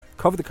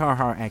Cover the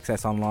Carhartt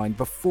XS online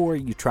before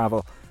you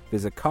travel.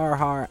 Visit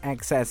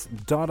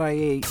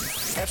carhartxs.ie.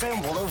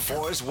 FM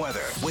 104's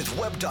weather with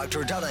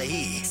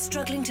webdoctor.ie.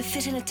 Struggling to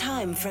fit in a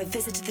time for a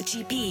visit to the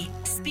GP?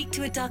 Speak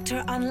to a doctor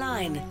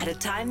online at a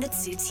time that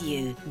suits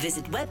you.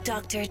 Visit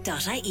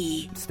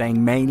webdoctor.ie.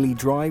 Staying mainly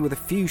dry with a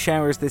few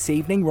showers this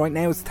evening. Right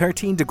now it's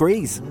 13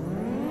 degrees.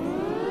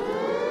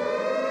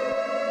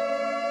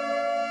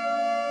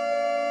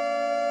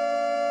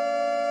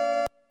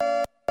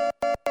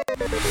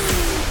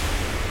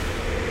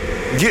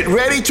 Get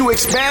ready to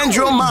expand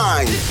your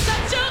mind.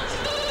 Such a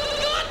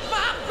good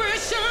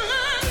vibration.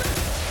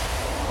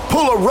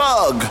 Pull a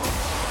rug.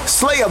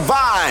 Slay a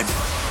vibe.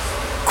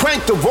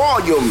 Crank the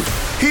volume.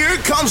 Here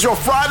comes your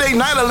Friday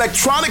night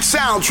electronic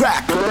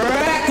soundtrack.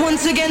 Back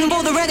once again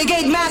for the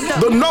Renegade Master.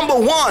 The number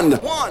one.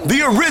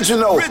 The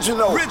original.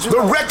 The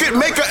record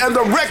maker and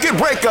the record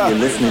breaker. You're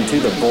listening to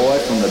the boy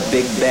from the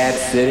big bad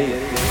city.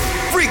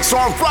 Freaks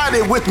on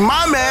Friday with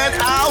my man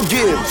Al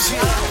Gibbs.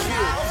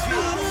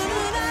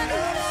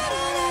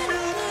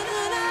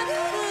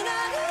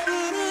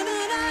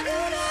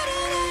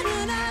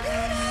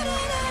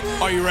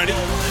 Are you ready?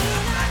 Here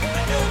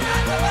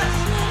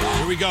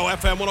we go,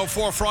 FM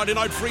 104 Friday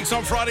Night Freaks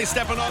on Friday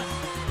stepping up.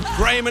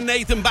 Graham and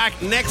Nathan back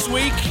next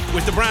week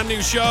with the brand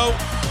new show.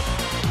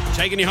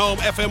 Taking you home,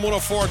 FM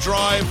 104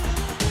 Drive.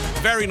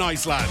 Very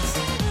nice lads.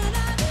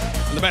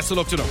 And the best of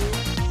luck to them.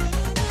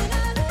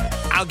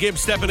 Al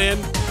Gibbs stepping in.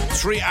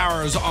 3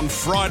 hours on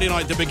Friday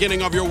night, the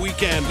beginning of your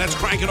weekend. Let's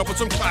crank it up with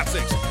some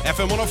classics.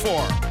 FM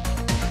 104.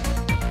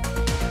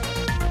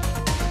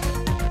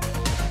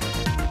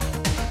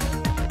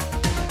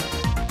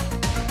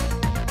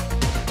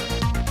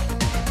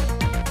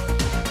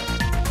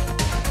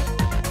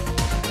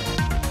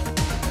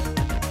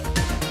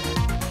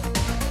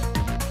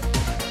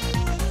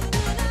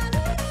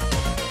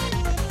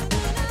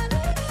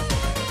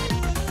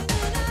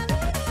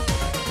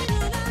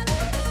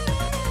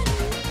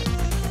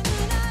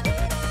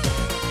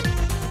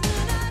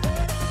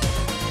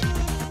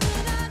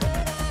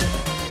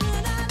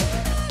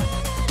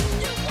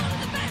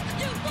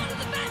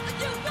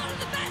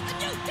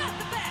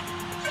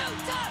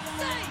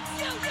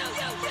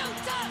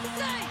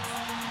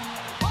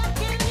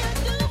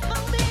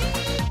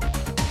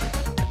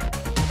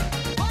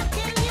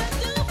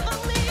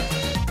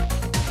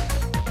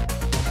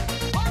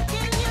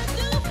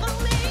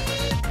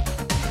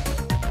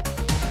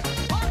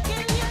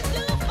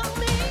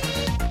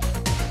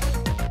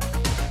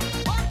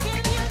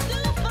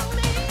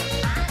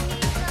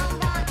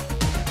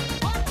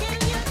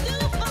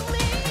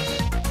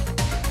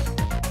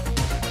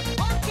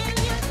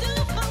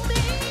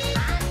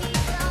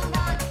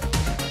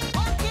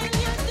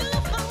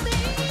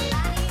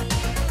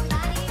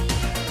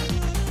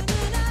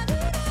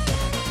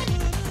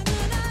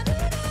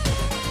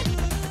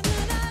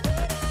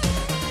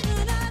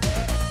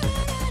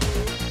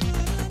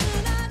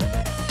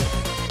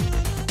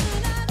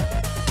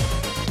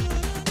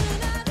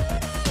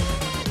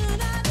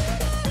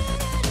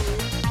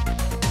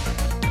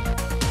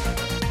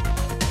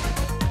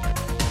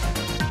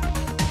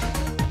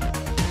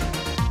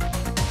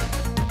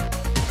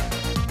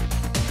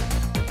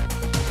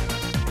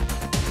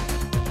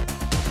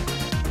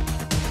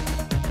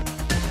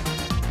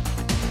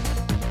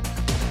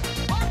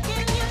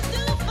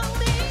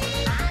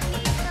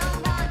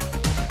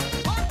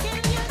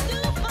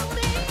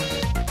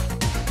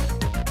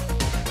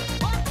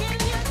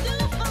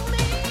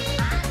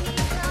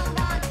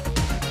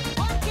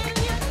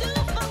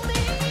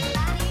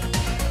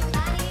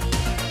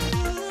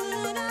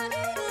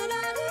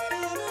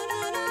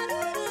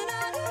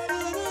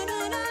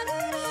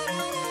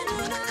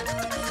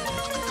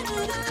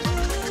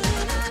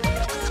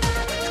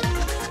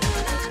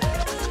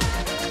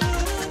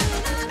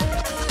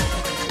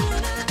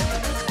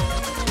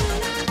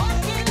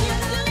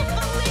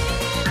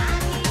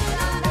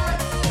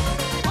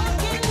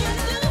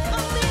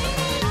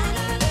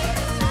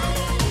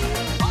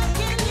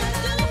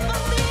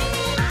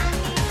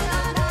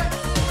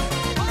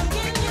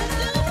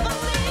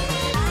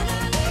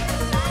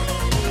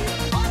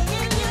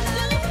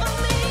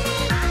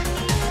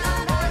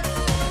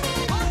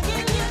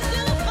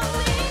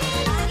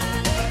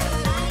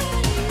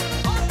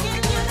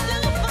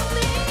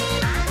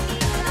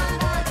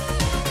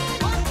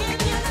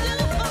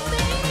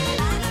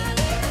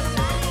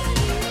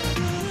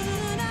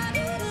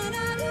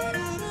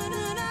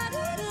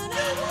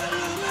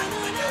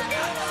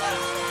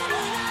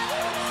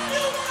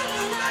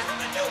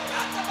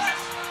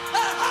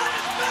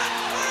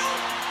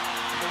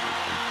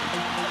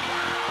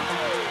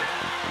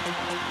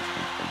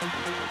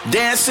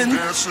 Dancing,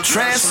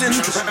 trancing.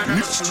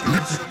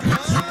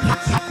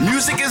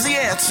 Music is the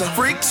answer.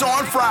 Freaks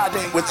on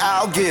Friday with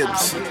Al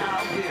Gibbs.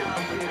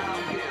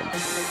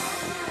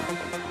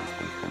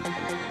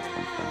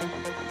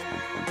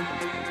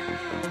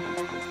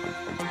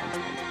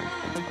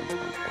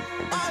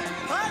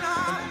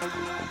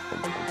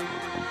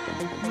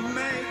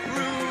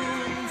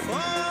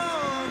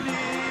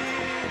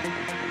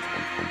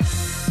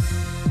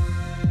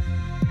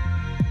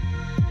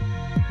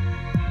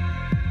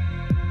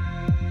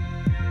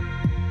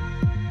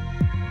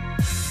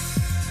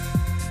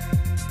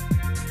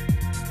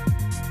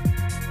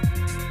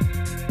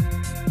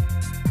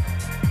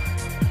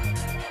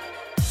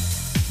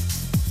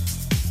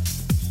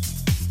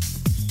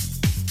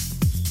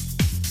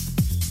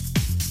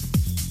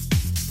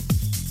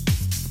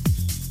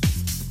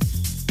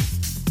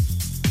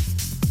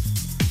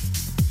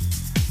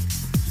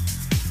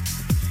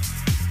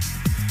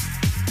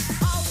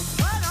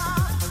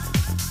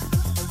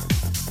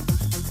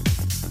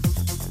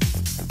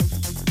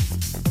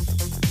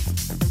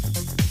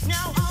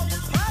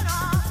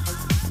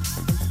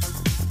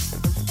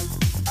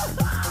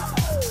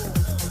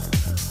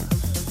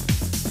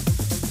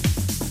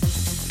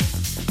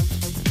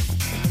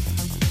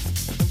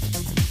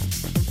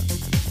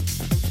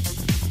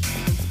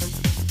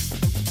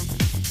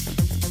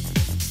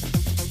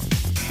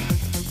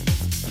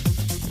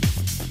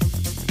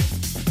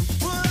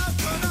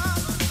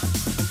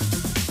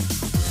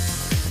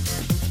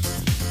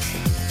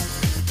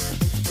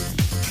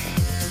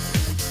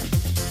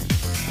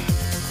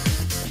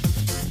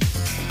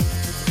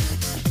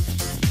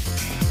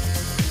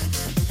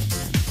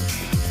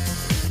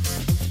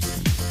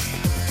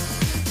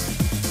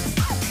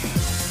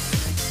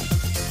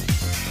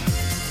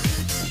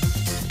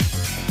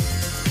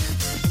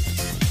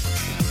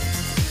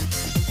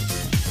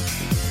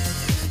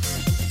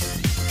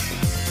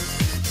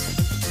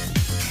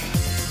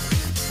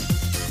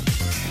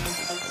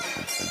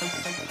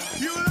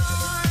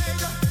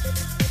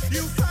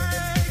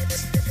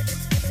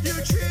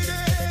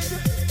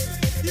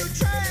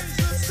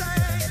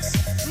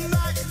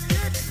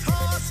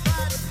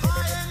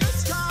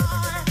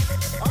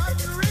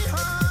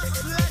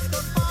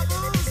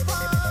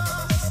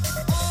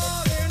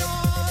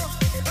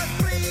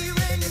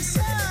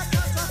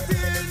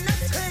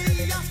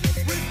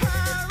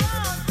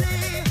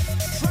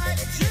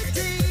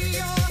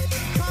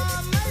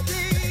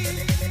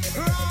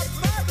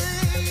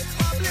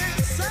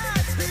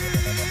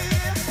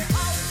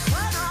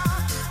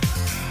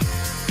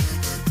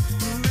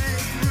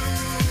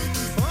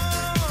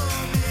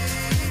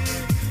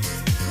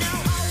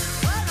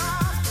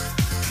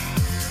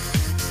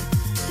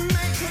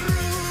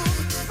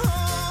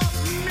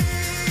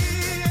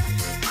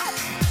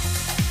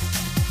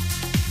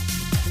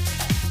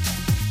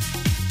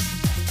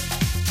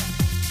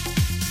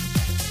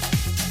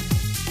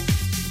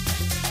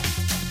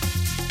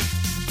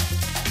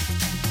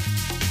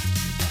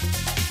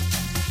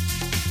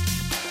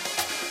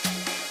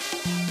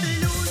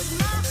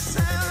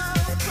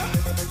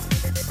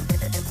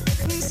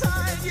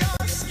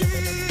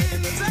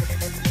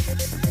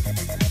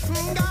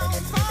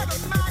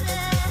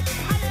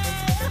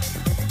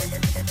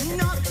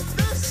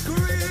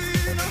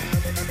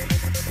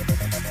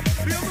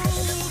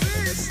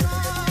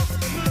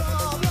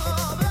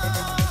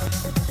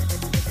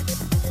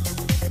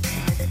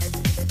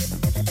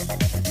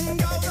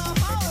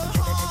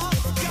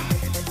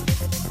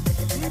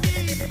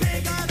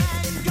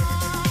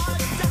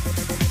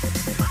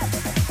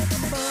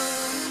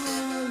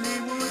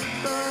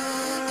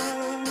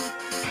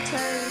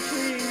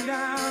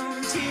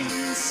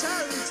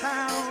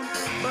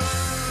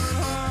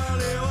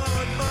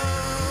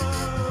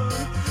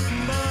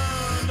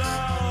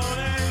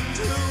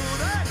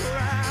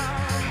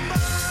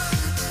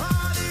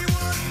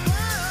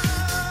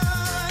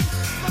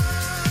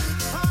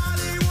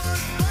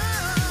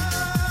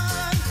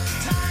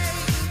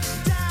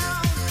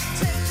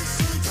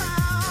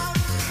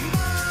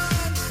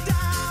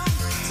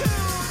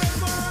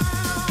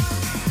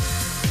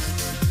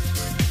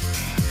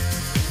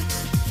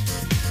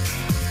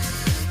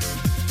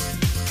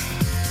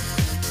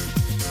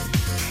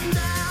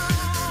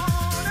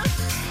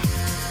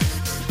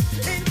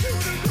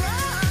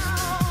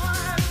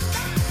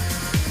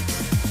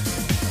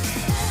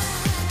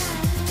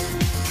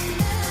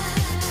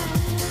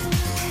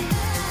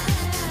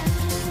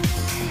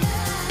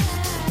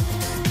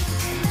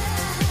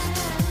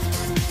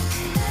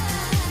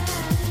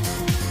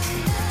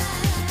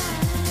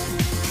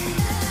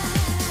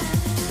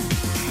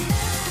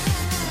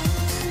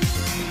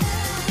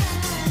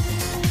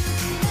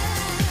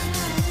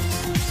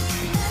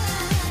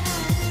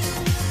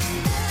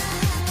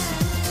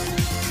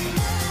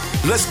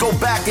 Let's go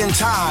back in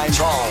time.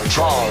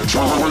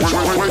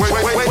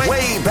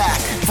 Way back.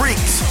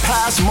 Freaks,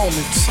 past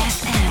moments.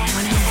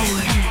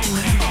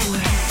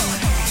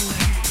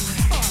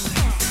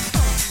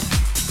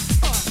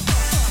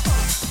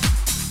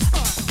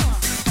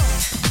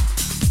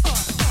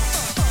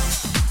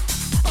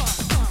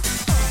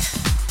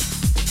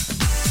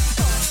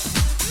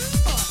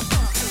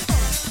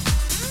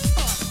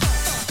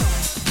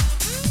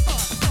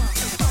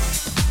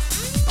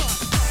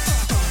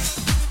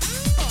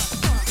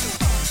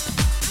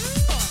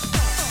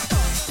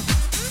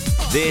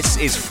 This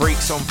is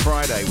Freaks on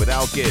Friday with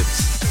Al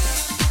Gibbs.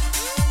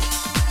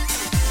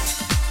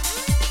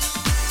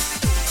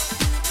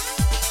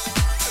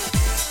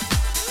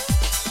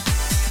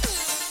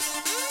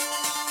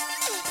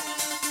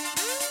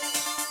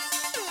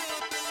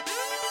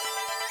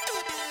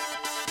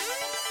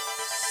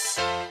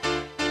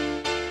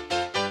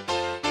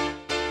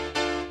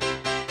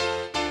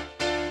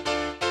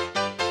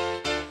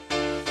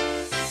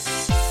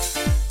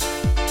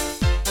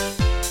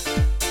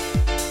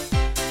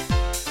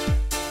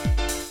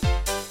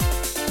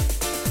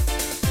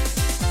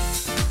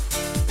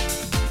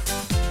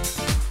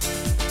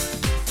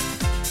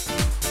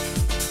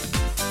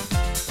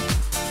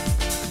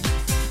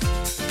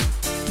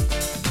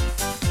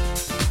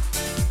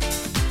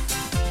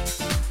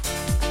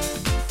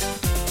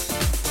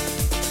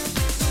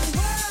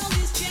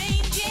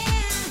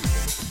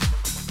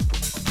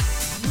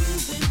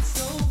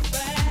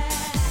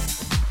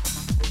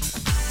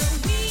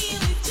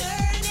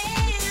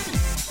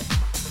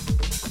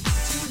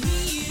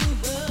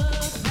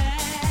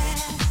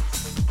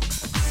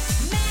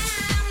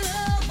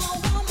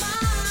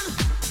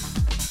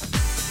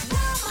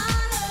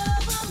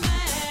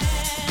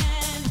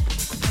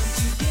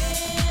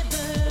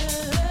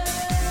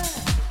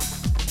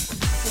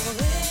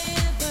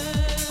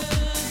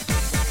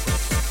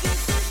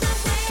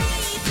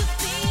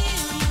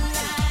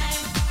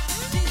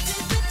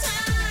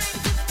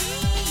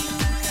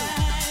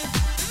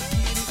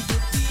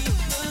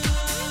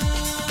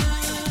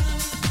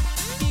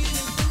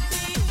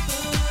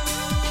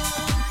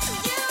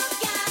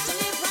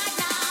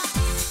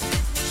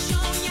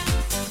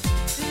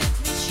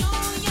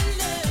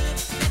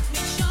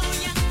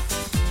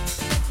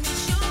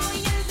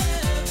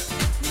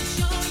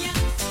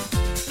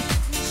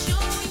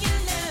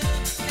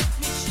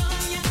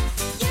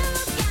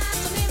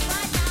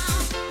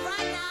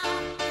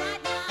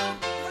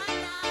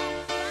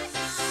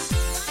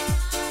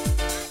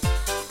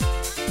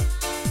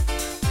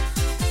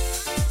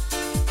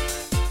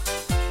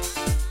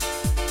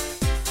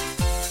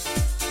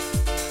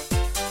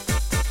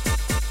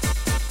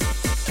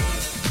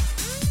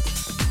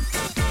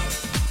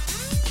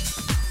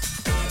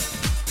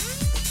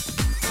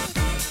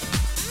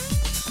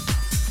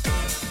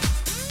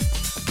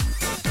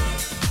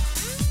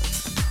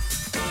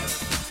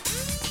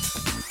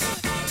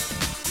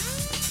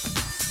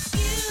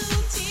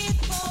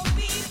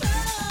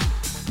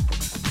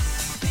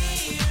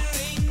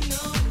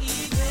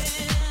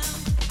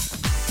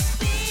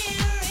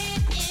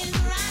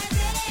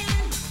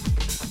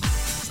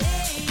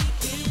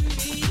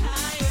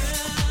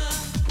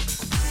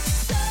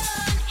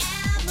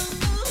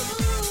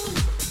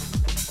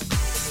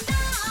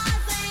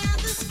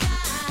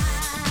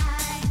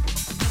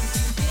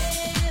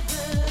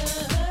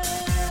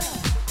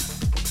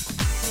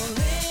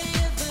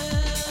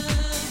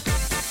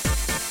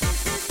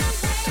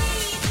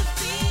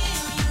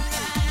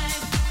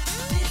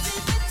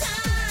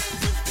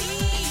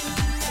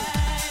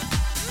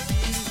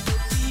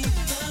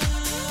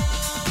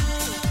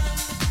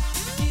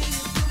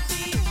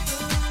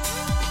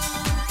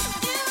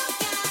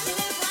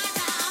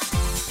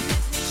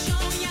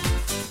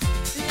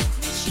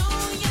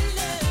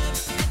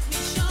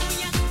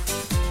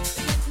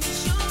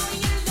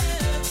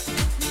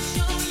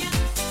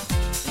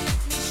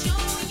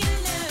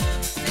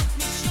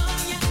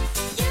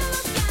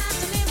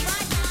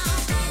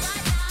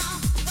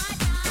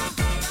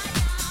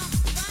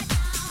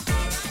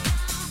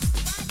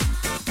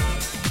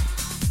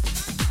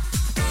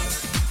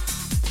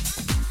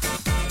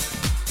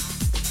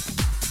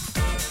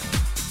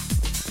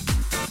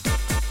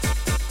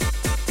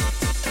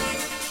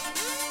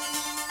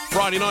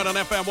 Friday night on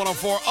FM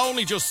 104,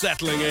 only just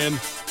settling in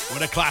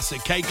with a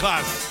classic.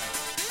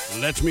 K-Class,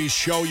 Let Me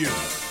Show You.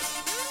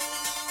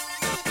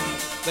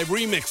 They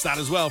remixed that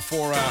as well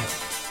for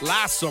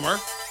last summer,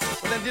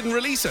 but then didn't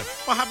release it.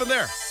 What happened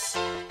there?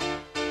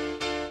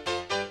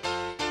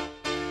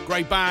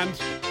 Great band.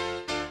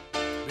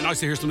 Be nice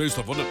to hear some new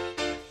stuff, wouldn't it?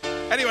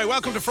 Anyway,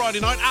 welcome to Friday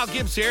night. Al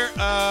Gibbs here.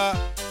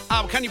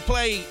 Al, can you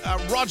play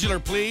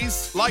Rodular,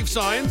 please? Life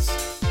Signs.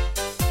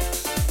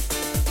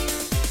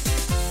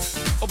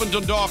 Up in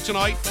Dundalk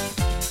tonight.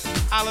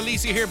 Al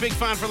Alicia here, big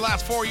fan for the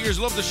last 4 years.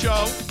 Love the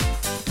show.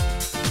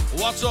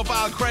 What's up,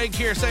 Al? Craig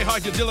here. Say hi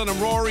to Dylan and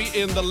Rory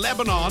in the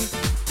Lebanon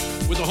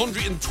with the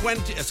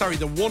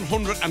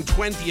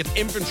 120th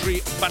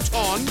Infantry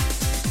Baton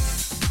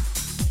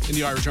in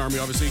the Irish Army,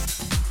 obviously.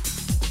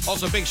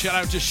 Also, big shout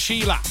out to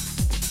Sheila.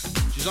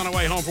 She's on her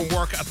way home from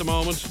work at the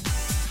moment.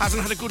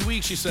 Hasn't had a good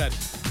week, she said.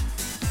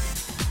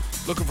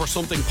 Looking for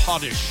something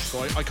poddish.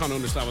 So I can't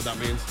understand what that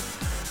means.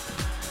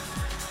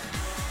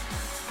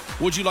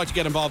 Would you like to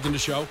get involved in the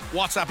show?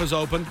 WhatsApp is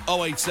open,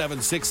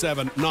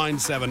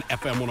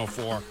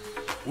 0876797FM104.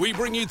 We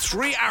bring you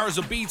 3 hours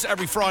of beats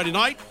every Friday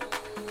night.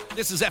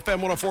 This is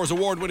FM 104's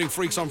award-winning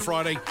Freaks on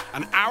Friday.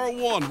 And hour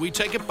 1, we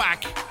take it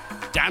back.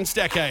 Dance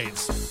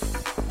Decades.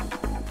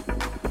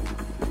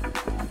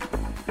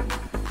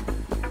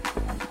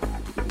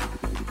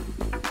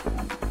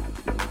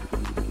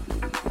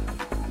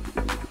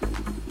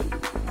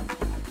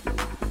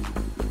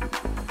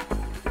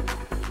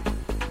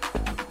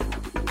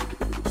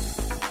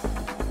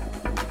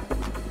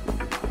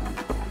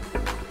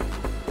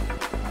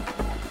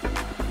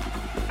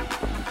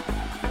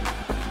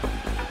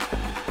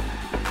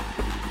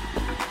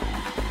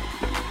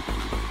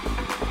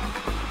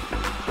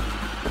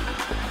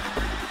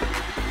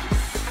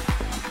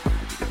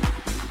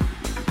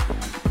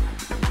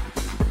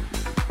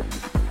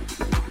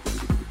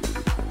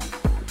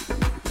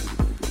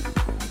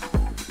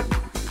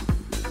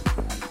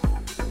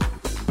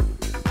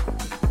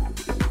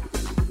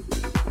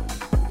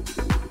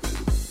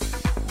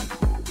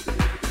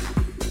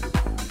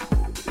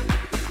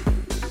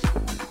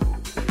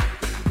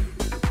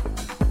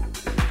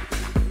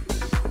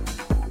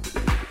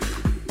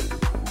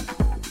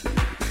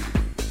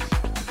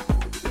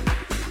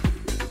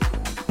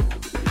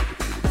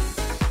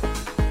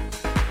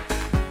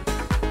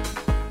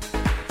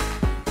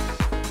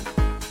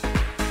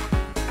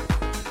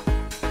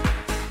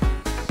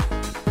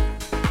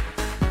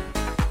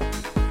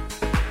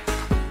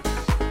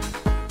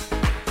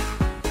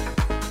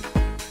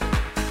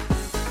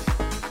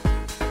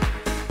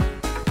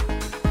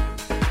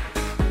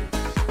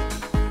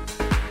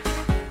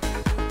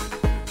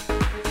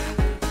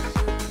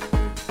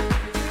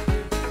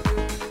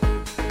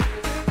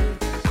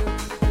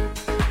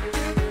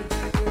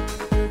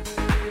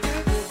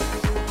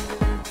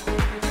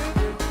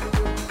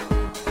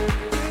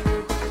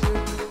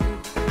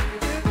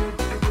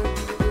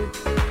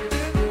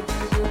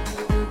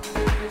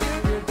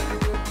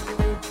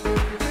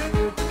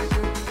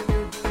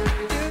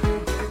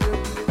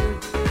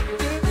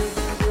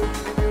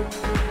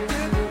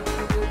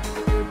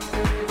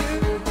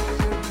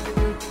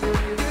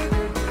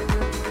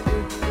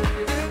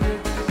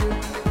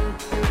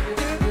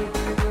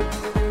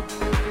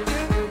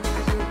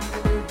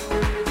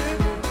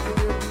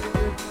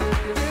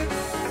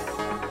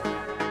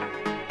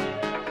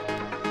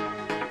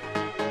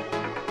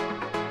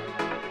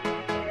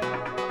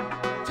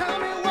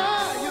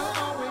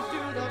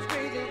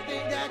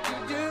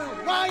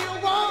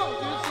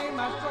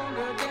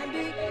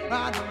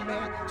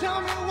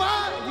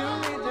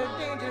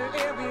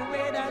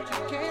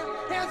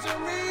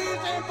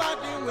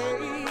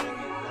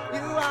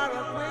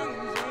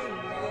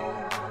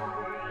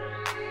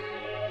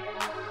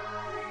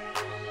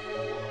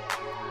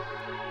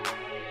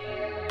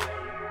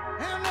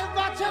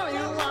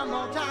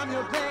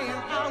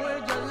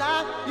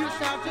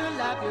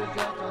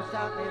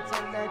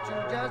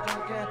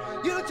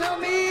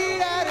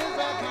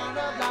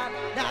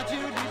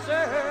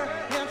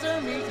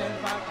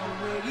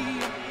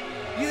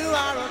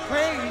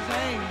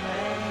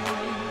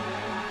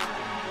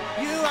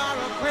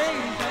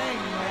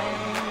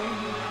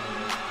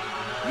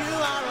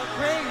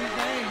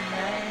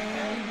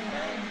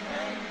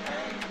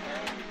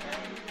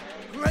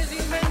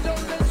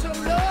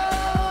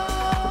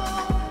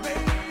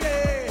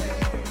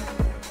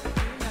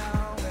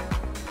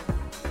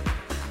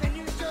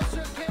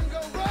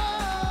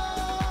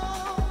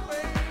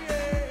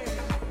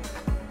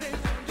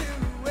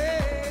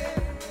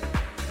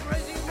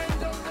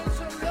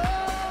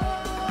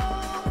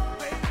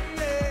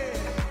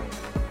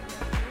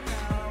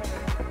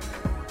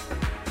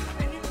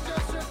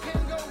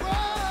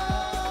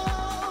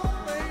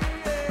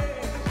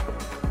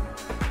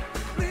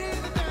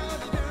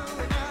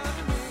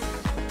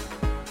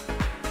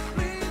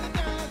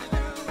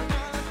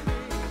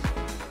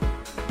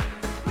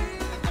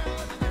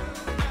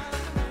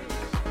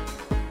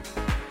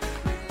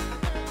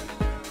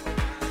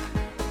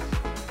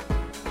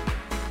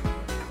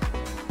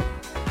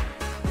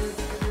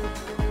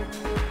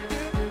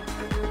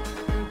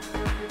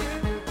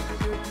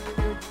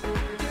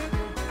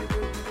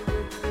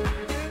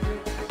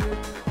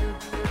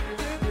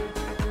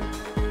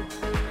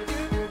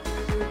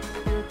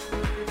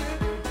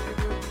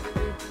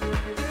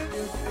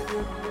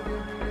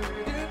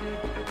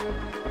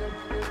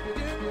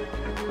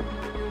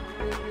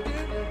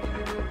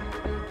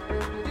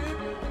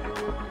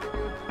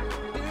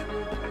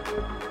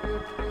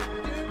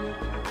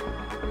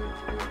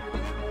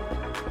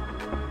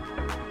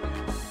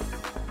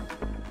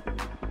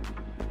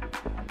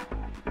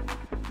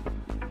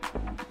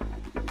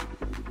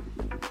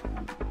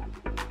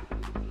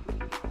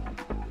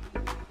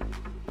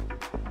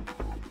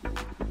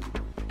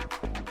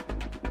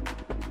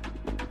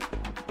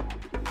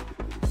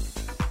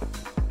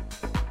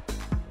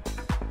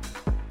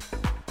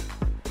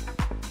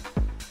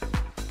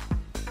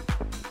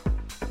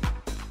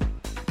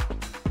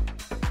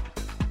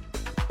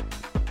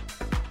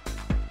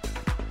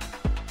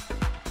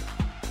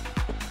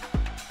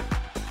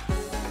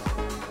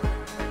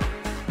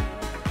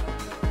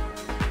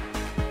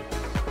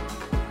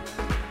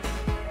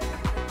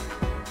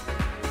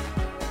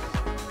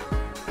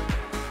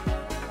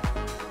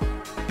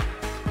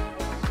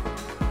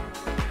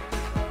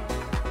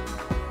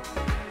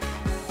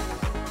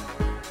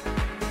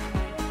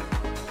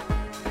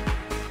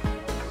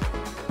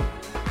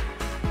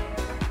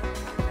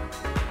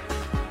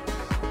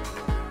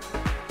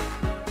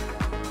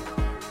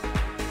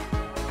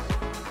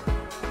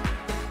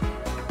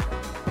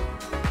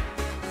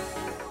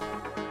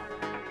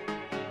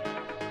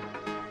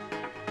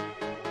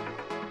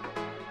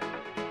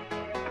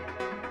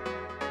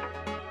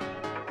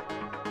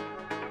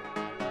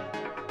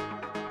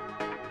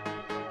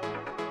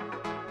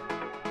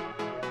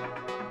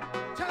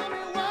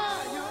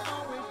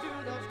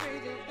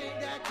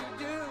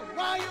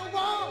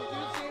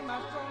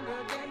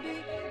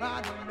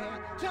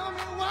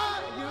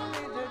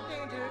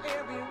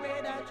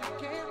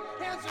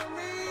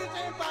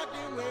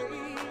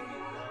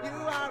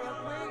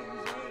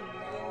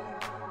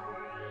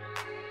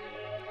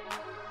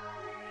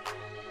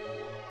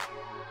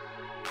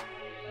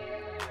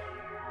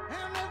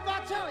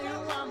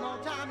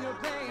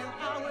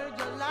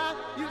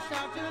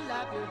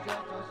 life is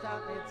just a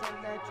shot, it's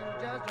something that you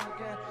just don't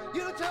care.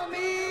 You tell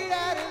me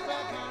that is the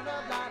kind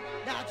of life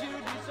that you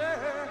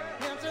deserve.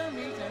 Answer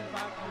me, and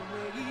walk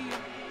away.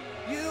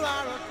 You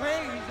are a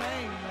crazy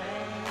man.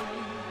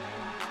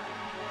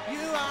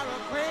 You are a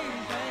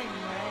crazy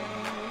man.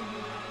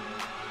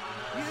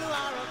 You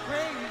are a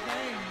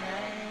crazy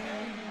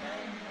man.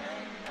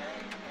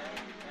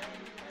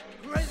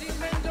 Crazy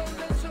men don't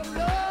let some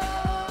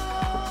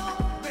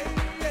love,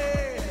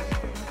 baby.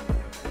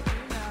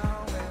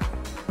 Now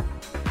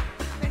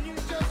and you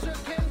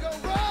just can't go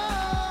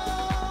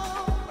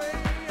wrong, baby.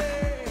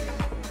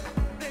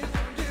 They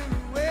don't do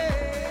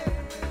it.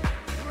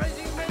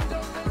 Crazy men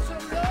don't let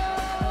some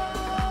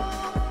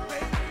love,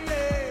 baby.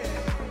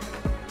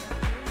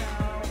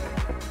 Now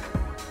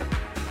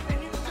and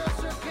you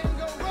just can't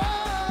go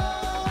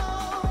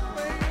wrong,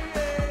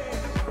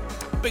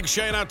 baby. Big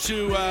shout out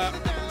to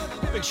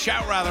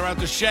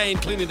Shane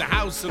cleaning the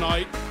house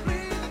tonight.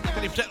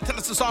 Can you tell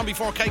us the song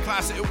before K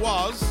Class? It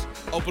was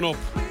Open Up,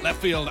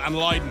 Left Field and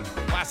Leiden.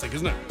 Classic,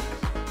 isn't it?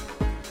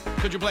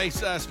 Could you play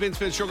Spin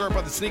Spin Sugar by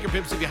the Sneaker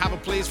Pimps if you have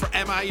it, please, for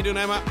Emma? How you doing,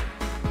 Emma?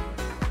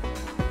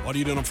 What are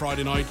you doing on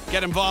Friday night?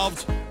 Get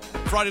involved.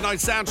 Friday night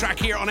soundtrack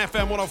here on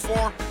FM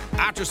 104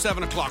 after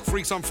 7 o'clock.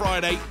 Freaks on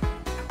Friday.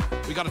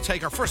 We got to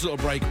take our first little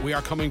break. We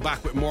are coming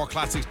back with more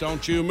classics.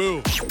 Don't you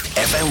move.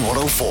 FM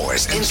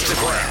 104's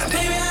Instagram.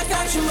 Baby, I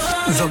got your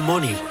money. The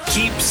money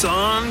keeps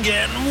on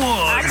getting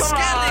warm.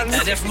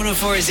 At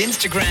F104's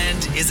Instagram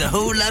is a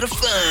whole lot of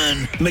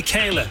fun.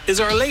 Michaela is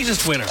our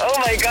latest winner. Oh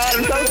my God,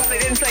 I'm so glad I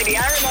didn't say the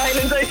Aran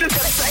Islands. I just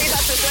got to say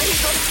that today.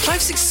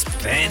 Life's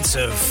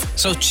expensive.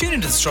 So tune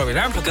into the Strawberry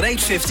Alarm Clock at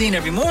 8:15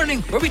 every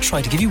morning, where we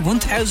try to give you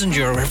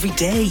 €1,000 every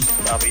day.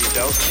 Bobby, you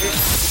joking?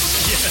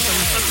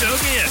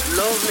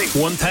 Lovely.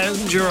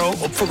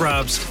 €1,000 up for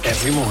grabs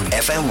every morning.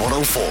 FM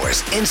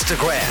 104's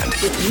Instagram.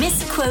 With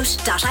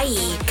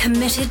misquote.ie,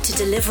 committed to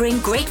delivering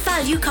great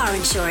value car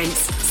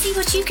insurance. See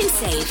what you can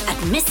save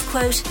at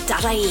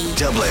misquote.ie.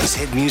 Dublin's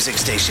hit music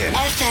station.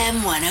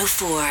 FM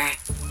 104.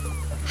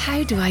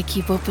 How do I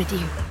keep up with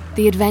you?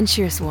 The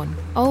adventurous one.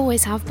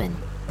 Always have been.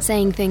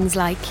 Saying things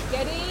like,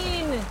 "Get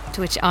in!"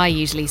 to which I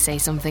usually say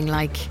something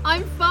like,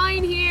 "I'm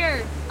fine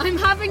here. I'm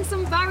having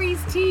some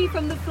Barry's tea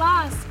from the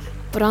flask."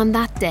 But on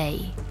that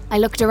day, I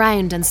looked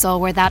around and saw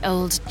where that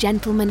old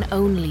gentleman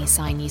only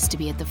sign used to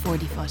be at the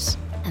 40 foot.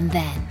 And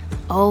then,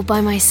 all by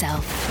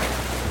myself.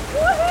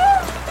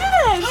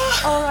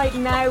 Woohoo! All right,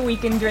 now we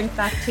can drink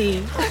that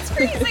tea. That's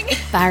freezing.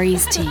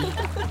 Barry's Tea.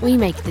 We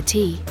make the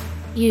tea.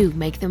 You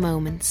make the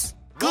moments.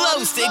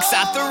 Glow Sticks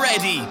at the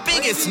ready.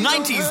 Biggest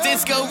 90s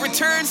disco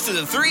returns to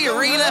the 3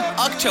 Arena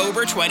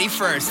October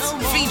 21st.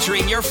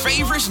 Featuring your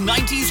favourite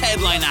 90s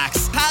headline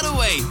acts: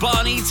 Hathaway,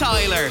 Bonnie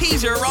Tyler,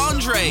 Peter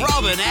Andre,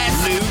 Robin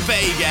S, Lou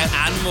Vega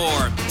and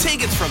more.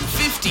 Tickets from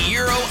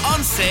 €50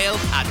 on sale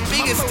at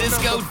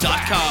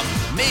biggestdisco.com.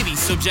 Maybe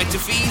subject to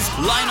fees.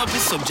 Lineup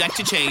is subject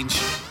to change.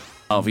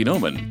 Harvey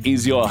Norman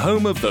is your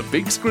home of the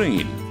big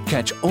screen.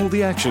 Catch all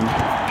the action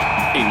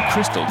in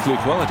crystal clear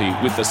quality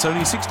with the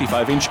Sony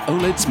 65-inch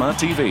OLED Smart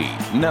TV.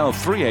 Now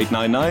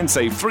 $3,899,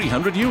 save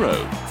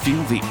 €300.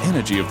 Feel the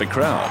energy of the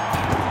crowd.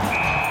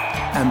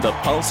 And the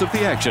pulse of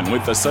the action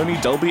with the Sony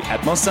Dolby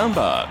Atmos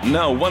soundbar.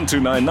 Now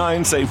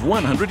 $1,299, save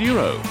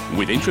 €100.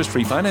 With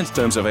interest-free finance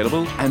terms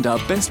available and our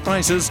best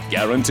prices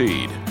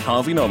guaranteed.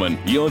 Harvey Norman,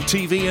 your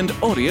TV and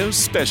audio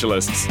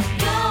specialists.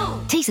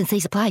 T's and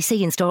C's apply.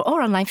 See in-store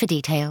or online for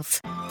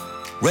details.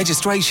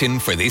 Registration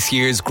for this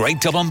year's Great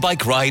Dublin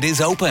Bike Ride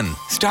is open.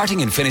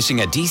 Starting and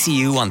finishing at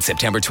DCU on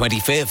September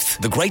 25th,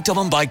 the Great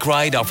Dublin Bike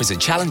Ride offers a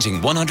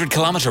challenging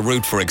 100-kilometre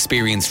route for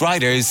experienced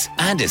riders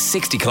and a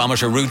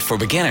 60-kilometre route for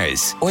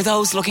beginners, or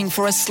those looking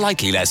for a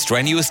slightly less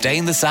strenuous day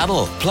in the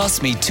saddle.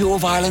 Plus, meet two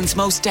of Ireland's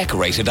most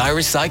decorated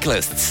Irish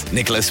cyclists,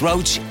 Nicholas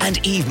Roach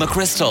and Eve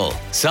McChrystal.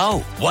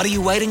 So, what are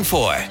you waiting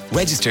for?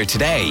 Register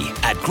today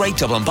at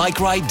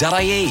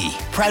greatdublinbikeride.ie.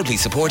 Proudly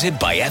supported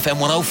by FM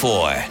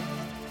 104.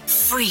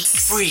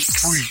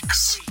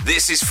 Freaks.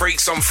 This is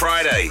Freaks on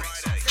Friday.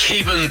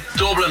 Keeping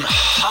Dublin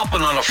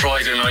hopping on a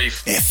Friday night.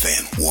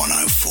 FM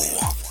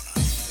 104.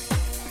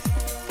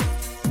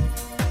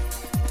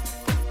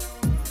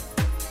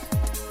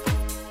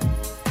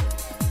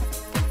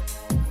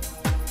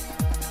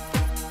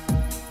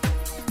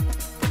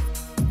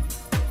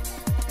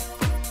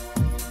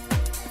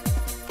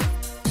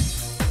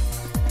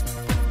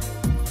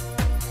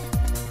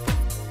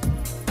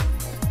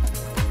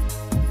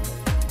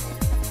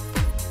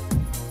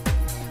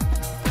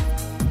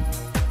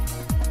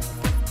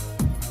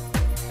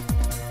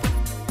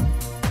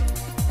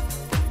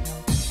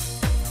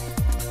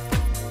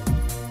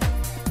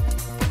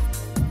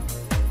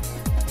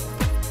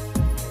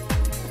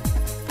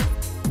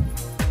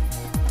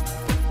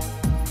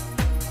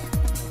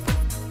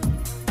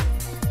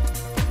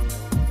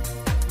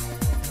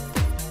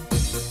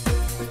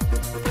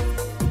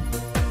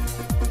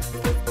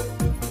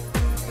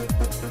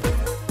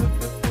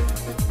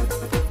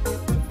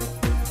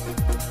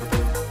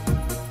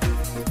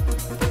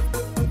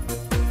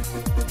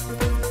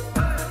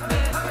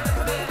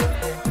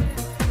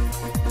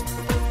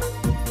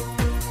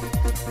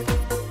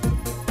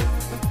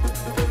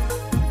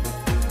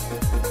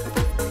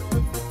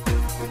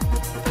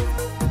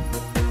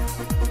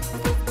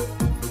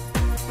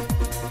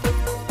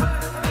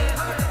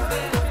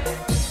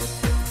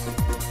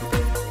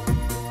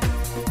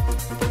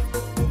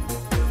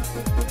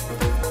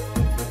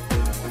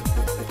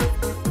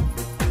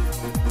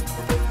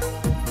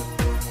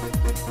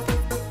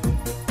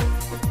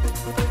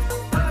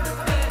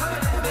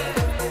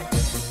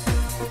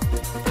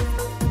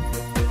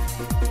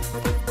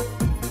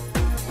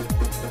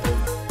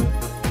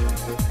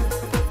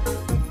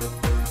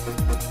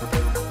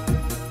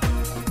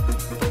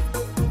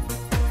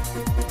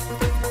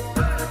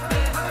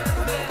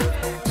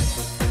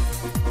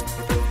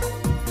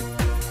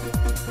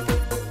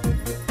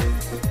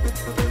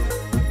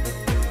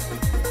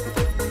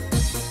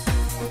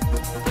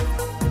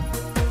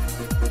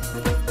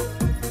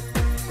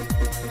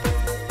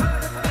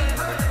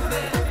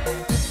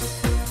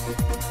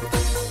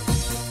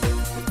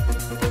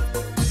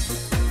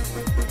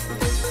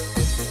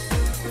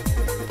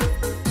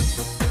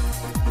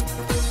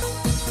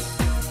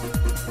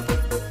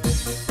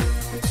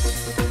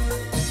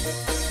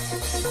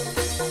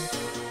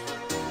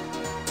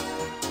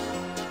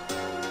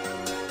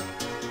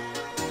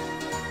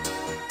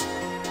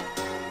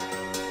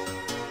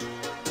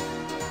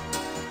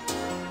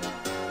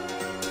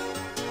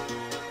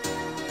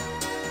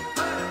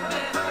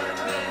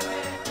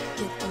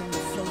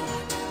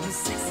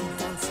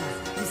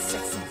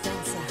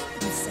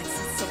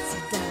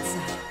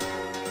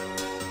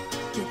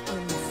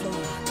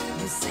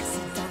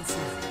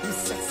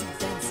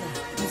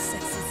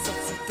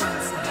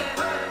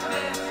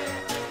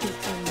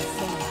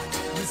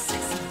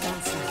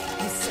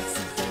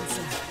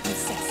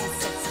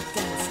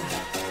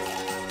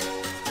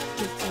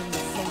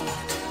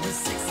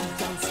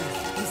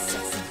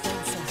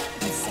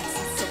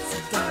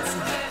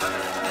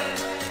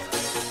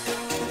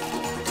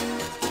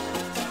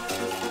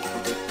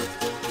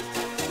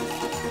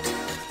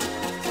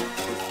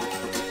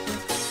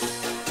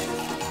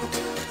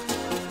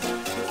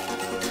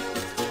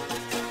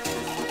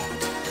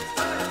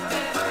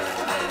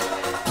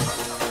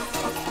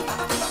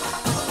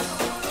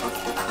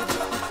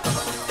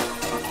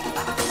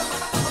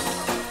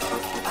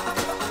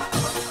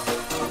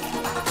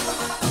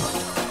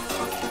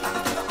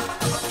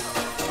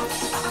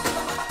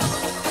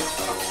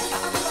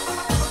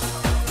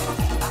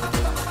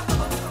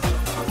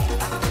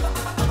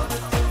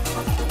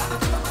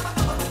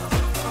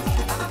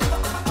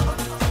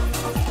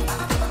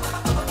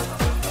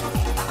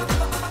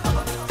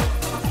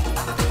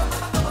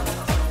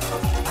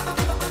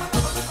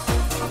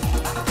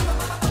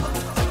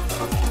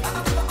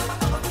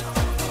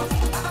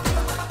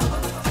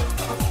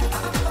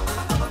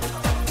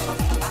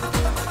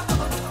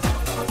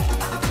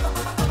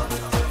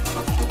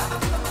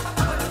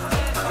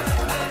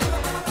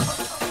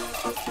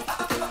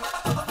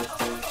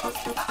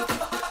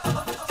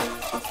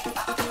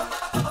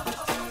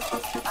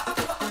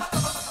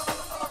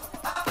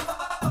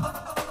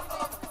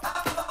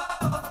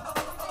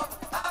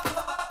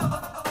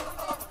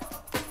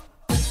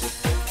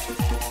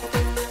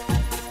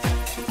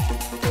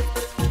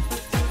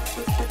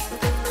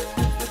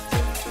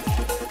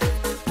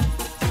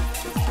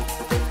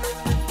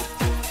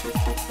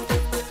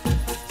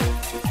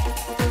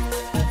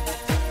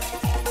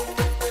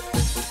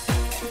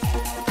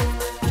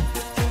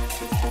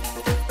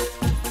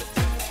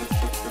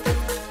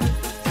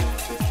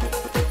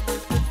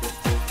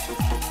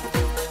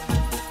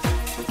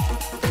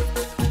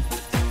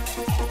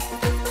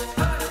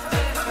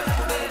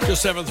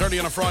 Just 7:30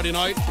 on a Friday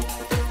night.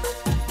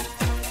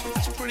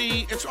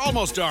 It's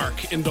almost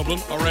dark in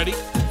Dublin already.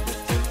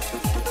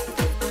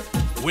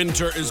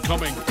 Winter is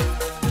coming.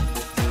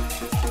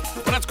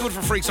 But that's good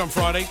for Freaks on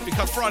Friday,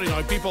 because Friday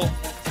night people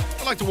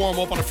like to warm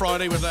up on a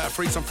Friday with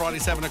Freaks on Friday,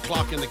 7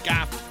 o'clock in the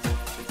Gap.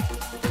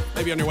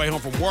 Maybe on your way home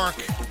from work.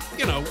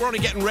 You know, we're only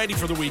getting ready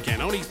for the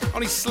weekend,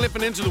 only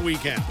slipping into the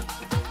weekend.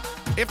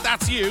 If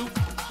that's you,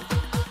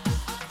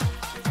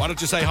 why don't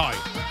you say hi?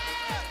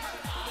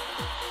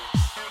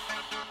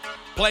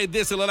 Played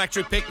this at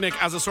Electric Picnic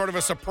as a sort of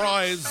a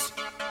surprise.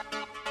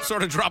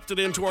 Sort of dropped it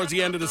in towards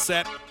the end of the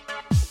set.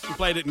 We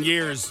played it in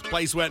years.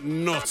 Place went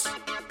nuts.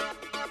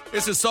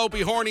 This is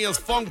Soapy Horny as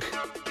Funk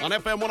on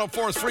FM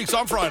 104's Freaks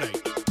on Friday.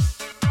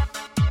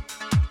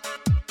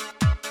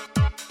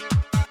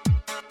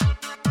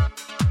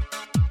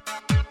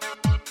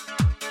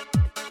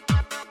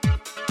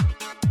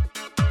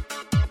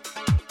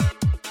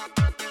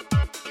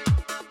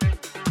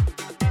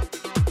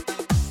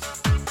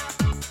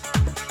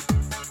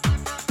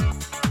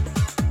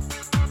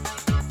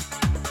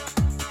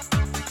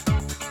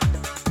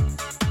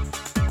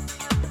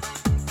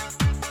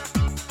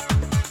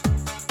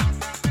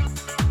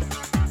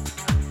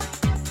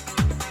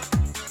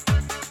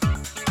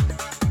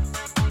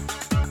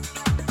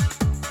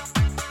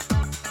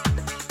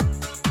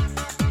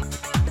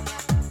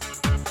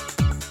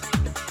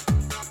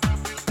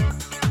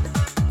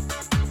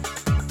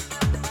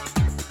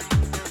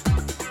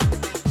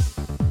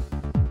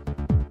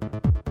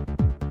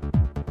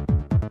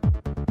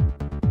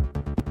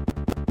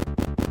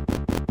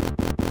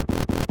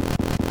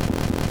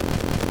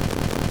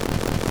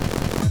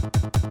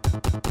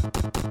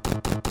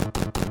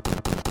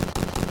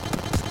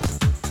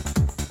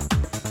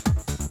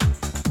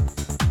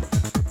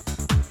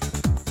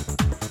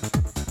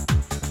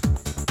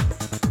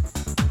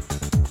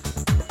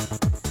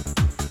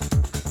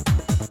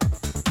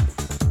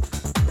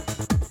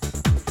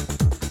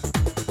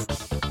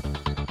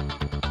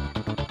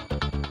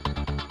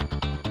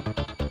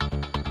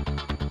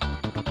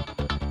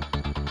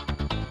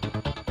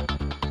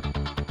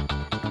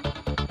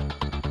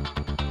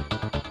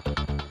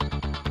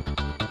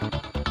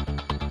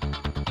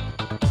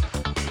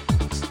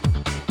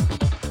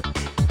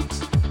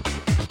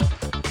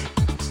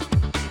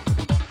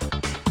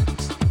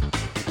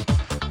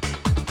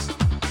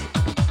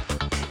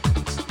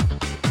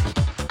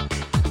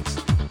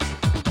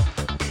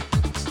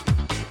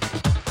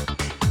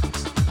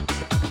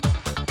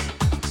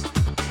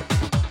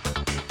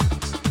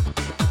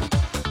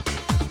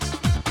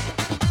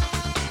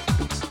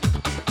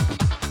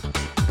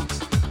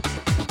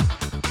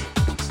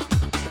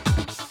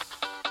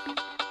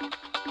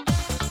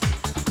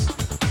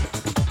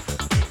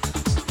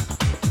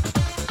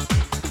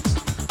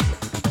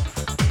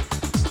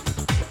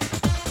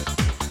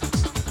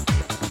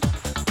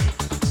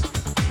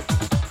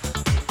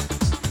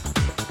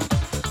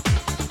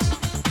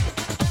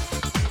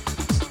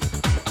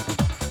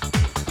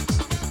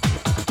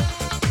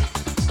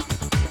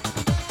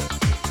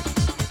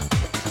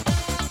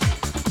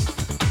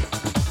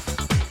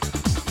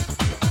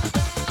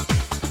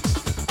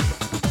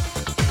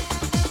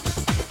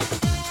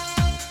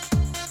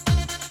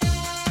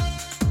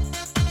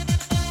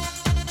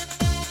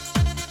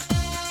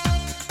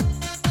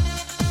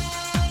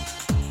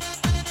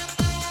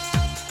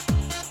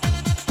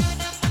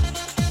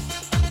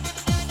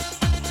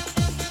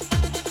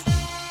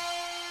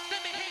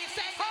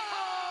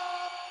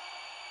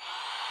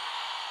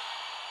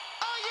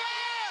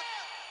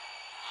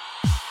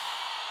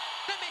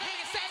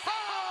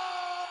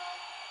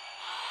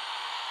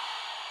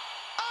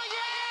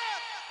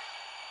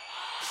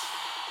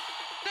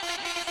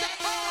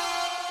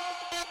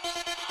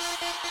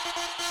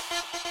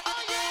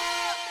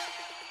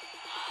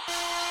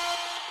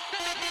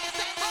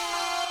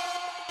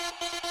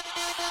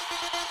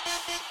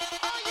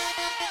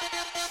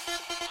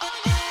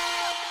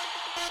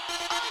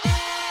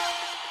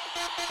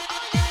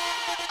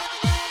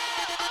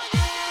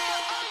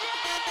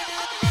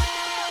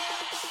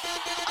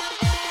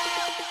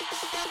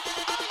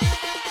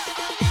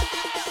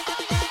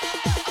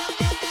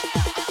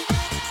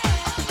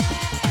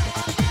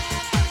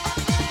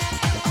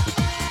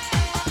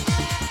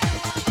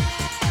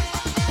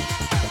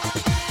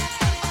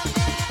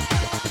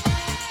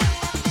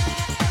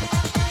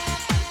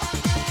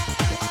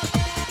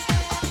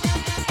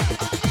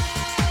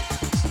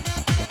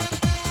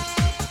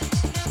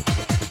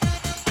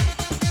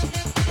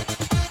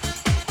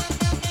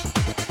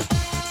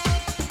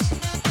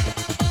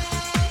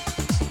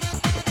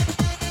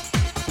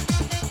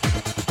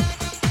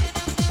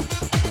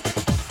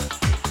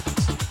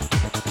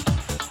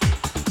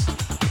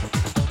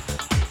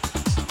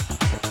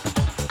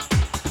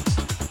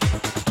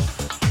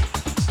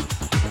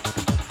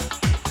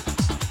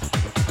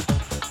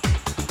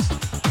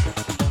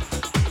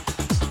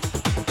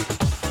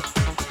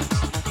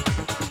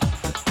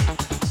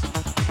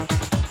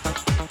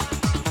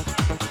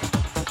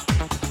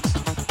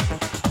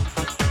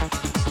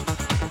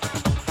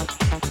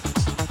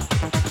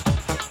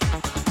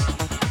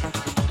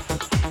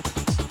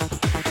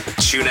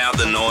 Tune out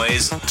the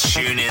noise,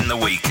 tune in the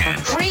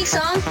weekend. Freaks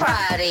on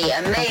Friday,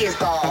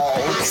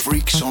 Amazeballs.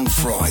 Freaks on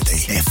Friday,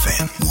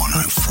 FM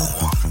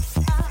 104.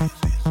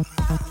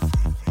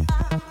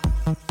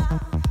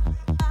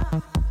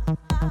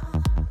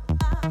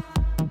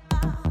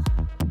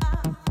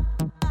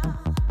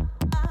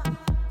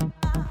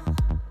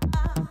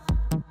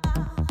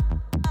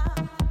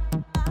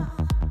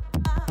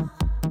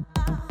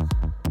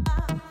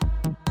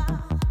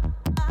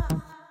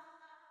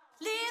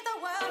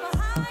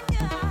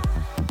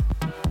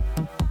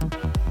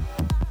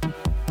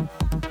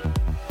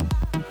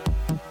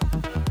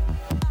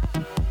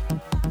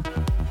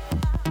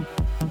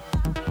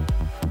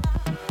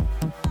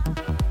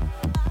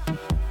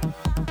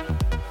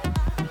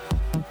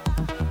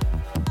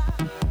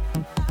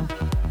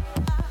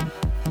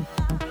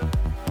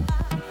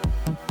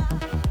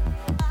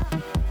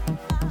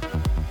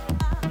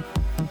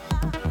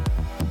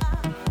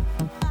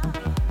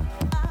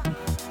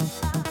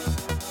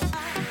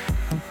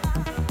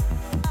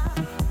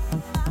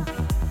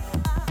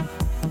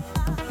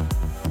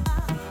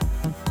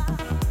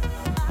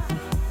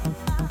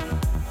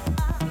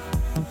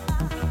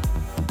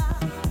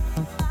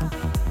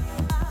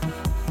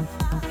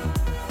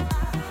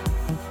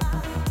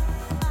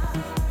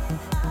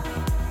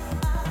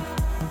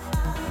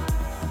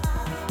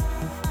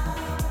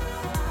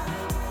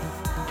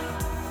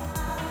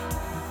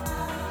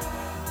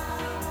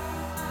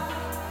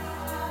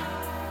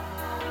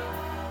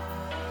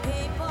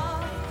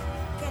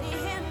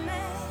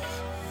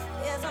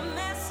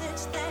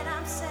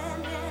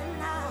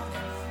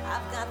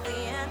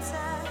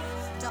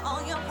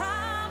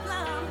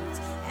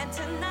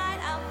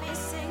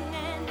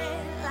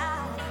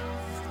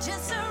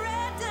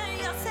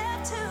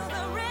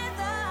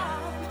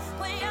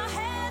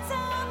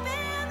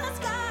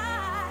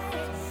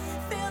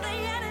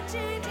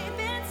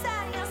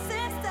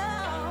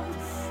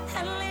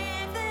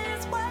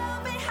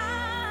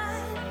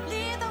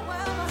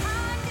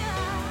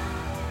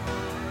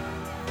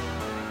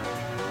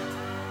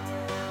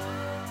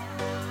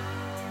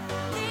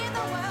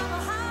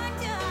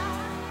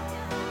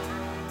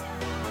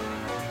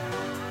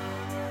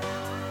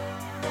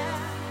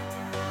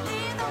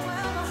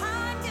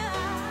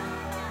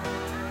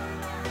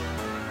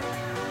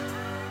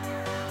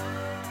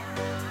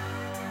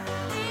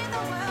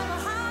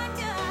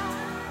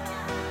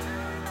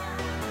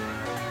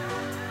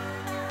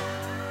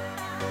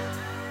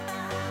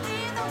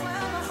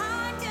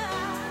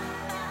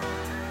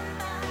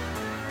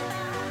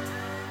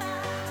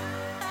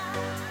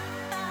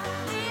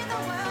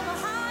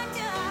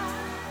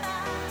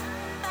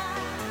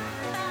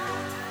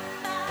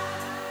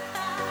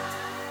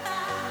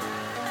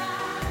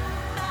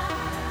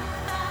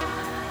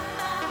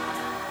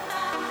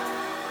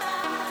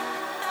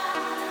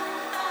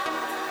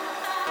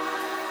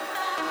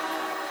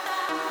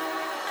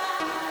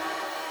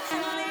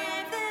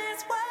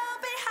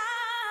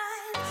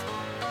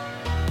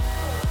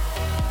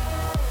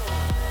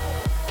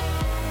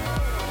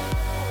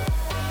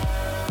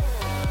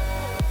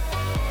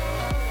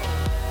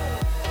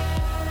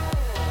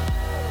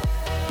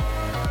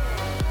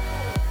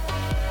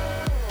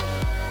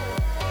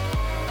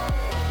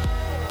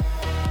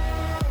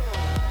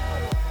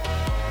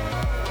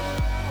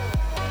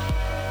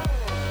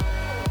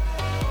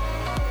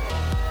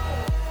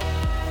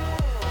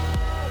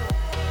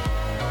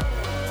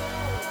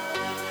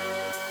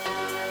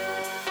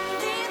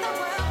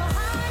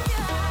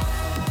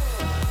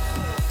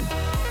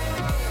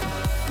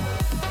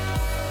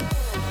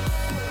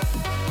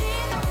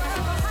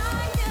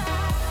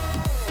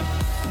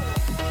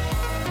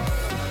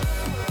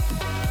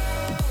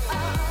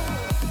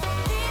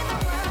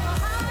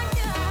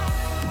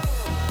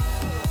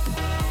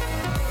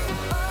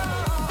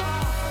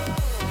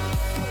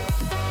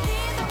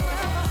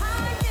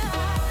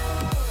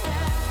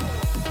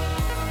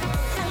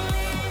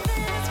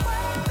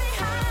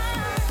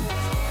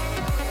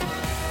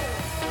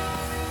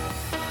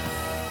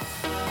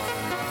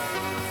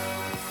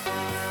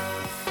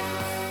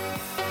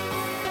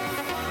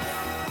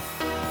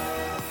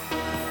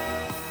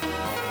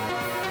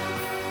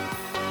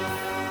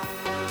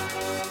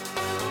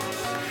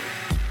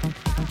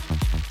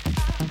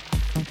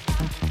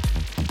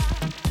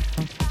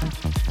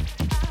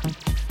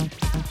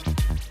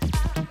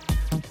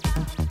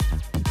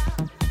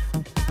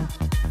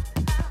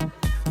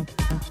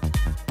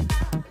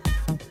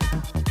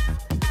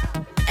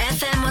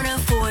 FM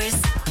 104's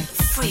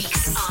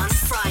Freaks on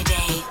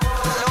Friday.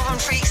 Loving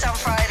Freaks on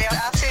Friday. I'm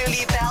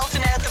absolutely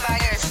belting out the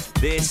bangers.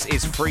 This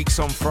is Freaks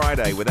on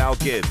Friday with Al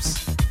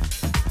Gibbs.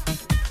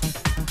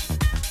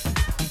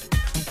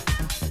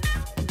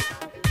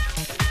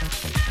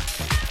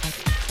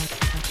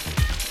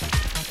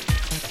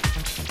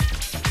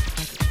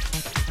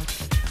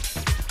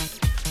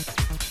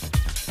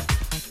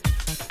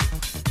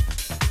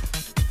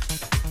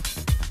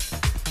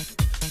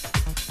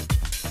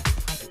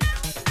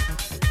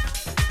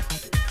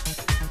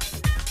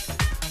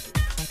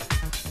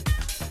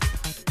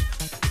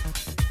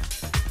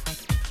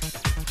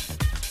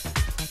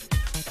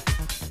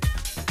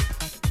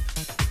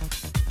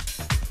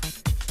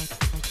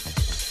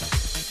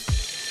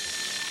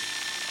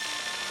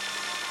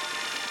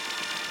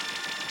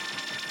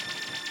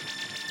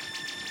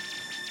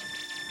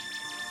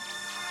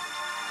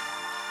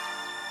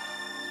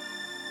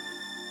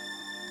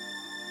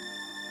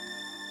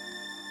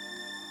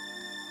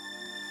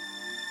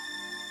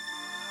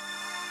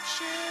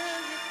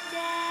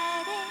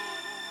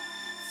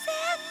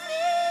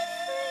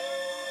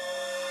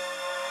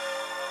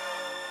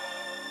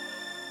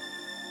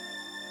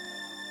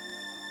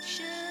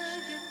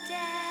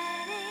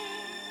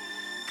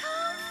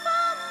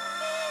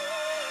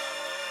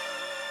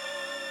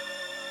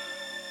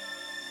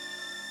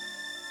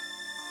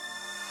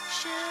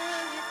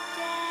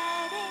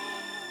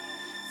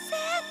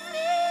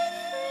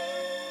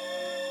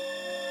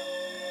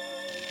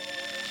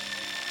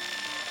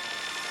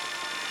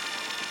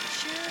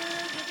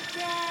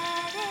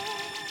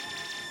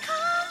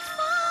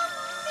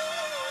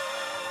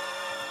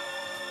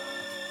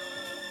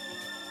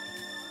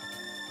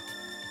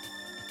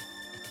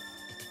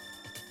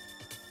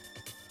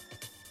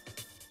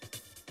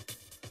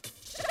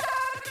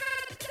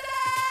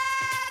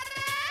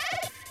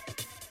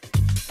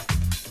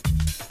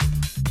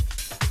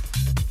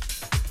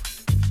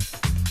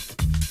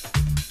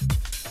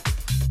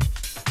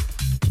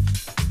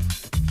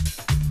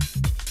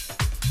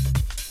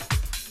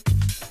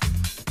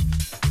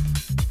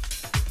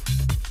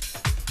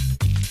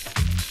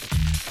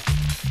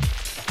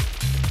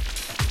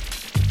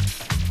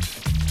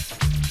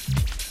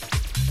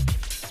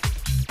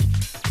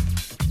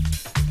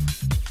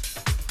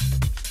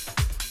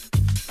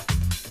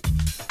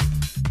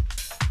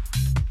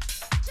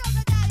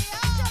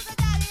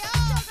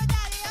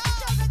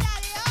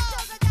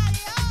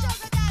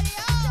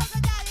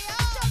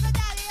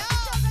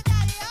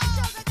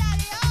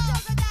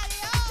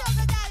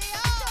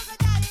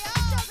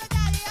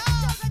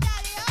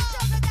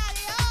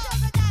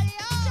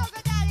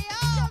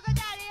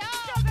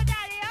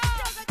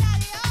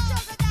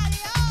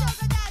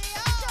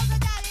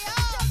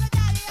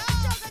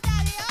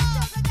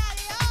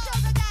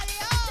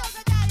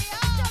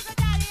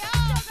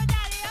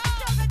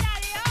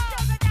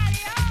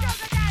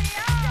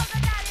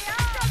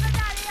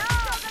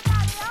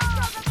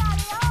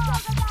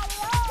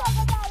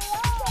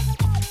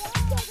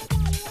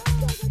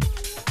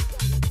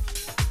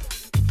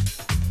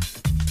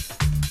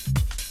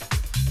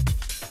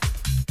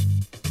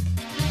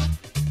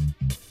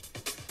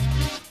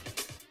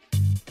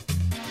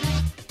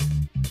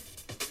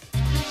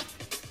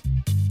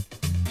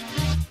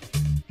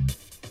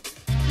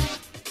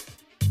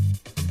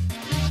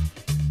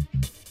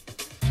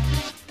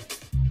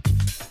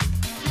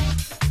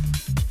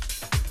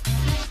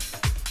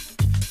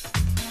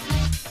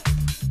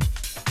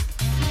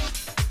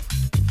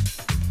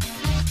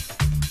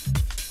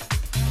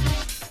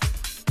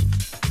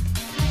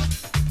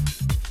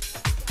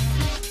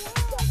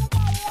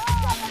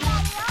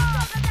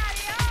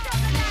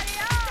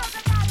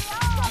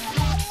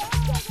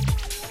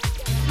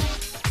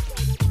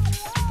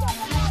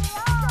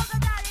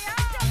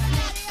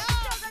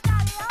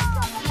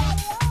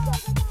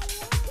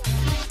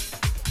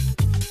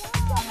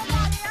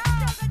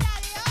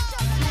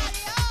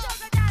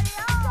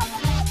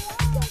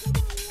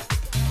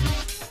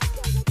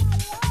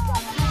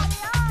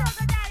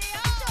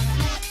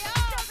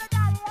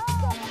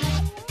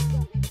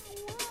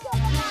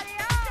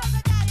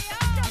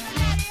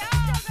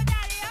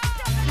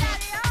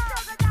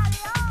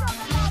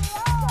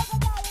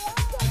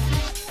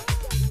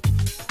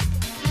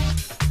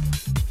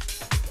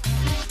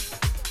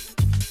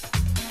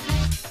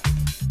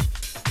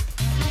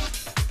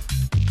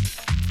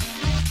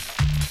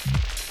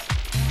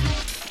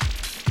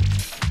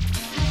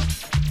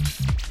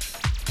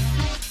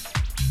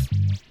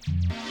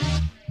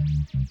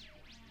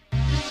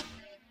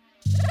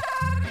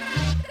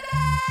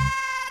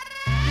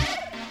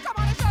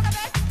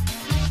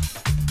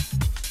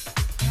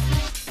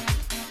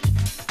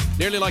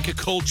 Nearly like a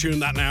cold tune,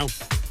 that now.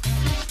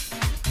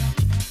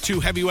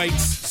 Two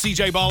heavyweights,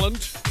 CJ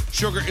Bolland,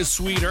 Sugar is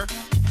Sweeter,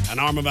 and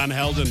Armand Van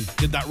Helden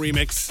did that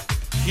remix.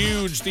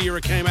 Huge the year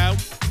it came out.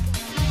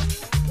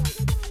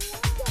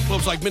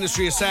 Clubs like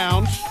Ministry of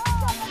Sound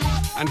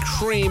and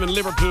Cream in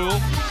Liverpool,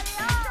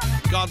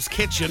 God's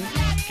Kitchen,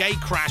 Gate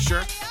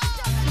Crasher,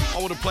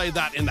 all would have played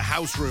that in the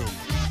house room.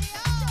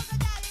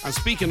 And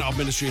speaking of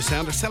Ministry of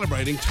Sound, they're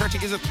celebrating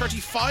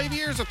 35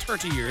 years or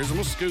 30 years? I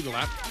must Google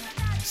that.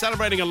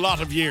 Celebrating a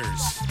lot of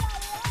years.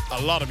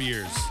 A lot of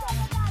years.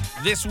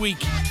 This week,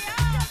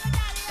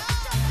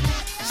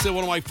 still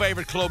one of my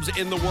favourite clubs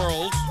in the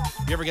world.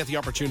 If you ever get the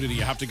opportunity,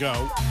 you have to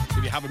go.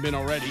 If you haven't been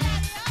already,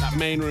 that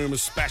main room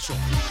is special.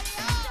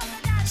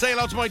 Say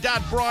hello to my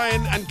dad,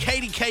 Brian, and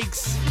Katie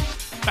Cakes,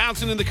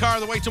 bouncing in the car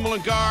on the way to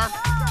Mullingar.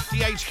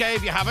 DHK,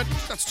 if you have it.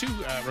 That's two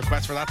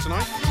requests for that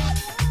tonight.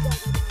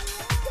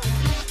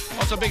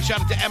 Also, a big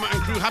shout out to Emma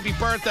and crew. Happy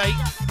birthday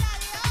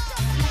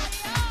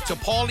to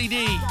Paulie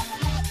D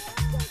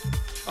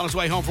on his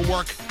way home from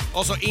work.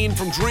 Also, Ian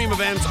from Dream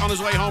Events on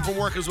his way home from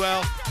work as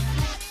well.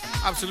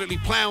 Absolutely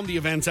ploughing the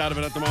events out of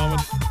it at the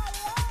moment.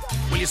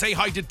 Will you say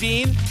hi to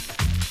Dean?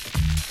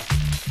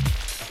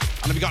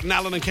 And if you got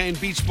Alan and Kane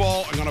Beach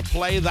Ball, I'm going to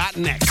play that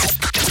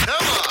next.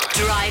 Come on.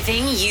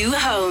 Driving you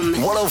home.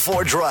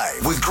 104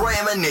 Drive with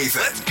Graham and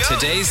Nathan.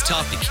 Today's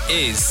topic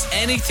is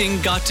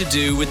anything got to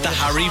do with the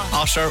Harry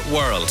Potter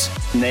world.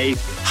 Snape.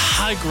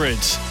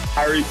 Hagrid.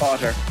 Harry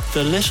Potter.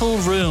 The little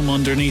room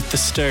underneath the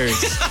stairs.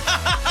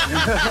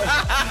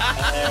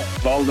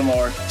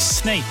 Voldemort.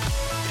 Snape.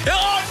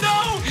 Oh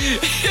no!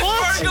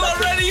 Virgil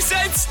already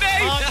said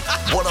snake.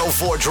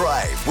 104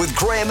 Drive with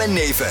Graham and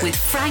Nathan. With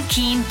Frank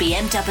Keane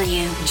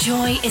BMW.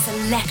 Joy is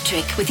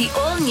electric with the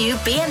all-new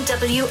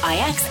BMW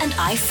iX and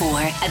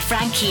i4 at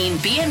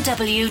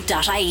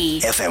frankkeenbmw.ie.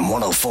 FM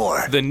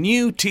 104. The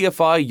new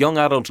TFI Young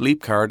Adult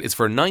Leap Card is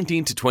for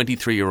 19 to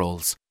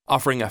 23-year-olds,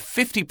 offering a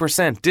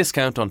 50%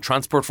 discount on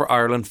Transport for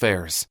Ireland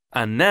fares.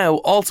 And now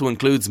also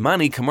includes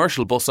many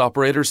commercial bus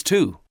operators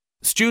too.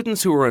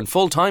 Students who are in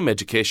full-time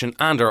education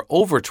and are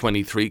over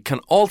 23 can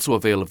also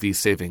avail of these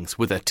savings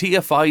with a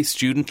TFI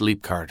Student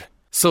Leap Card.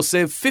 So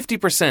save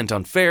 50%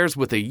 on fares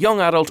with a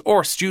young adult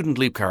or student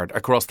leap card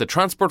across the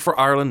Transport for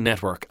Ireland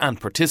network and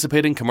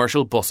participating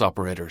commercial bus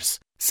operators.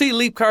 See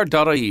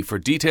leapcard.ie for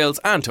details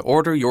and to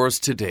order yours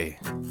today.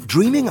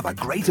 Dreaming of a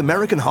great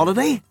American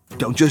holiday?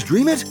 Don't just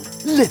dream it,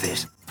 live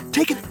it.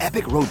 Take an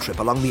epic road trip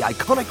along the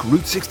iconic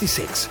Route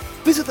 66.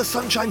 Visit the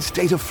Sunshine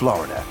State of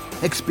Florida.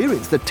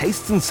 Experience the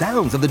tastes and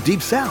sounds of the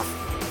Deep South.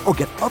 Or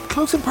get up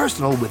close and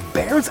personal with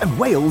bears and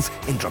whales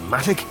in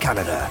dramatic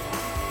Canada.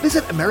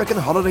 Visit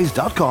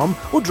AmericanHolidays.com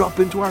or drop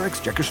into our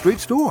Exchequer Street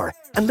store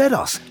and let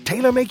us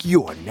tailor-make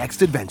your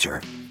next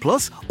adventure.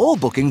 Plus, all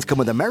bookings come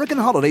with American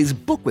Holidays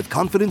Book with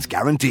Confidence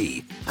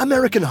Guarantee.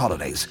 American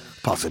Holidays.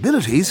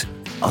 Possibilities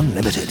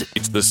unlimited.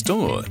 It's the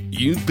store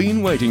you've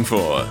been waiting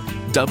for.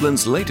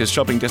 Dublin's latest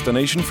shopping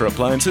destination for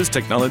appliances,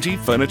 technology,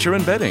 furniture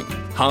and bedding.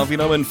 Harvey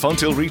Norman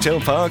Fonthill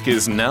Retail Park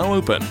is now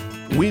open.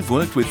 We've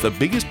worked with the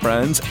biggest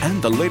brands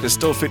and the latest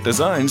store fit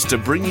designs to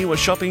bring you a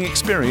shopping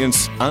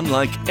experience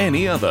unlike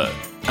any other.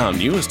 Our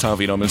newest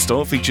Harvey Norman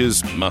store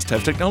features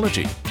must-have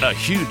technology, a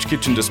huge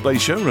kitchen display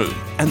showroom,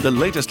 and the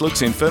latest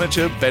looks in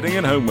furniture, bedding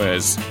and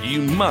homewares.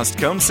 You must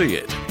come see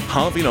it.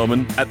 Harvey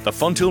Norman at the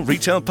Fonthill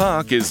Retail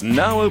Park is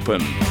now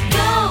open.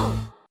 Go!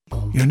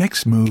 Your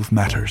next move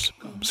matters,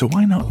 so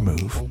why not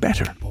move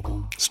better?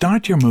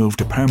 Start your move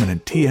to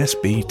permanent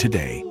TSB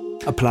today.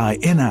 Apply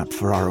in-app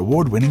for our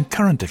award-winning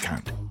current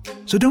account.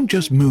 So don't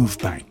just move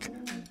bank,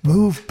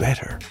 move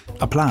better.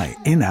 Apply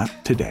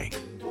in-app today.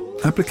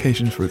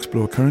 Applications for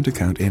Explore Current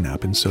Account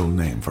in-app in sole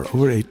name for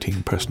over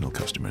 18 personal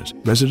customers.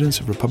 Residents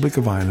of Republic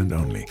of Ireland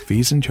only.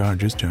 Fees and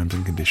charges, terms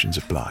and conditions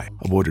apply.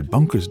 Awarded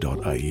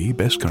Bunkers.ie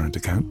Best Current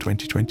Account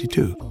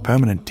 2022.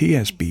 Permanent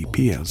TSB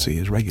PLC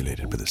is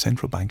regulated by the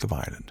Central Bank of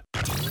Ireland.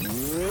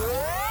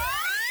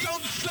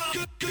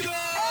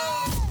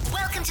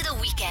 Welcome to the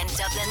weekend,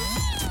 Dublin.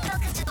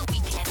 Welcome to the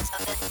weekend,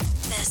 Dublin.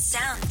 The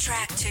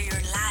soundtrack to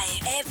your life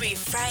every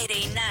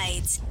Friday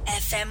night.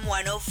 FM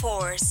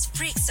 104's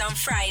Freaks on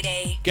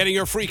Friday. Getting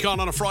your freak on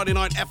a Friday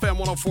night. FM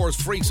 104's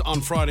Freaks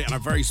on Friday. And a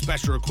very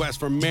special request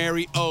from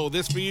Mary O.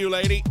 This for you,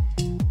 lady.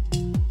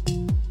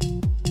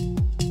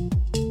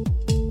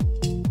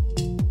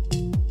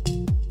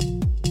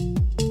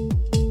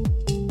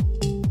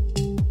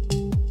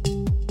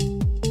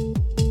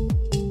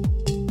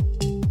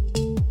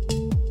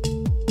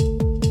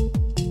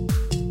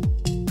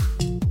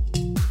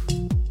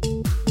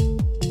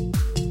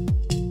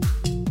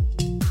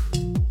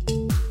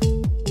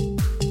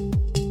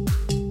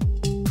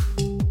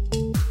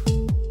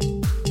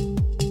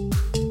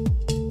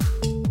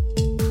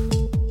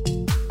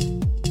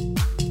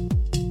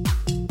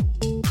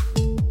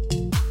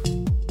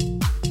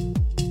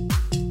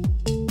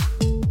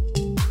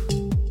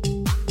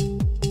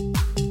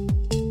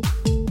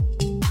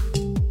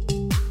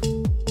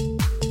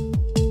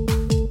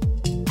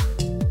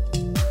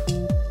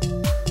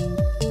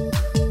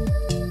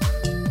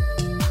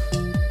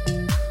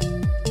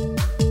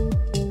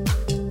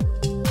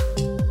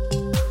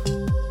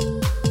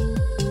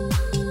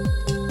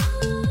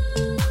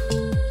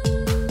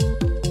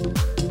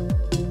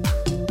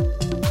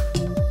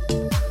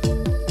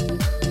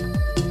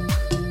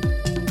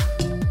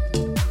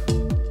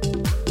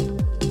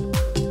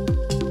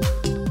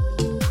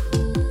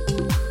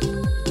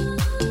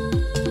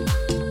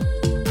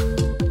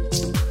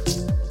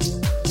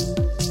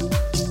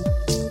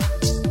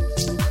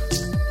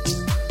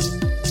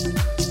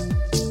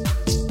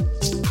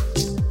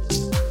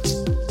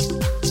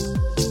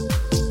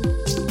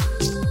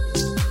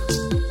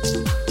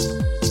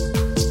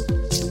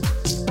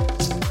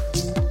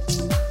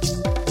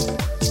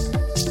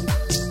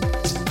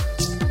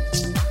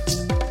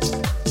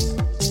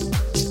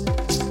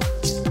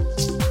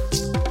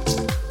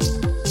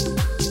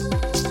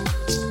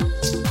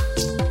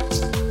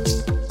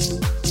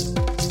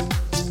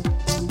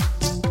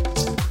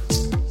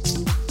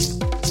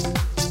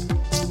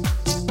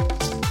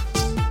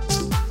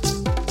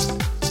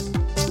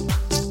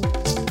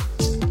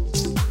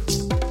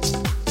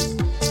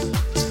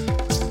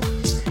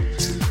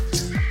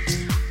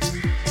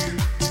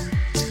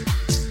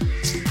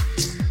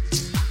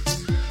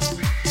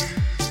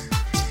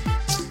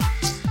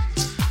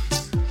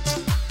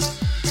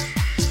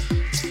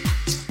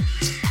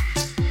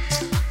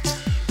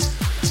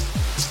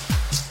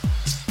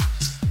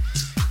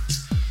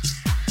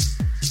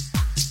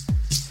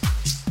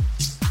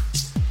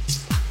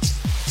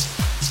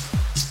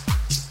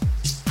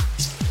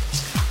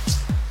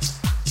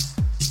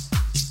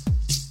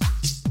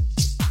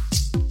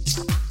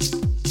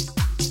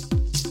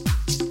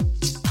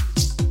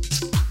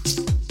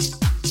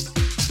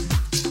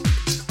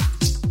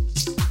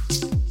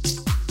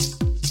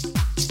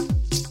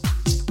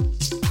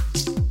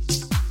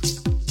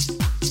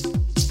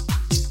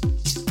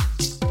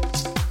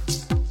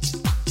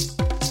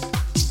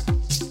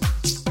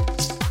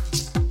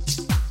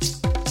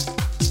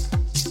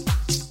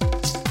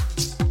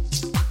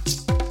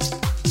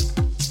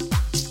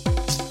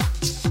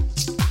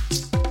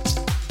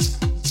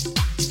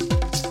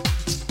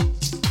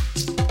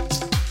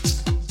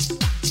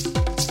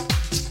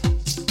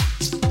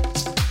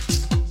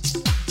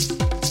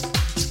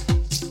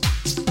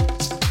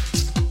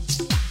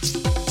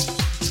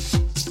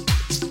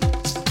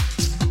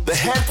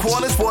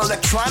 headquarters for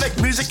electronic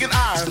music in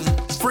Ireland.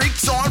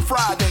 Freaks on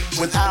Friday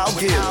with Al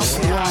Gibbs.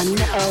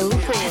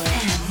 104.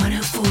 FM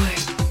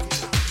 104.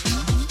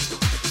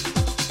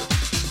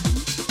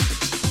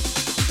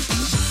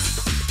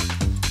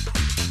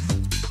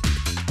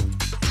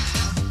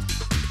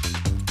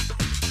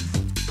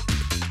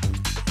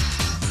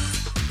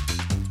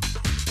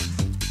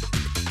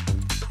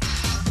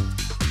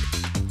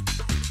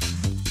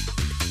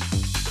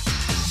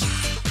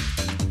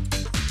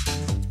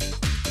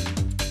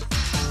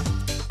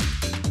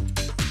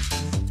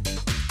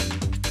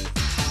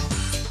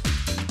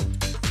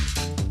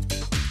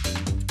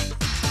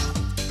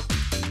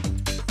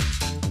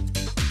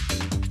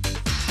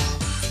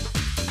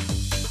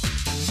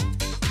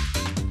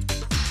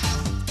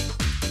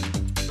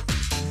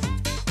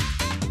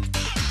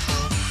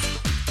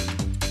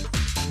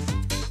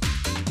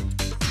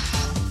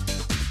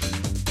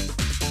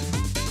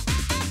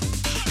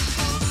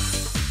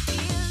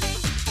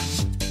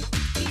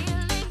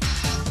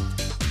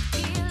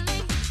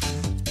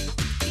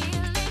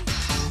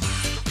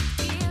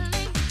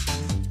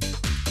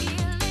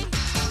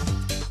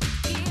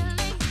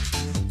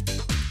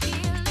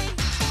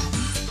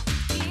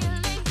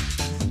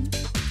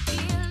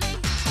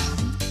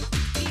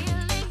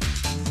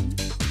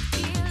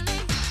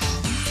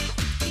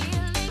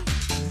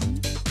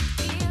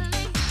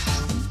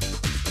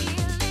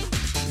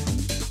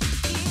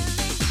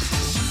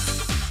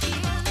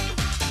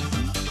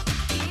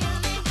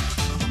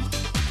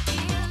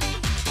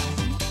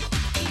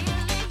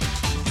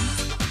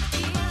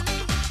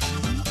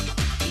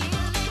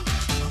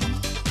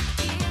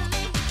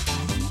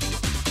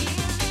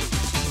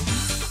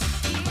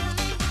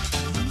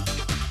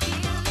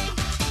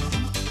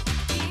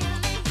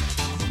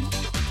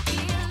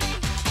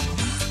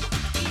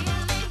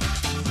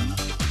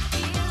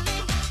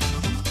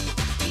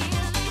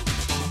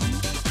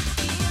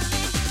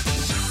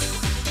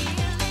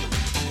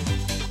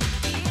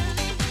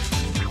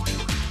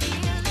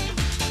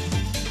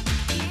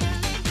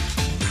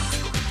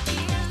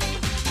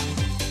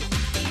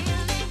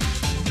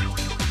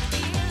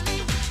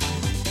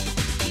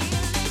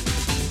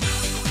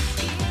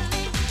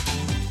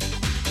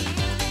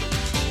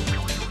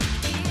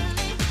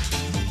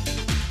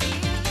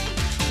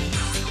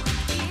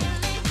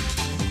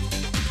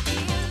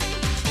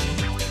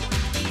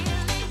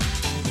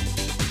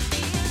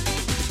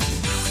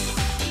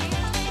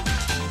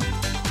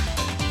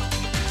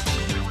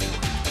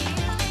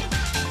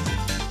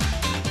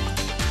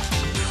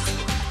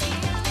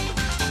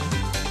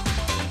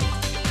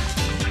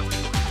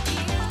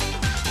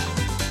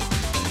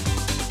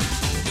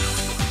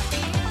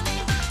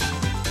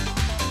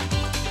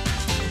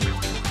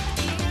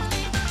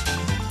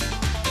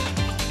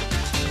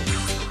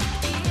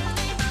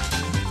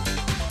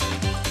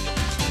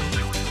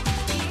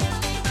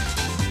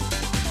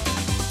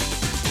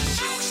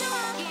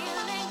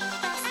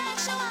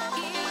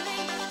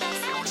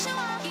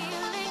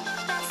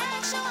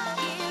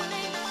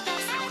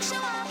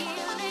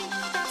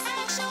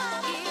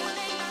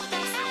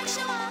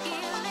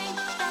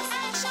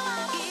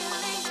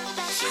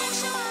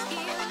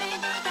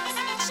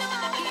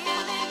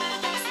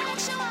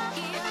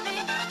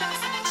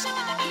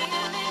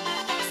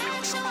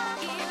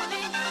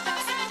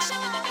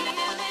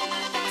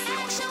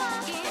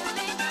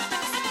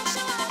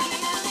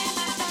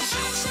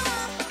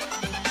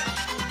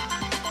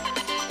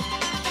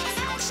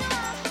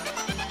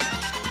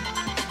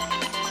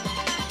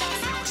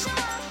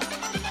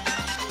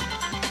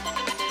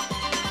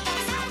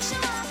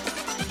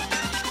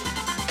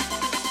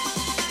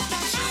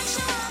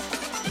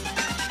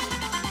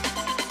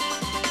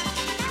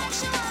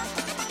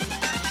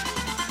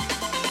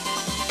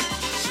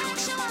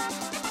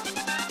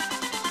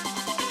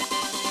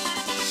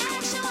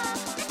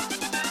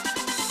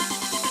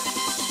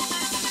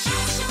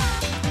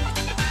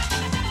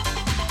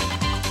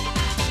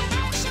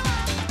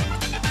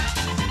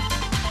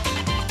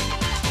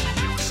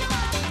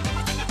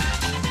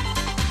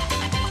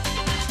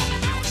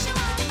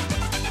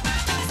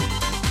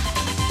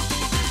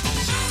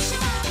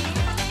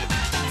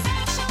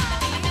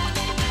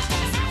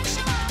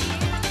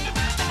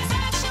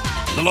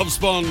 The Love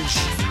Sponge.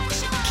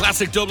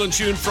 Classic Dublin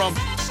tune from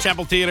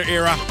Temple Theatre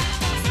era.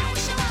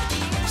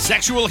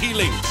 Sexual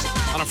Healing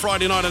on a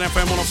Friday night on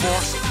FM 104.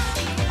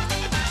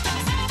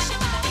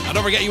 And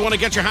don't forget, you want to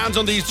get your hands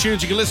on these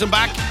tunes, you can listen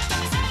back.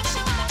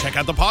 Check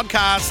out the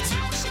podcast.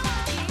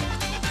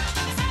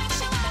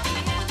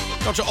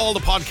 Go to all the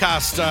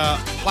podcast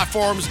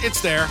platforms.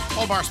 It's there.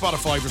 All bar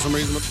Spotify for some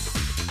reason,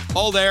 but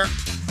all there.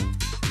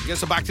 Get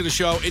some back to the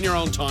show in your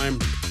own time.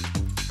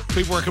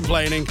 People were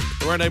complaining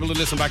they weren't able to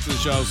listen back to the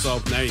show,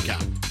 so now you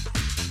can.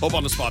 Up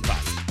on the spot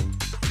pass.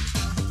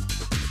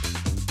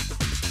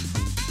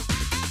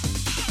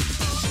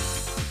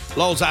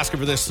 Loads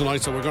asking for this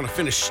tonight, so we're going to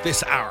finish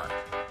this hour.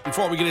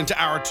 Before we get into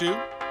hour two.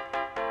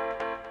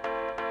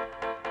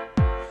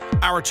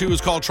 Hour two is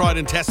called Tried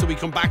and Tested. We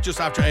come back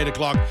just after 8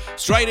 o'clock.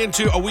 Straight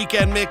into a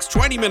weekend mix,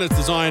 20 minutes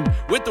designed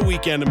with the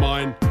weekend in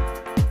mind.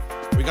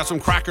 We got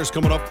some crackers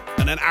coming up,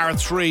 and then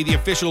R3, the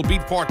official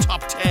Beatport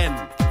Top 10.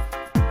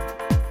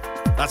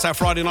 That's how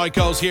Friday night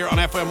goes here on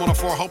FM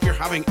 104. Hope you're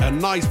having a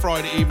nice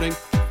Friday evening.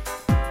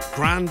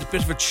 Grand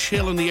bit of a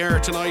chill in the air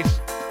tonight.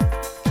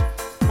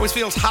 Always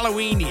feels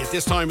Halloweeny at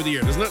this time of the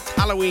year, doesn't it?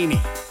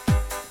 Halloweeny.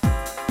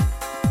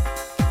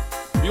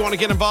 If you want to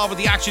get involved with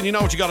the action, you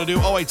know what you got to do.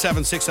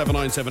 087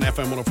 6797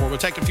 FM 104. We'll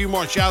take a few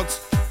more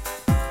shouts.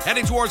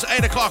 Heading towards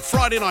 8 o'clock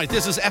Friday night.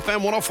 This is FM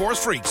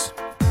 104's Freaks.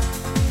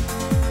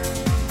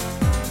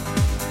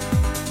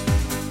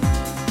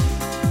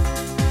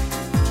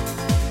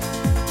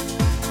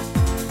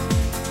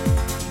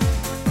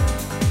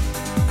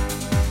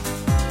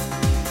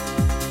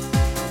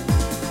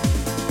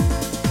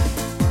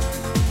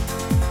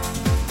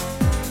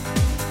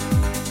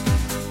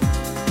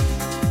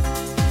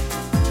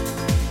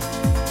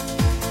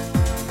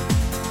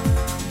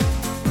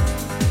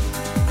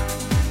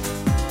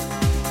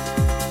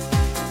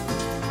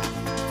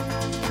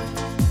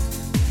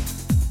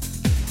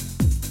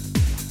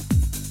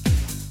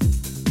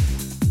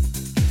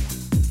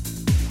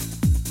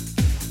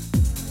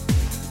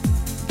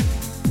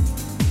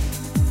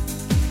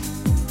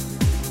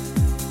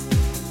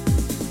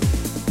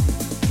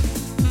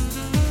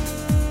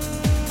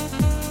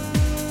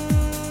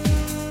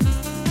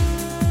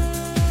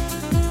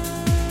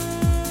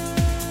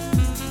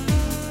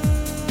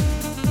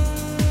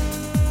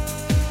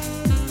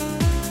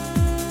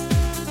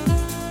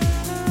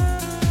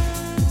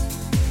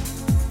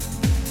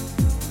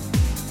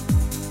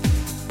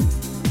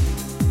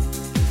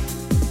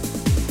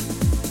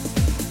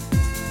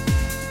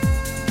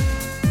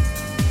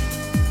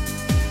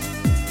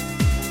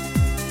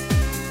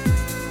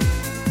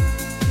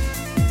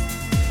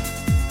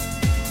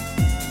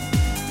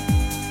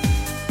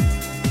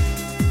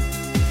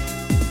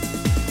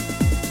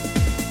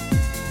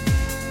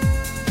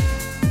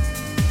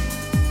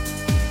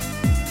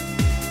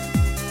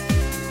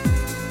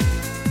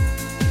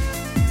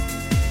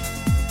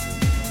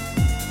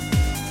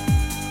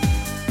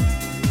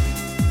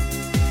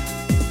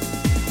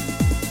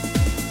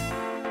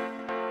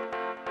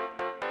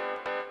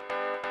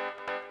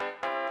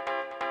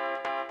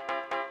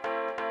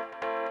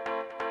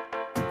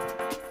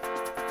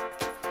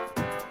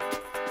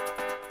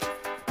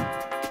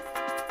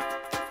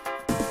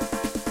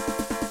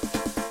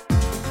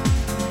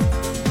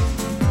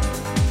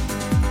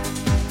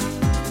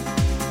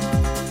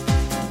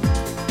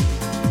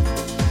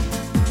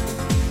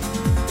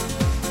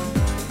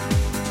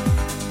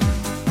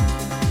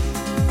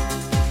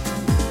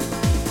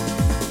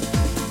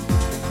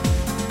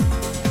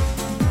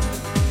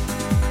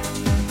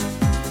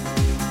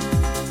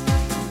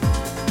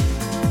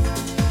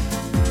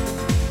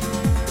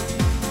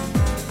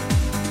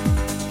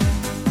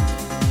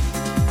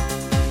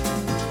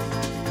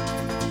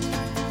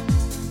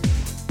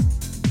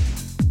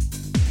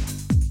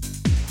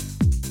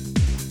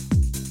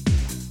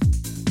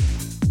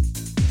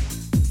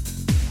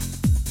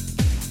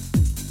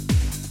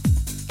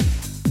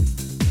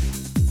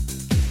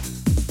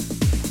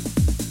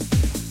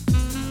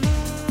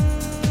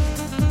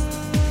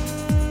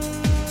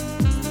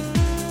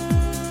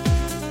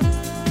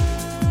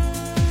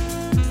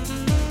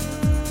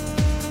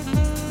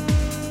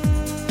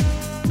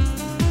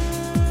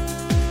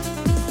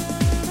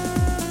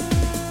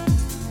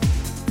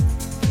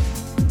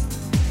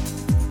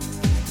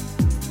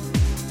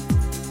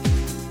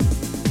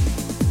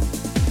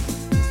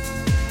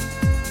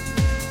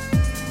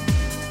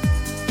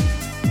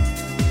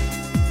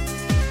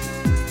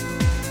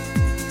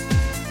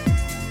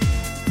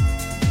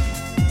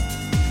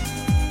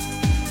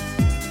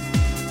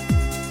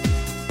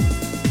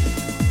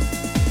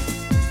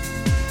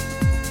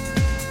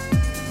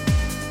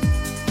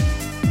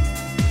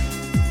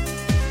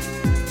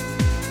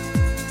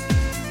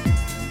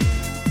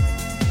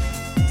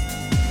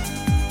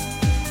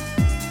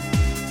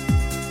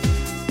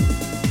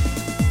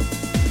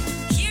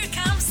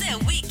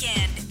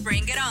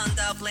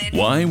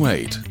 Why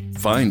wait?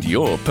 Find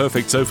your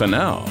perfect sofa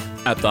now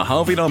at the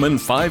Harvey Norman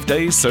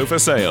 5-day sofa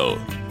sale.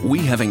 We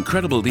have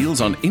incredible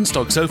deals on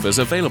in-stock sofas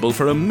available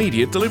for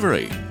immediate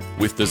delivery,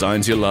 with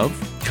designs you love,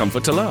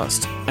 comfort to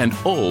last, and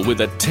all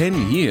with a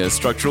 10-year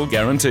structural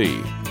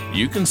guarantee.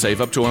 You can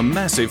save up to a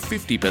massive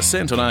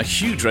 50% on our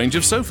huge range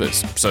of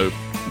sofas, so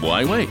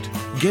why wait?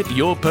 Get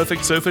your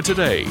perfect sofa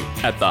today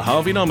at the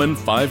Harvey Norman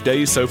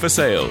 5-day sofa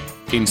sale,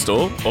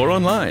 in-store or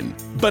online.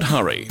 But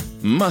hurry,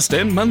 must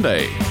end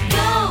Monday.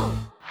 Go!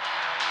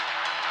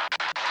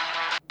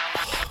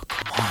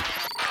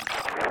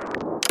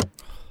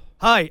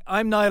 Hi,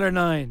 I'm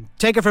Niler9.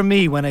 Take it from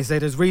me when I say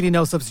there's really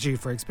no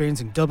substitute for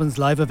experiencing Dublin's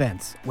live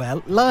events.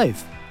 Well,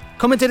 live.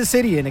 Come into the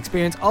city and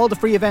experience all the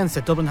free events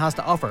that Dublin has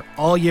to offer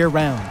all year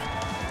round.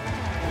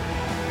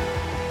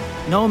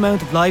 No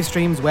amount of live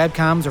streams,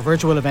 webcams or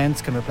virtual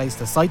events can replace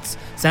the sights,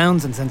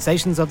 sounds and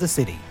sensations of the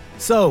city.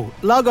 So,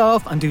 log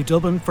off and do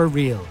Dublin for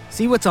real.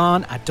 See what's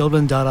on at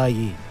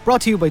dublin.ie.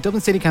 Brought to you by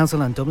Dublin City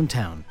Council and Dublin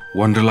Town.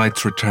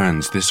 Wonderlights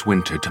returns this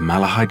winter to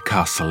Malahide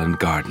Castle and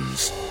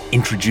Gardens.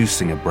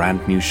 Introducing a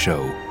brand new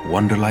show,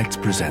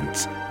 Wonderlights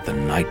presents The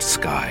Night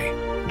Sky.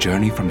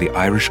 Journey from the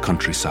Irish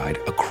countryside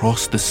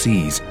across the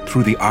seas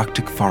through the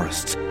Arctic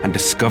forests and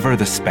discover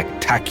the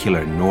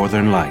spectacular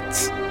Northern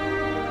Lights.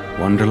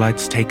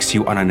 Wonderlights takes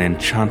you on an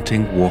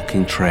enchanting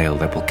walking trail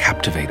that will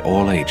captivate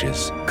all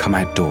ages. Come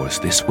outdoors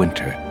this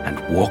winter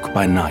and walk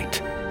by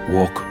night.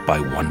 Walk by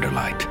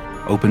Wonderlight.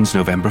 Opens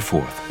November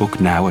 4th. Book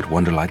now at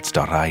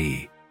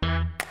wonderlights.ie.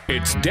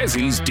 It's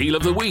Desi's Deal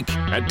of the Week.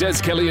 At Des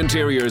Kelly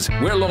Interiors,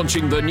 we're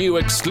launching the new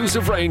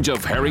exclusive range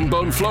of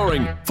herringbone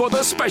flooring for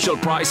the special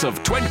price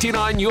of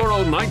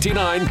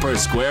 €29.99 per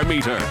square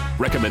metre.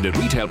 Recommended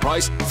retail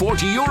price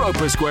 €40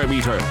 per square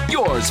metre.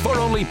 Yours for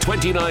only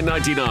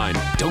 $29.99.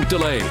 Don't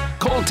delay.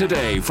 Call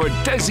today for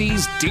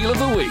Desi's Deal of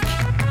the Week.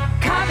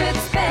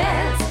 Carpets,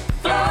 beds,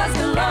 floors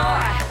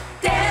galore.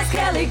 Des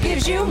Kelly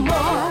gives you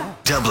more.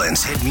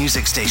 Dublin's hit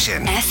music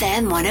station.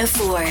 FM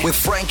 104. With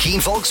Frank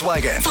Keane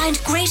Volkswagen.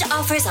 Find great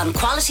offers on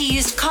quality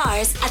used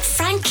cars at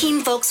Frank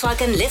Keane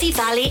Volkswagen, Liffey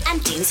Valley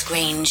and Dean's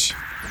Grange.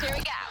 Here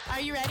we go. Are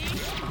you ready?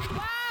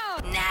 Wow.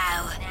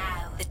 Now,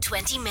 the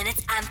 20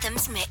 minutes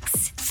anthems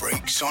mix.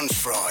 Freaks on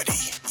Friday.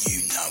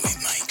 You know it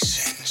makes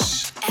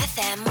sense.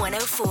 FM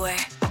 104.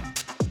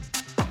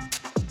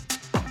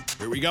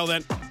 Here we go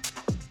then.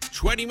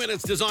 20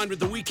 minutes designed with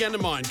the weekend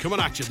in mind. Coming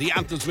at you, the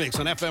Anthems Mix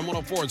on FM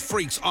 104's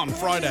Freaks on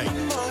Friday.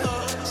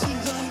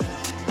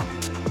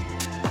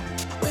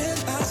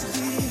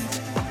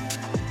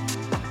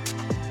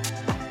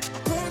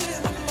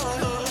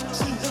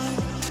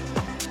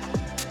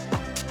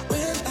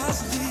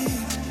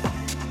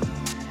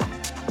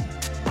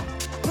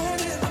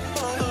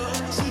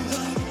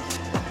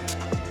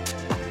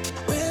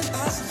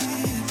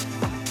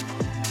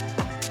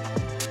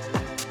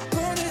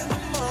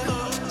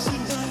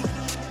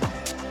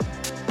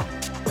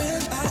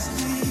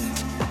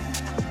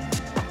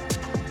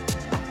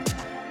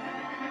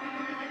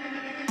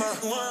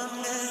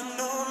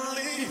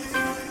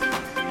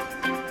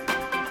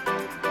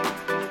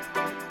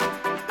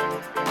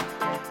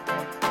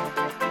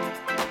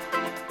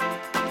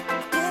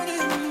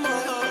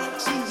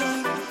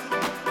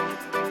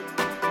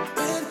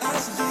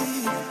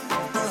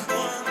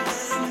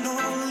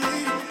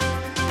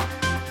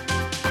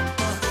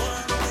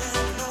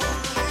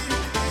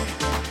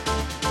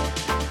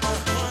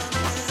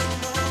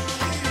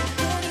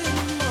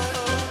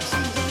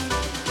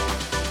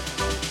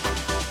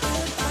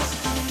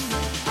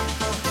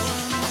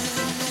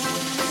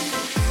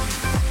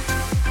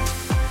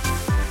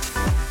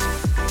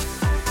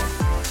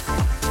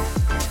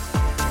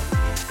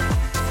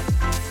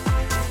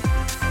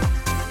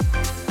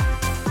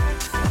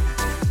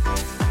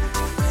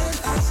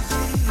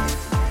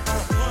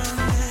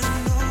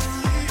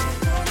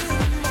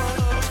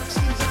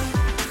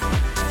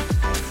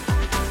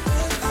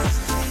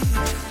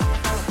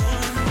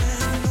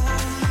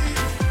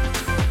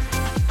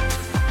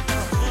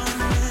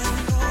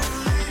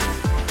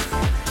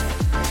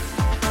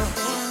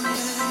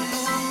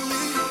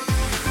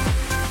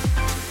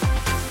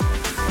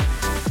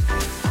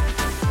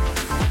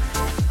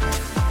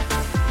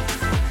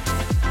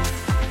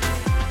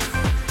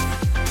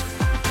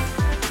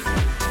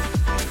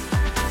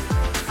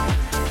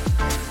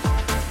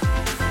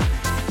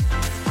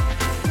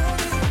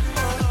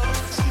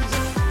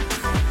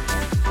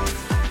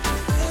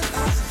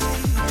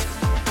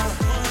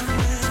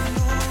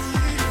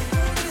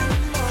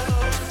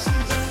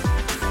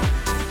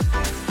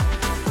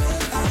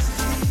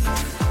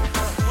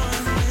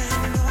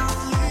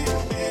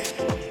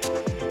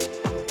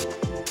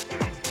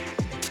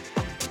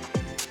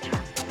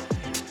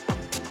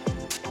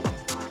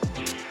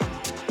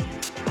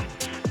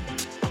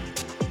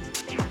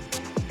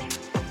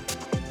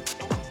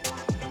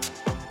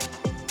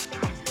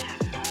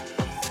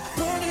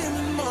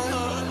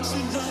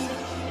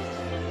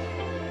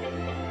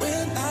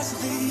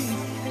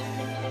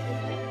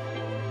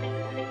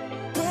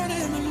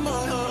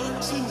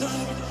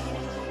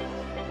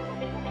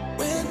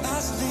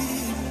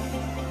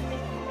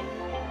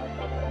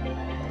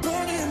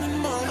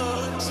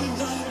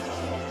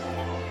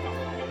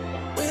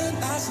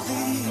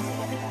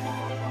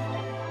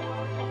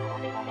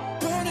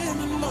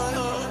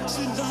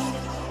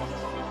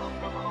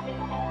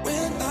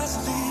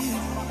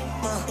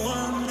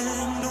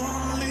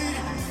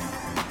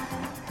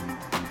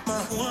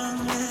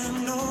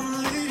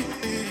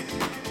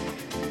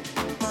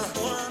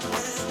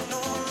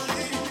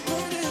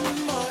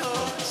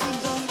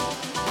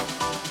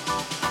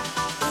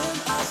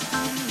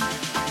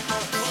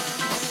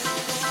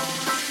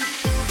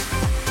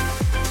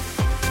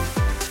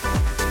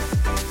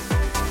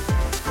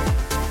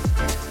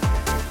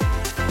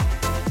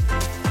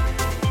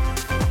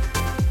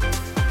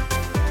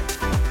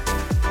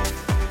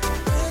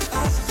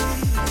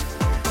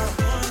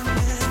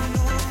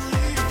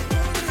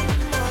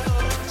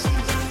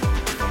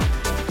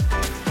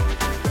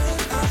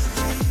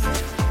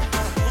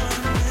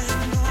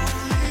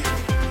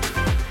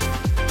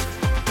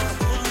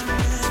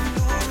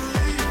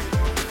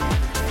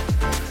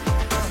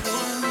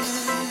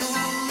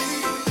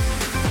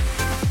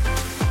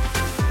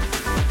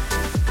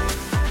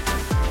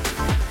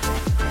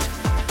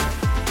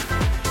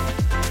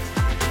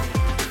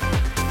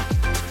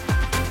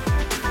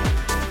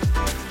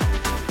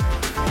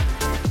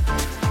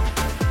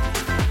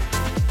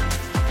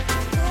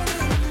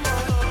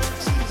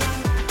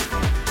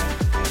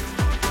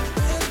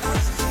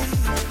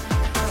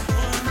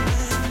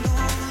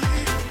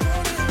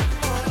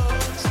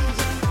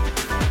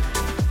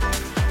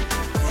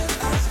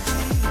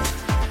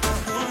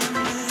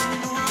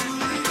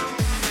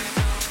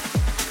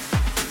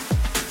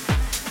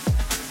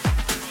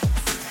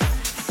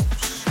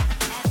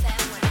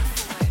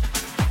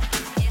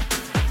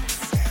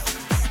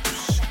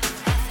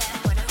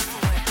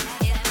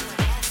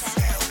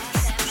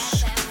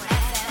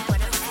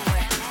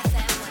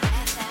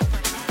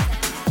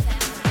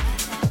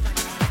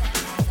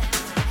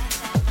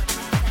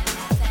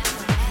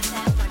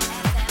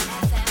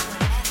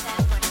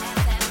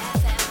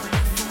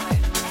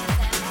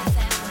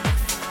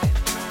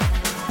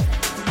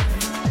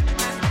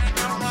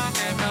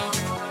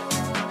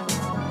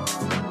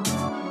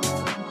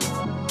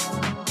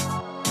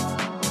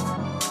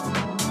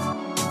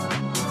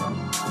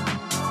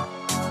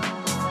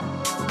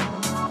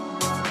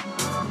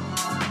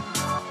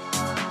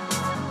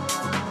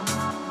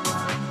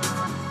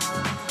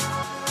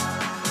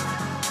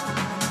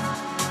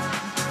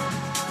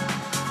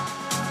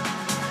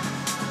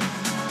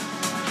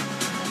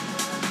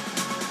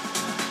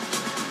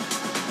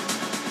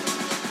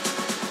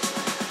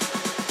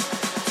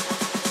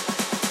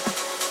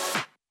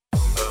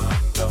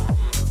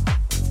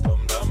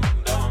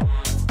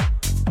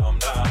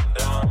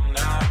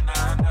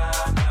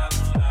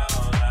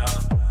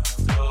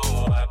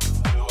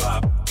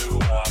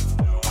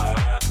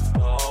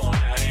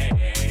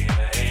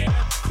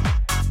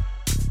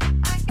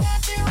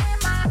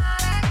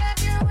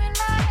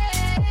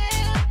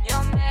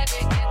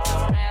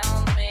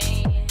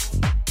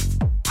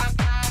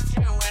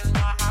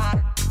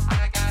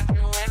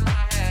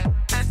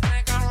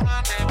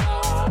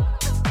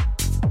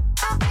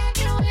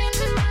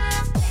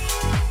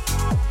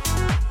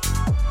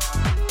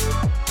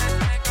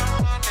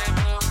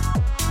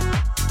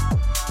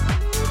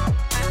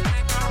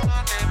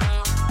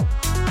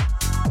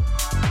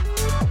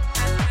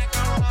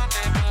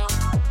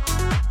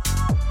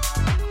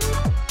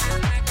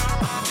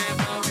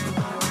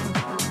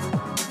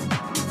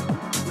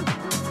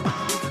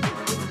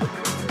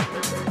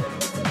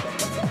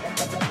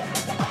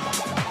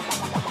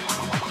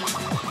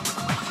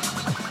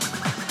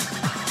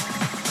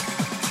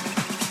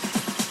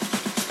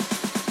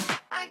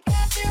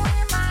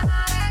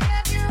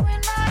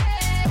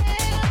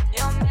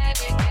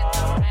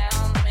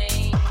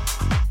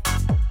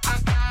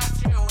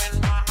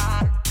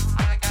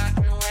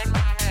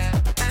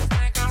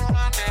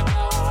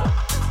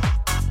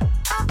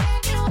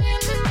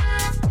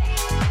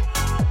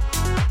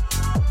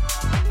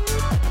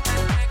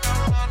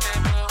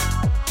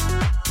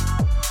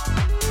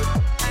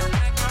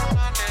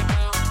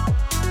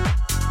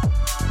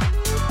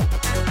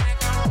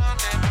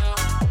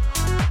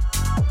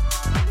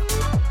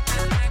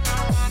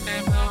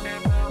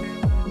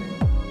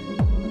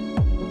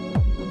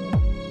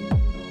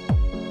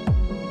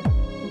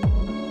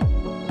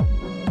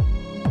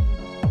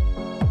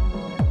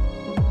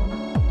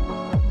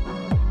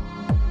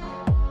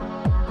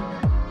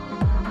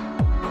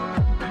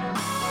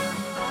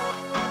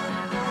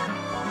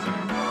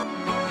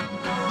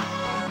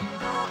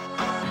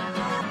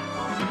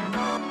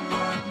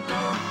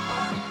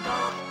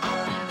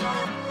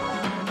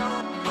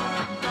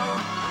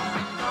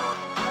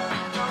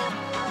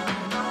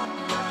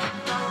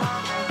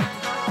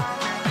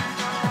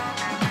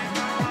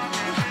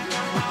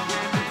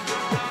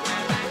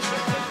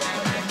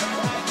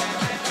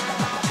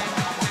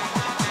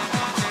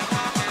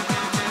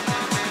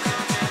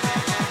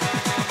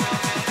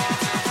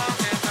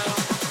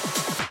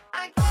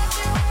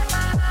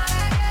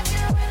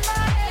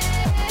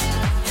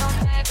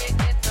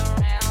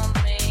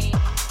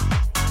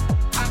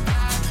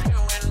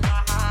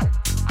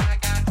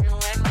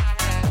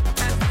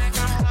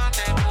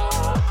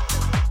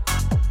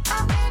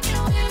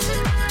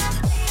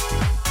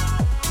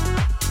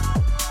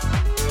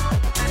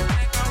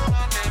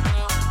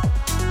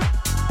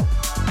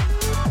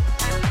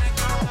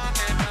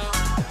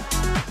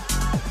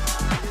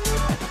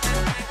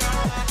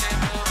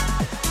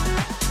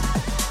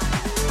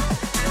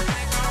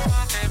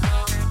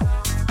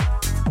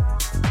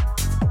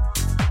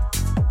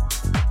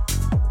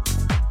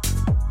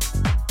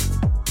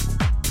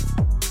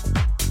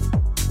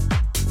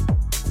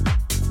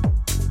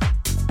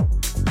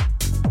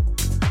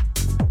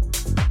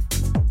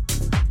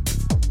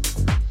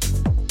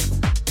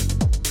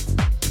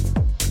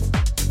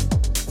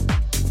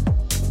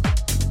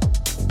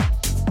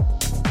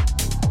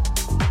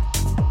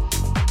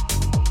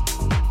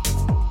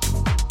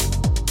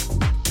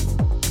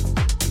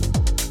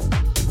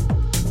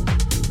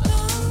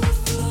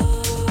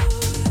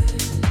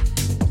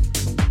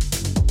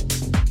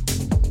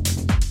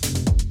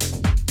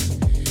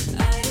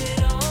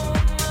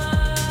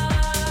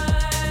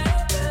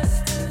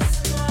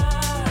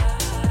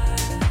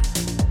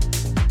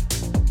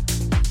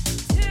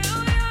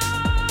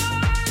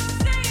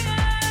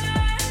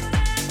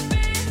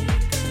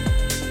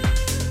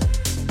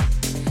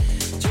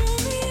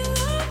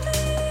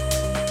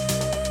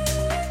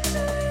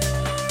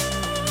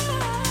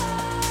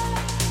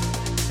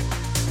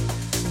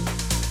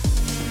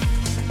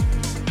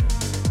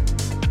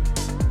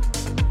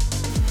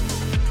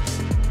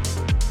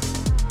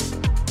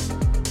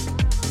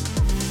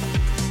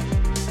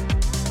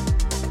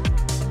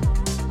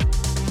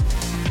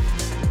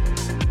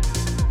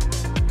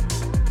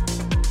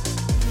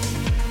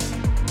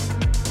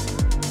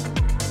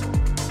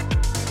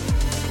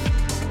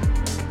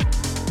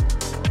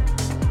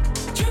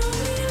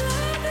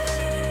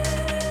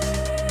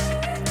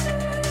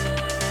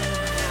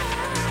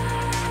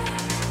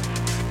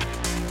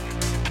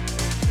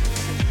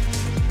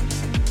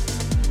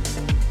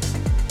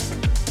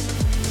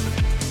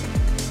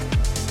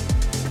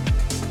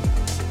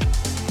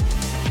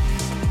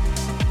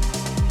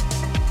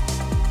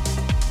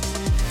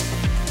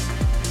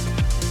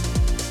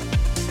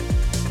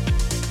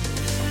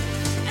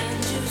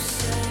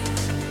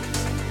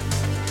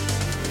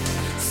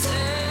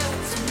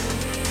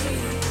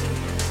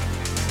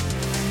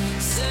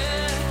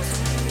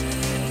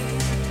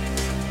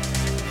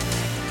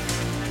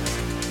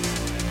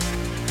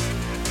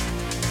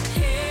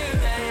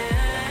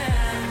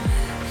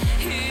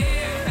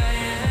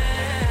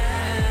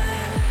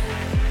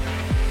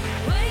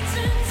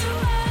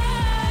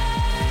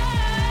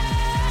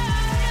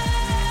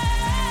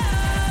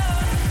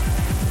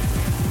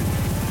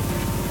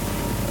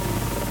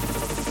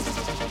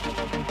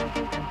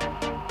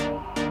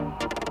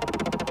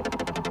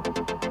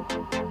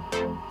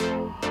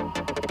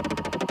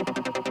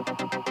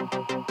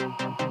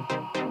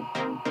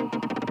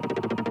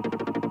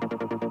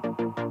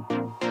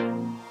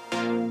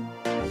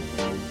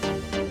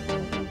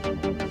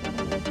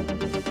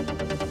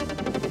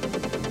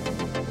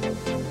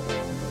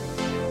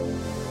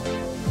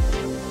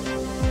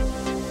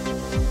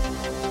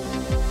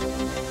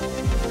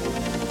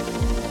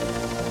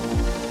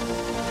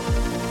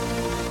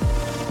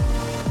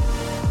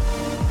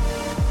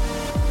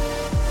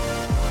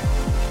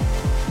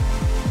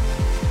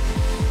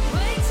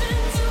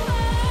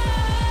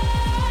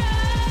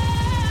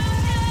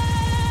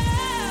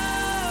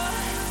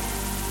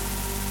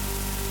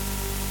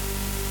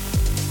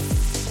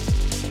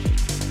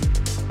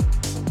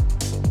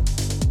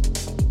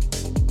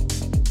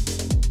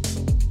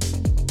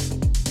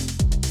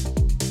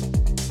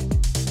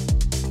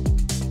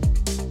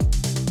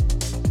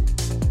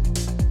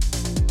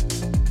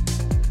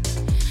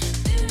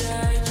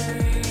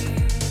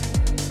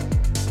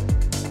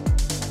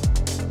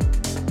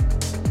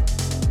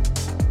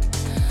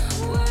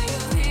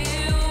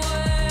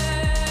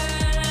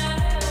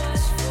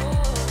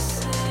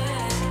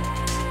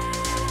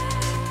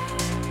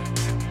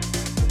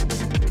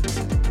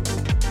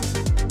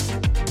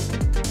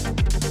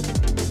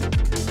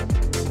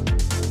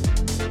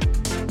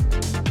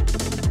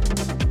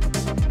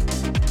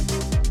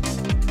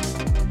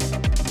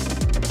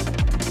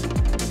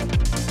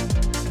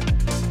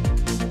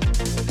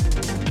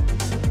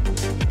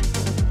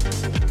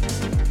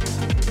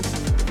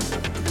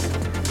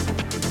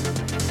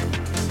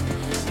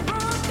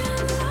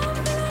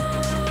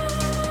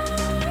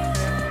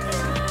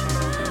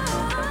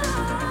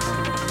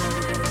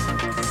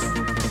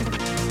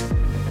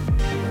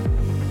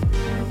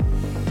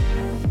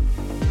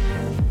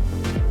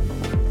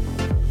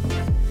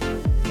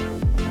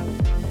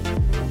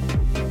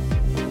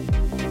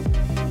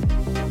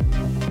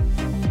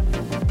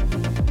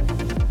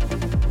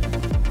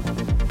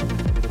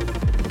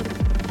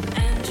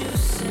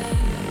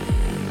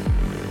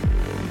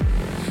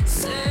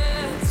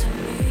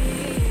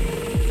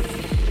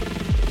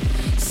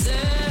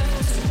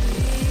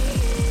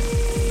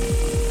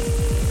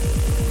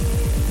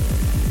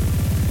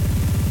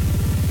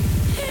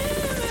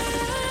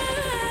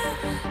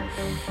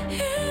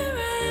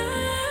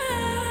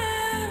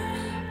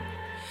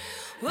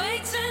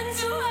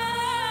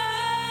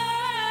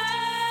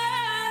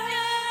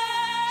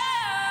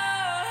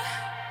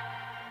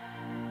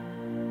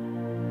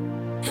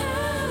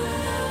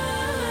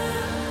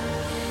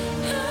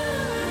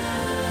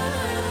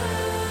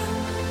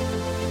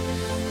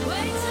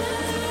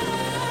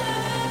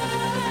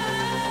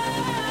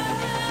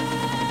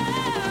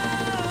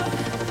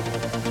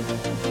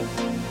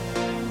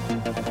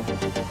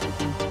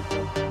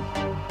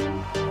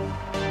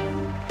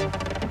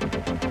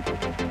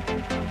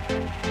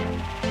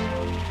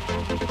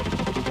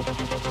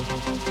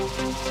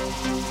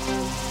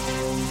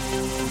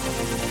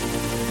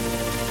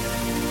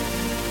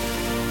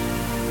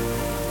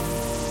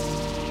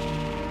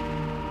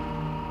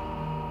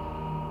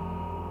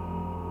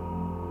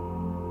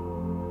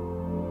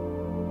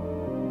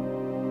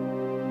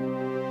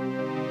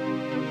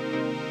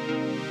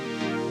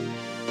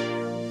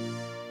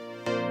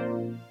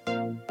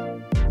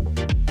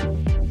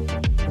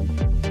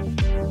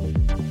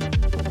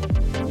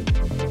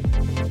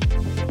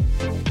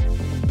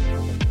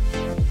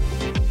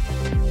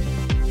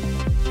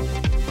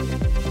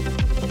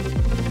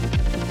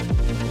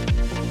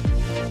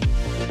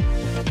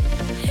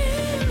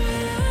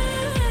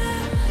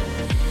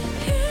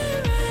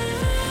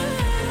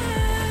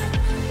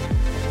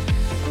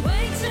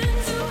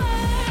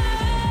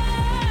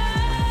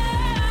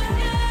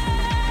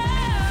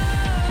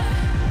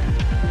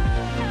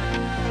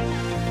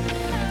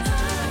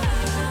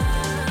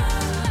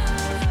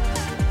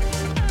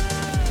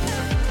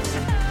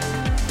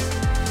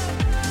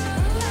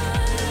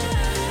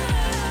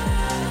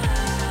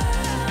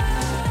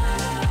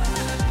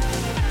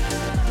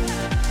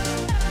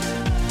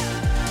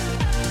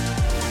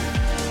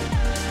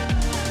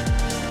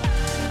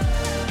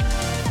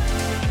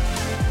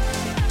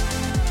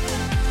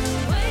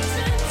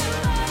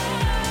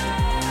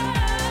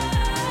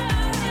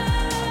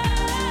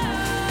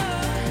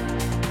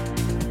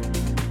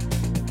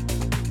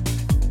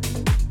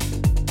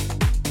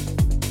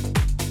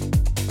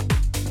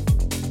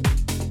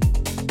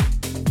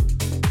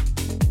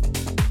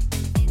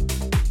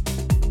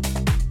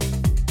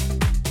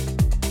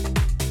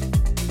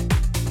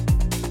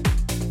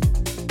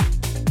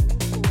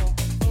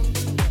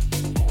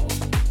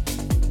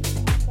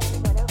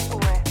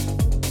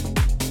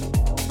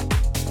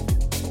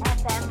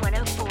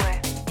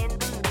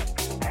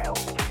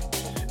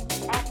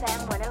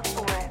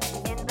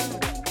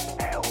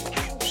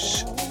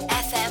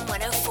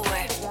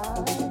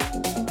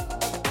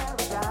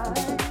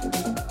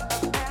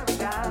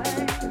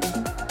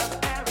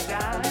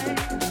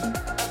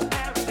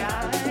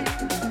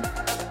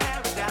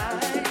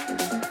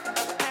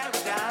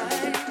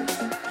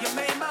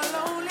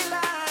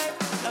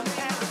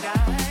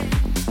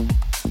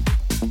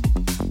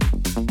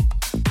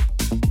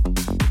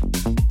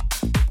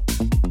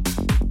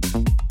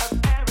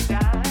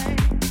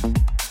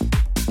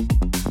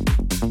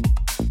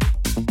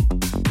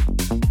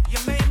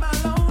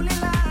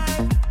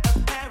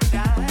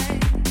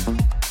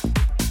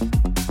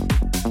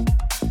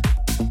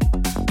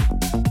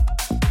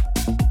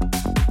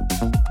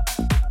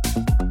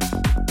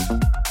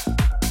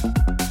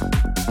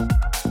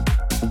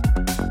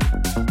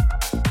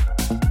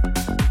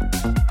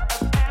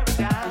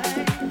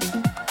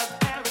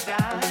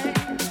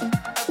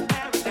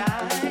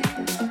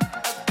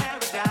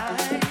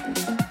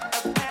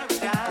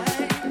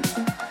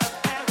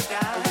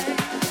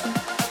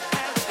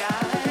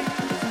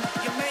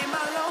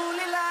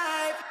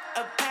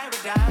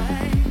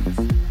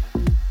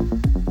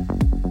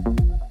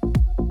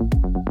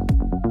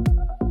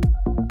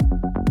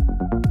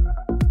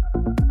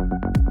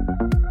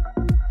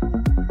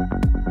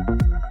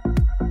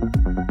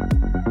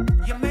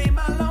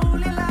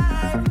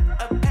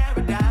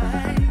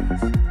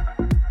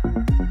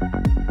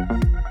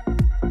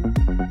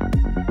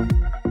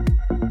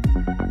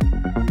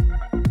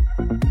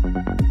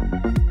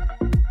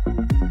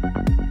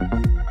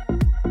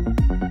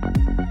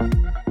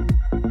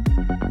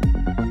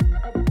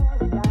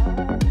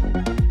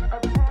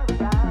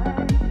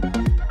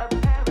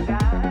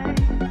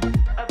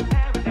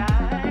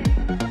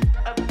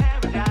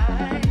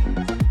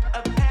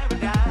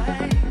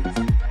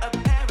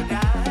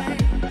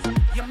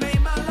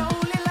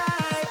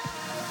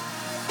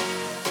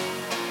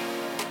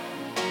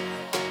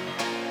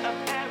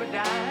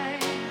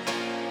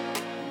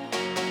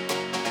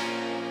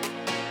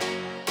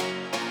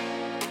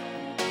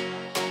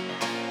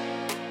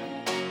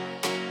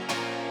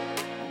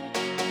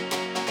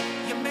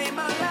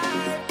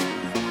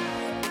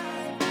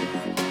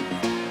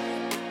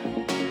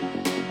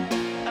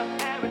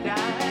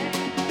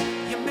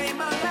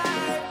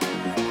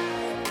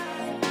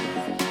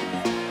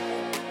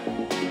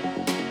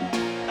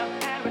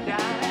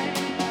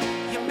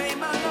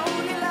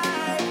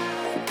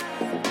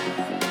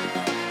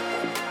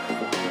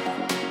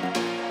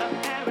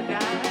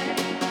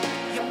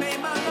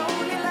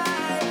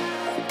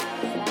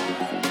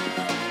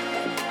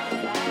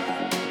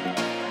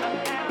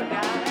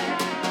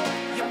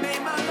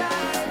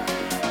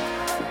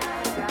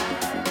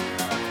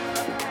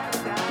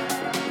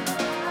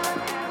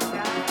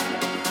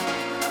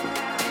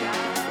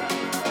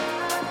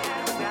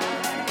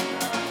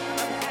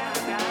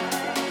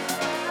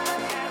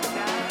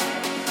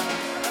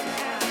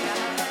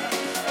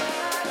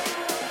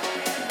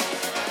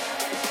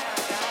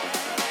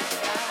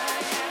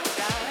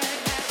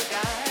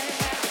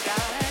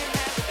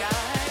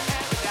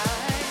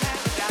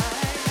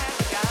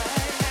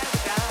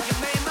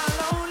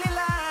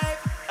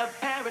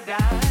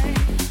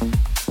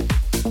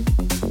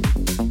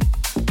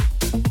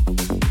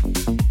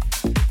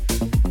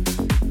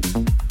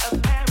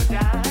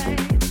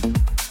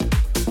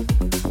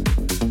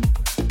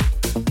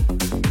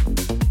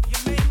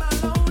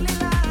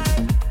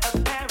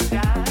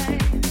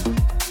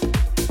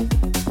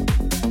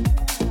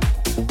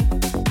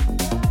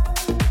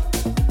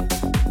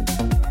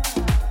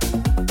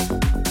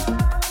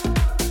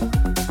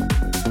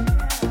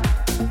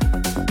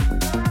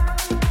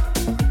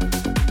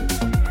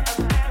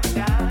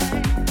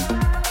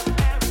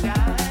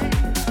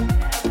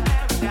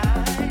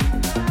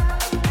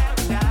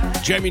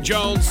 Jamie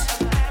Jones.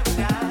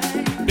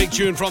 Big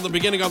tune from the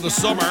beginning of the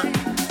summer.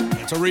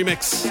 It's a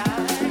remix.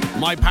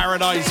 My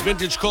Paradise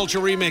Vintage Culture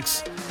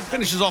remix.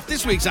 Finishes off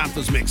this week's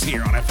Anthems mix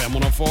here on FM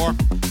 104.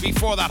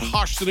 Before that,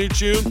 Hosh, the new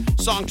tune.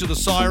 Song to the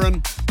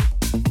Siren.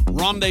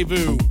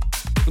 Rendezvous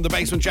from the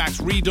Basement Jacks,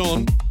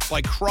 redone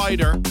by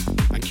Kreider,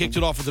 and kicked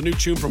it off with a new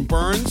tune from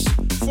Burns,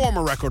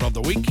 former record of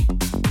the week,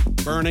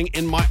 Burning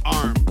in My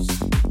Arms.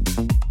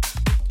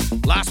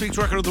 Last week's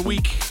record of the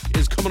week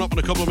is coming up in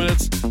a couple of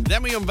minutes.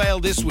 Then we unveil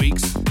this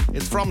week's.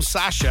 It's from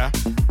Sasha,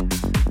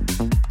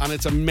 and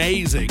it's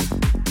amazing.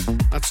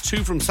 That's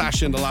 2 from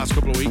Sasha in the last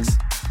couple of weeks.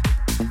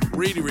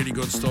 Really, really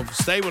good stuff.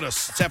 Stay with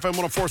us. It's FM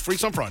 104's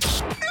Freaks on Friday.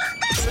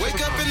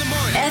 Wake up in the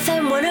morning.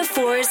 FM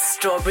 104's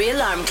Strawberry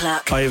Alarm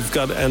Clock. I've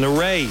got an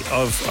array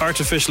of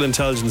artificial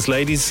intelligence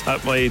ladies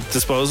at my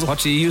disposal. What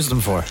do you use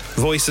them for?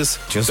 Voices.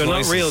 Just they're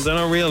voices? not real. They're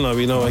not real now,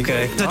 you know.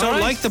 Okay. I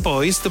don't like the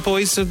boys. The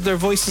boys, their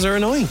voices are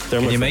annoying.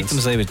 Can you make them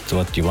say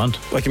what you want?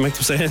 I can make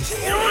them say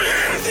anything you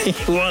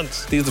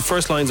want. These are the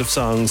first lines of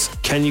songs.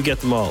 Can you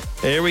get them all?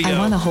 Here we go. I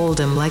want to hold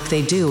him like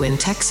they do in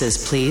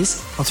Texas,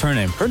 please. What's her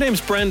name? Her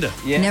name's Brenda.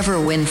 Never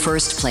win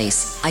first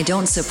place. I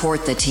don't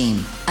support the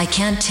team. I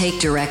can't take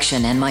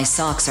direction and my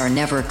socks are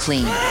never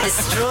clean. The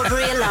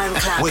Strawberry Alarm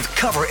Clock. With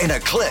cover in a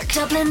click.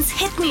 Dublin's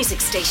hit music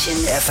station.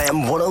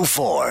 FM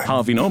 104.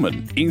 Harvey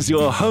Norman is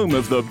your home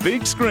of the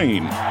big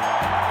screen.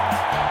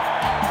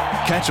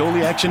 Catch all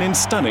the action in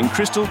stunning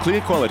crystal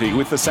clear quality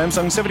with the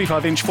Samsung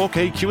 75-inch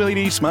 4K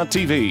QLED Smart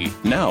TV.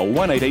 Now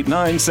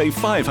 1889 save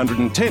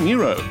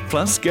 €510.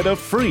 Plus get a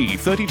free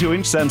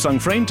 32-inch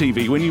Samsung Frame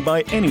TV when you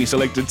buy any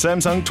selected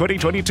Samsung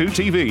 2022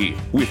 TV.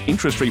 With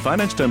interest-free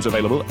finance terms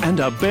available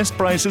and our best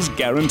prices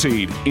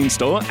guaranteed.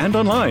 In-store and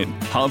online.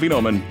 Harvey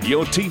Norman,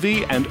 your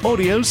TV and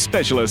audio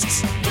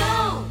specialists.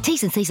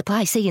 T's and C's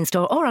apply. See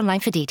in-store or online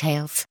for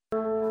details.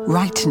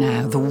 Right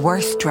now, the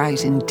worst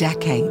drought in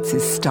decades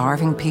is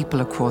starving people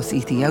across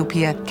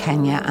Ethiopia,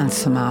 Kenya and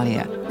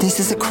Somalia.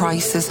 This is a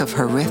crisis of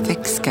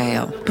horrific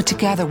scale, but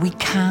together we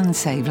can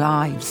save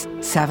lives.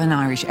 7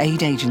 Irish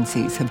aid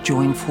agencies have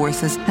joined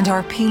forces and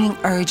are appealing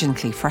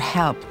urgently for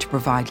help to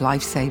provide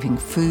life-saving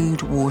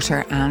food,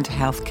 water and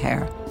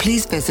healthcare.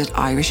 Please visit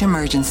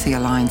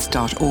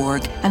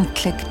irishemergencyalliance.org and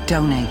click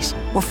Donate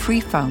or free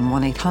phone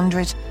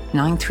 1800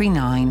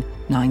 939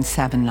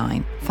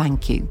 979.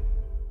 Thank you.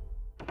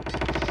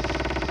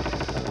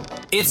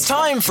 It's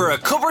time for a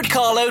cupboard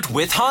call-out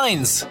with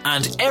Heinz.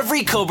 And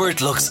every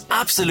cupboard looks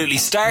absolutely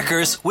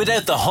starkers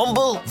without the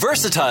humble,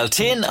 versatile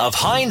tin of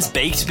Heinz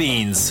baked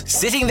beans.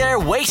 Sitting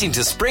there waiting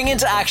to spring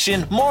into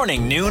action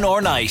morning, noon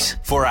or night.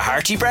 For a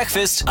hearty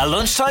breakfast, a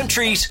lunchtime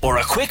treat or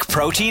a quick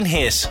protein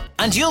hit.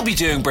 And you'll be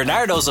doing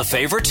Bernardo's a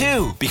favour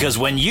too. Because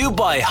when you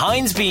buy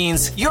Heinz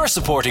beans, you're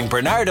supporting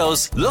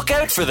Bernardo's. Look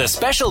out for the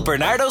special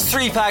Bernardo's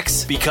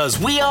 3-packs. Because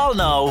we all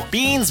know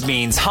beans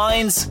means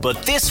Heinz,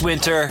 but this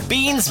winter,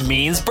 beans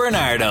means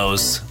Bernardo's.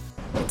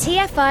 The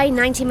TFI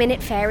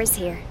 90-minute fair is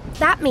here.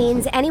 That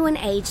means anyone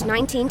aged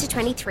 19 to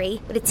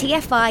 23 with a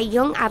TFI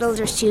young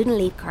adult or student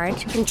leave card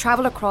can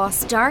travel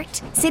across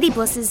DART, city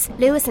buses,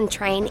 Lewis and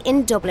train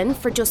in Dublin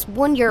for just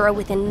 €1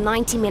 within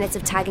 90 minutes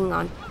of tagging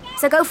on.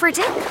 So go for a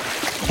dip.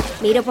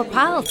 Meet up with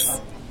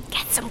pals.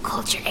 Get some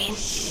culture in.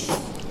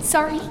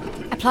 Sorry.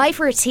 Apply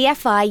for a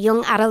TFI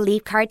young adult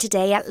leave card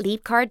today at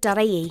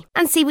leavecard.ie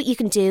and see what you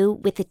can do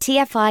with the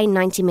TFI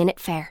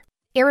 90-minute fair.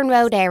 Erin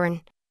Road,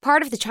 Erin.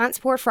 Part of the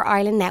Transport for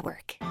Ireland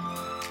network.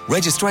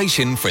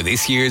 Registration for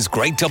this year's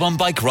Great Dublin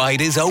Bike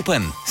Ride is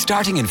open.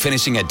 Starting and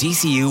finishing at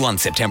DCU on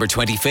September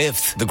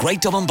 25th, the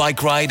Great Dublin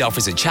Bike Ride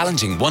offers a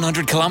challenging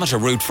 100-kilometre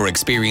route for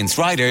experienced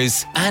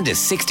riders and a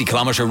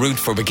 60-kilometre route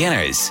for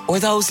beginners, or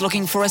those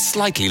looking for a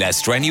slightly less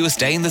strenuous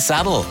day in the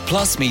saddle.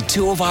 Plus, meet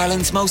 2 of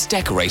Ireland's most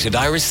decorated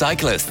Irish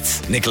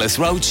cyclists, Nicholas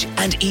Roach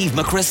and Eve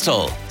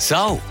McChrystal.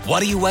 So,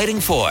 what are you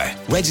waiting for?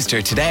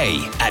 Register today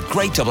at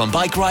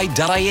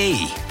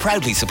greatdublinbikeride.ie.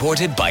 Proudly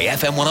supported by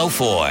FM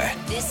 104.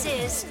 This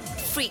is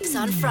Freaks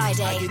on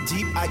Friday. I get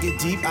deep, I get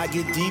deep, I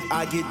get deep,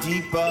 I get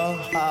deeper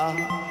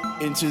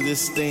into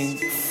this thing.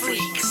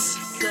 Freaks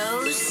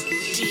goes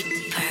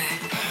deeper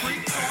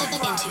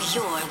into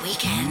your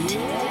weekend.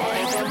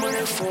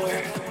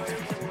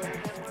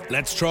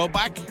 Let's throw it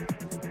back.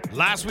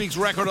 Last week's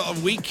record of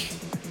the week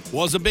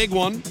was a big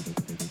one.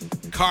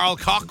 Carl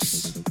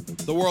Cox,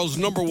 the world's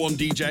 #1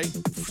 DJ,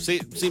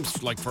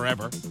 seems like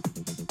forever,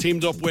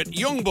 teamed up with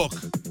Young Buck,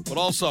 but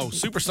also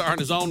superstar in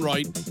his own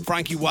right,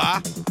 Frankie Wah.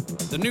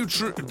 The new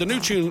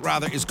tune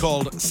is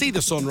called See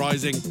the Sun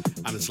Rising,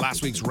 and it's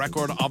last week's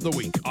record of the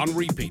week on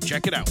repeat.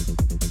 Check it out.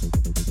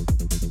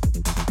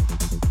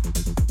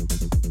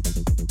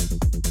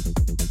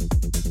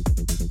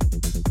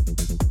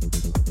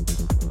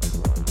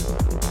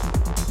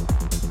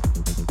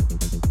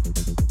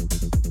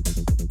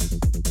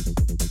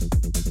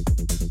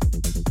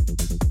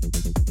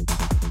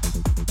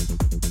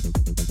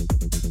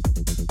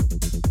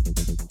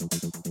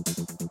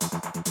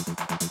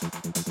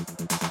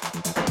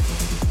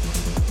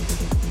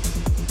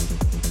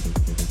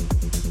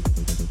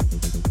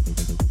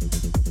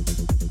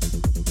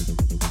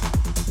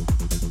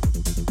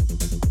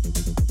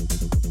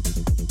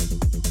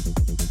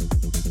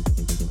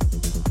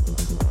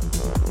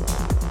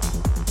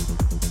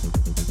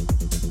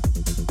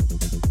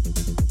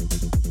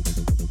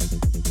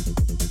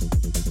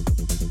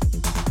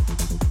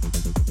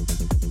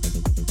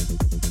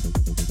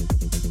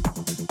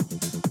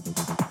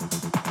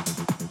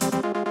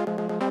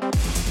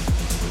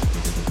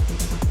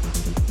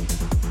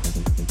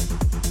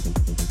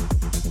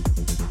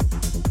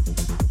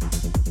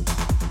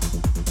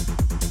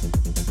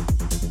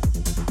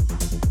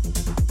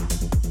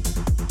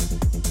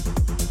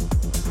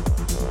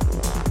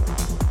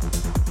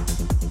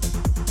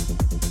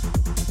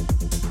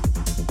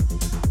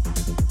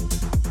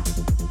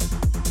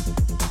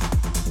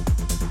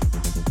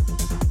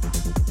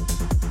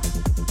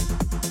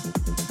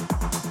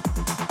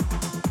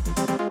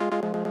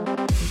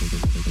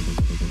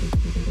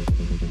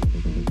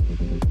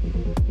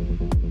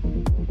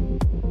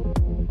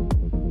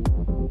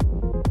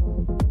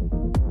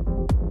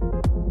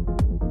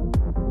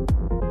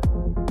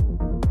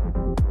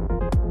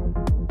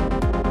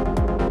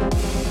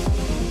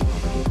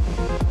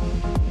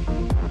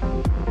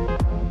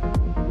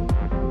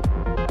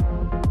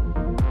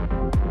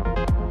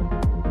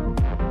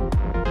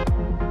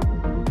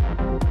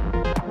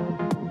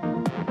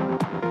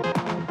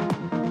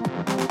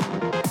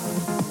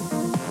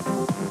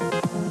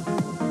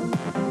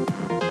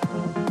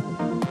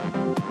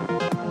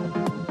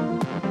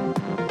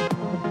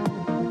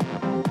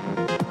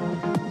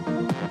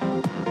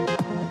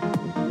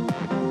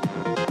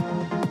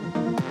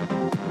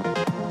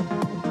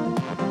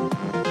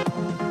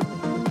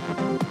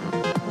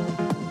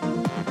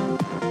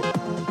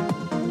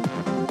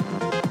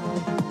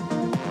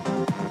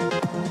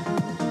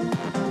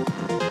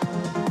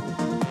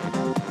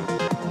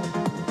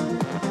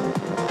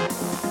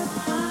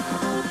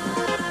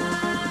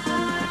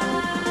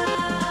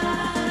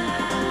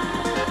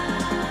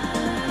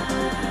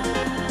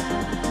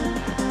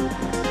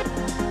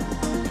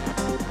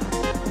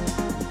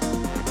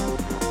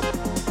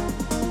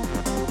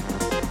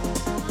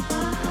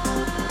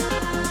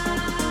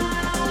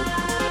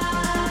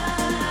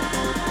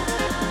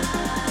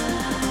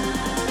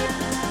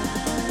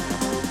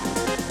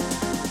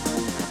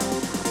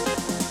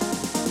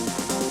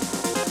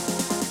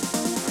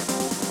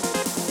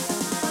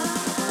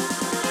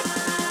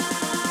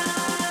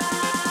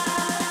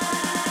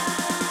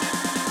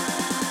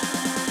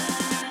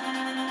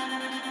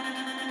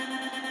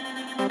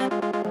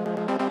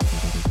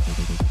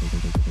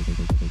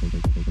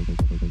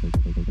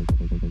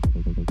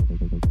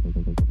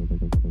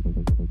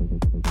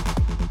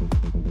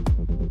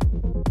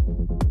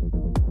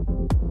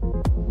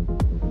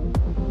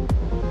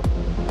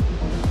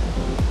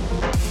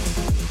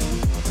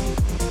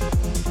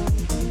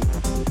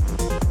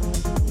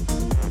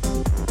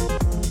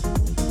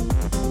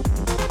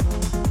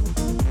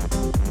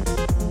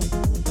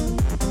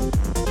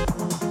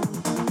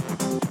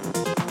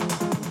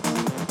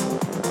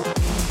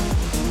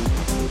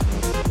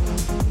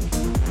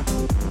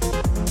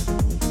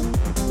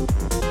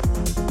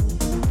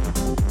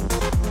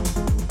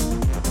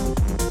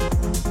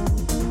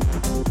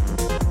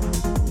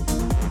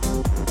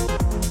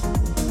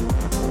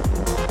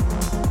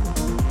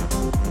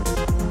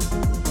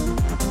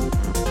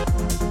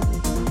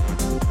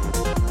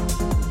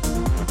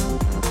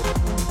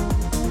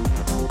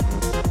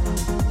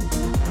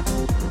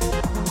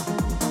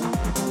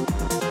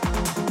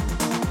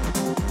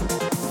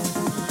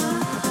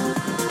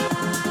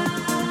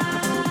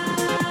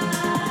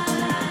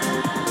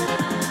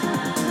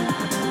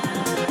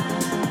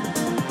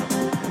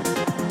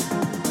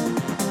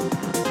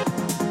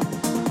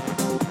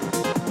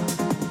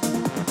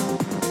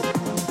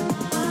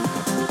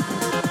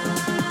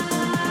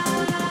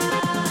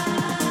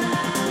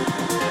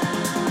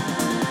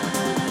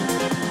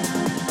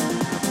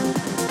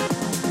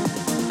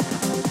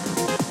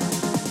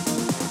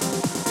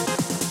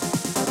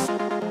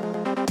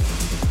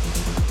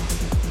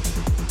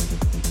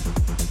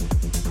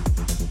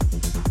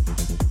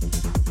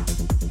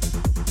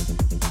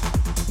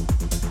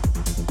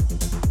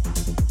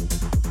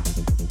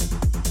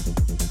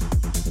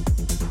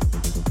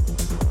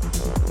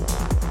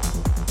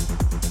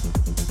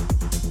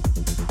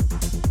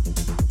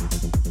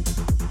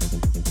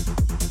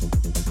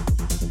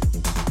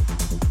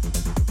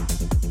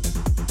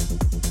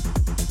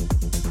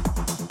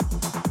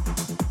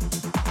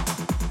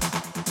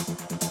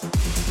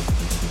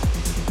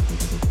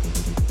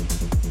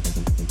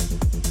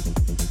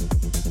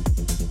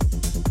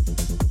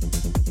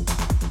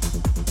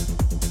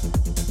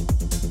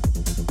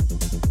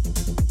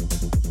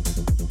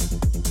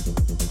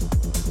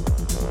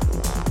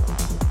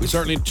 We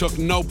certainly took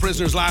no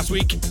prisoners last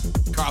week.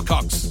 Carl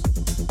Cox,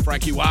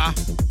 Frankie Wah.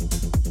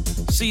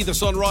 See the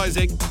Sun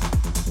Rising.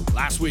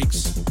 Last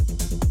week's.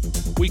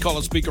 We call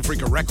it Speaker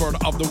Freaker Record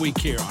of the Week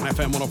here on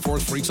FM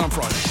 104's Freaks on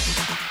Friday.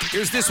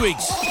 Here's this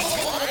week's.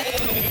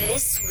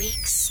 This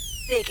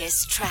week's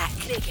biggest track.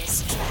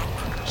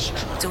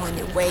 Doing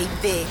it way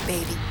big,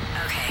 baby.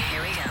 Okay,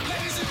 here we go.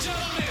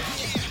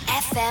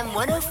 FM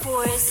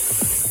 104's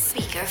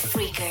Speaker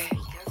Freaker.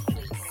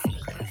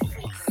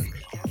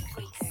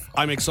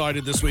 I'm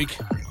excited this week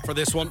for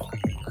this one.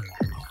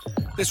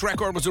 This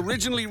record was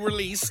originally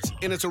released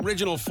in its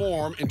original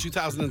form in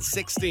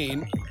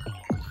 2016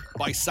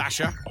 by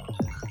Sasha.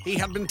 He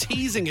had been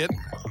teasing it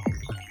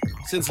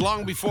since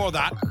long before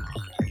that.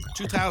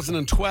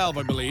 2012,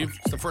 I believe.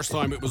 It's the first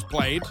time it was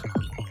played.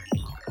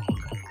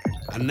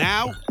 And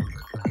now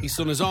he's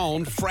done his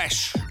own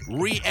fresh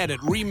re-edit,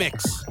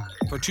 remix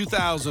for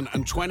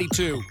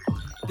 2022.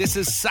 This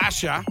is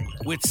Sasha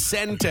with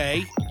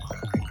Sente.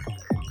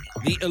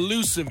 The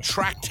elusive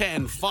track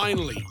 10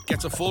 finally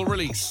gets a full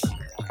release.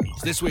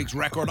 It's this week's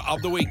Record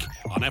of the Week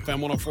on FM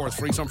 104's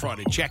Freaks on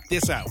Friday. Check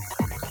this out.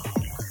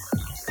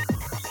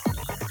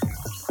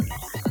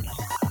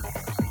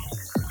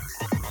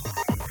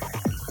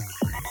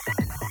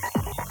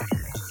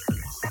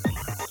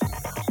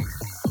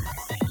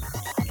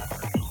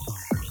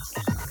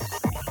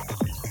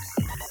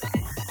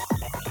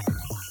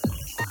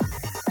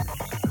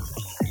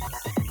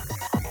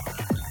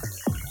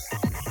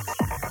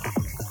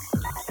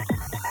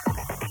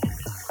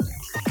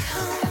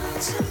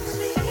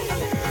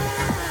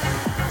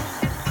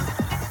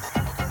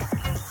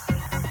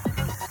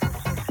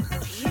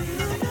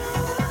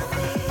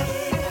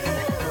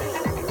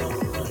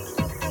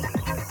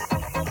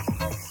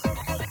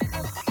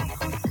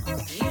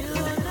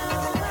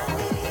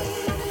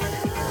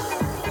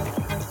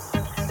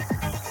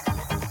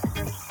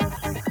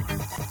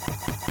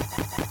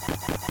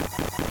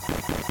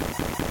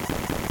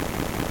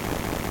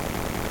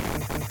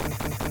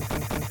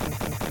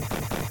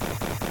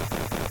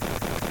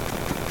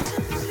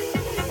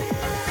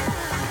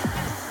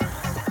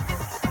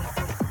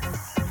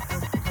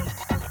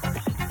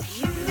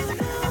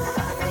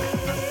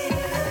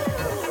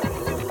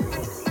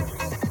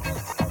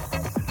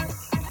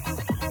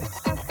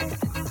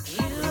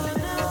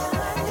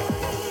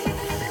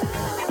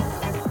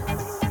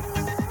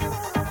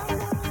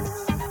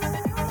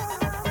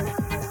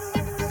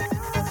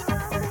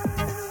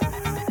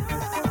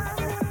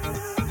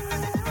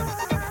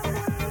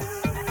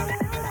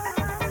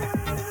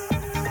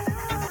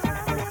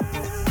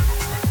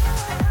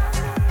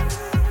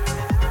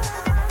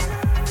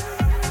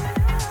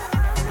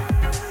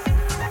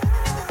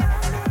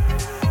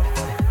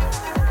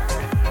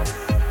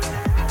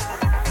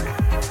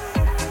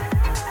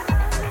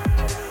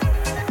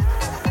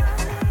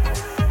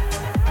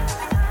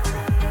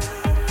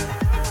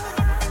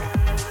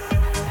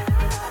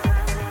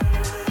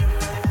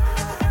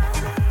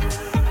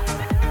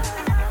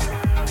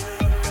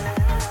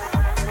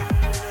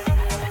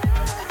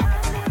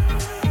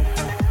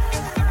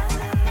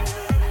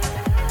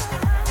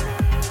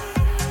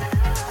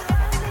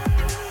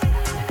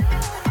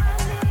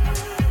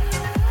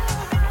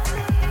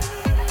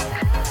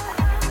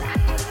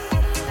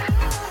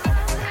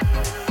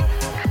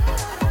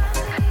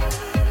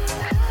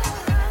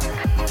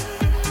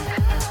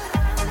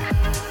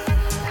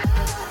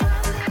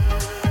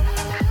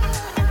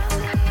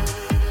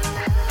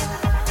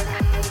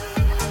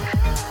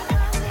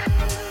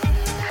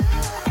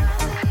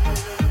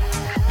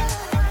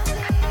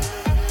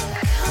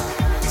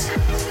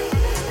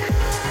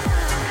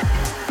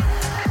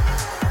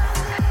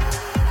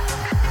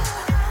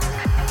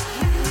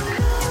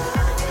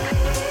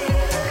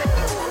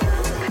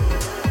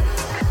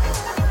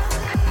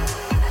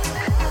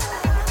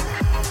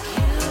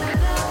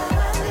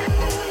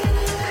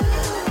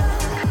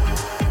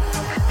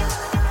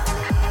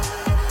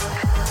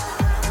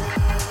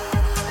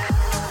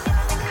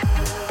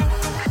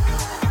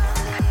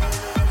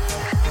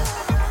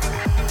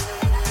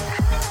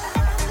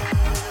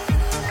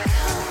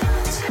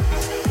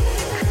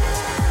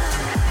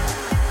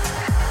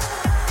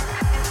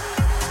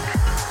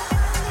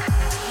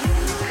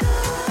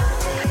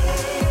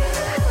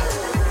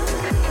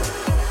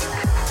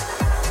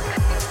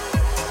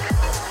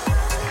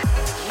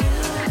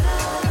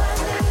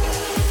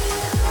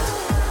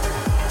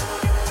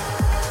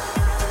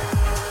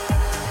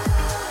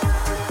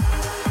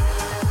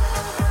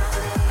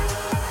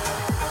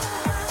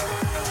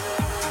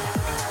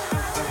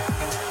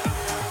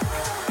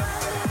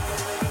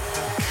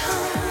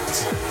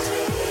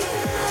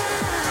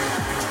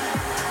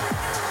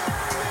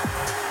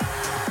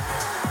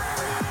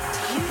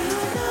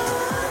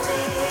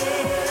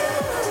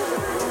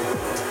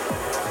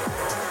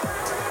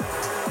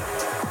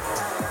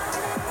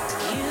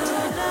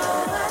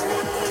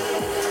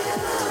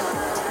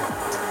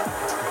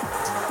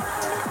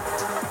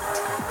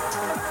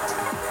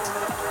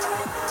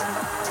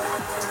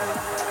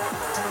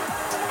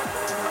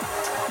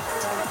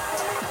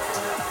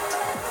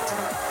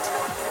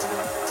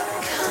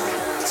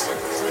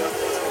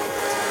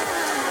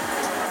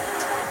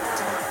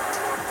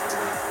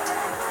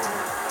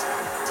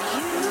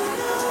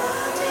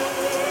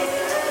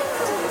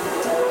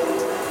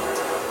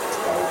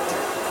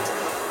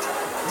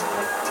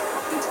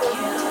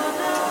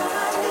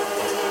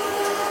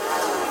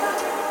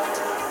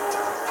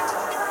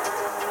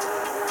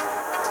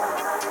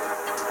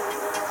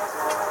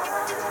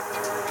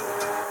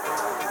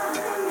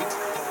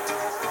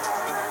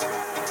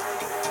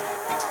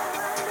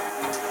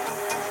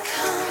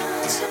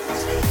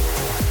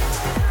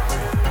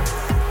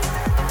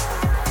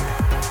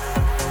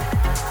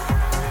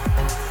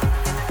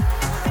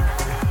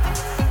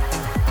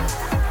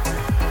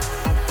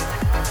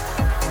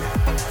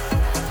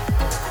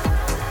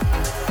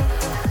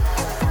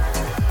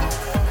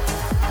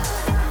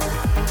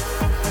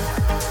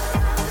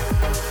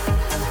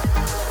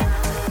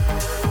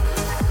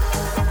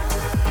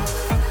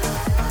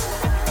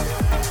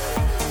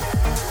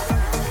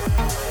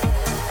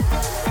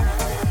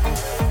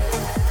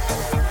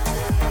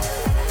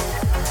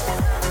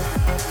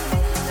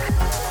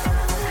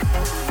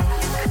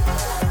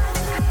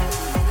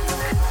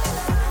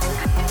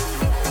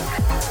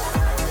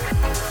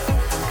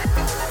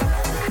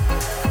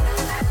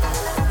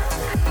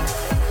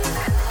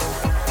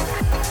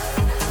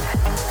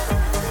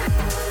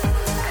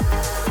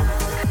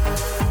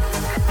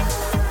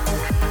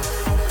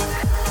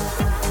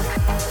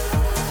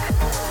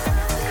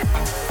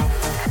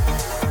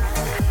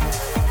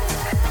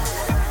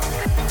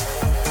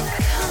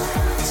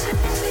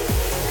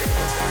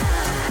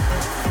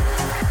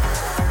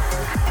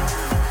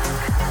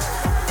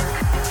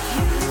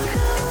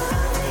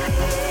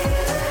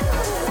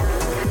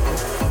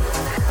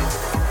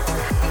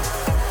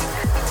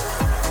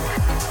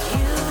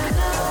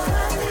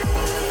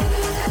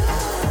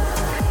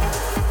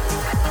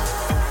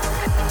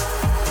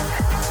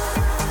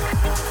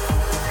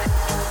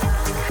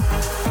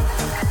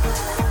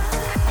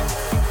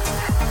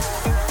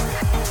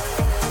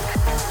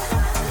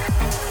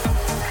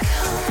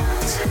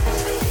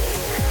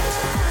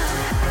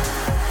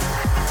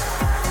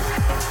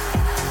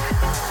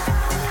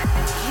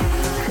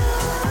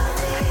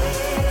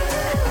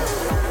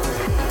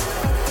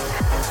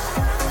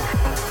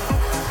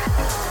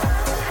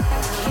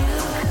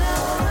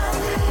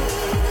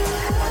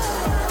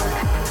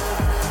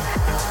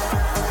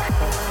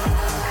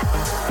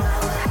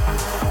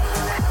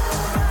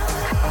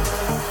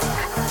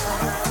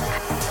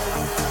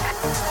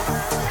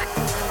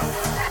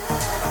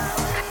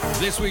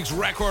 This week's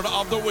record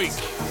of the week.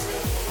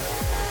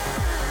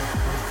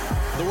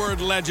 The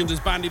word legend is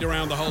bandied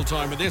around the whole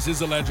time, but this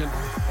is a legend.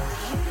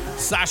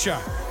 Sasha.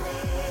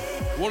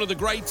 One of the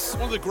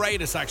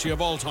greatest actually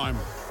of all time.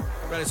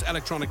 Greatest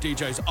electronic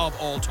DJs of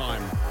all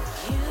time.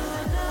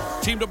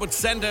 Teamed up with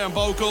Senda on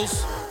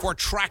vocals for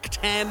track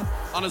 10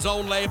 on his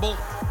own label.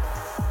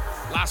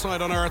 Last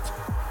Night on Earth.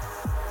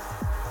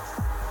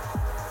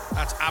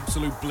 That's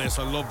absolute bliss.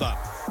 I love that.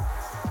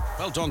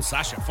 Well done,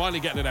 Sasha.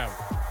 Finally getting it out.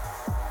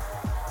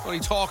 Only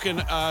talking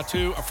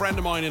to a friend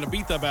of mine in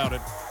Ibiza about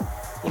it.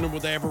 Wondering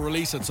would they ever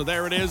release it. So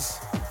there it is.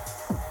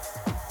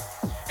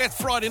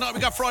 It's Friday night. We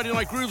got Friday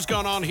Night Grooves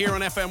going on here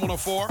on FM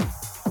 104.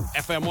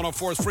 FM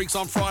 104's Freaks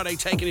on Friday,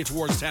 taking you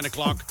towards 10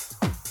 o'clock.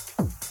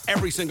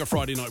 Every single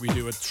Friday night we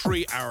do it.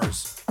 3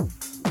 hours.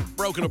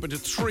 Broken up into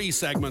 3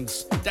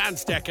 segments.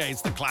 Dance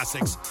Decades, the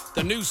classics.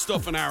 The new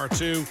stuff in hour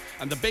 2.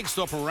 And the big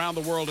stuff from around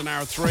the world in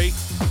hour 3.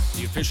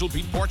 The official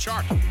Beatport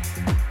chart.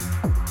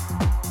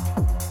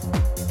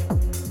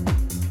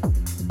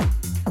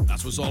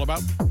 That's what it's all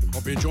about.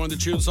 Hope you're enjoying the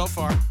tune so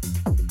far.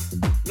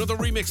 Another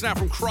remix now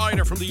from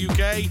Kreider from the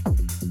UK.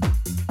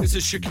 This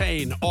is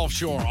Chicane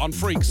Offshore on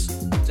Freaks.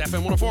 It's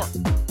FM 104.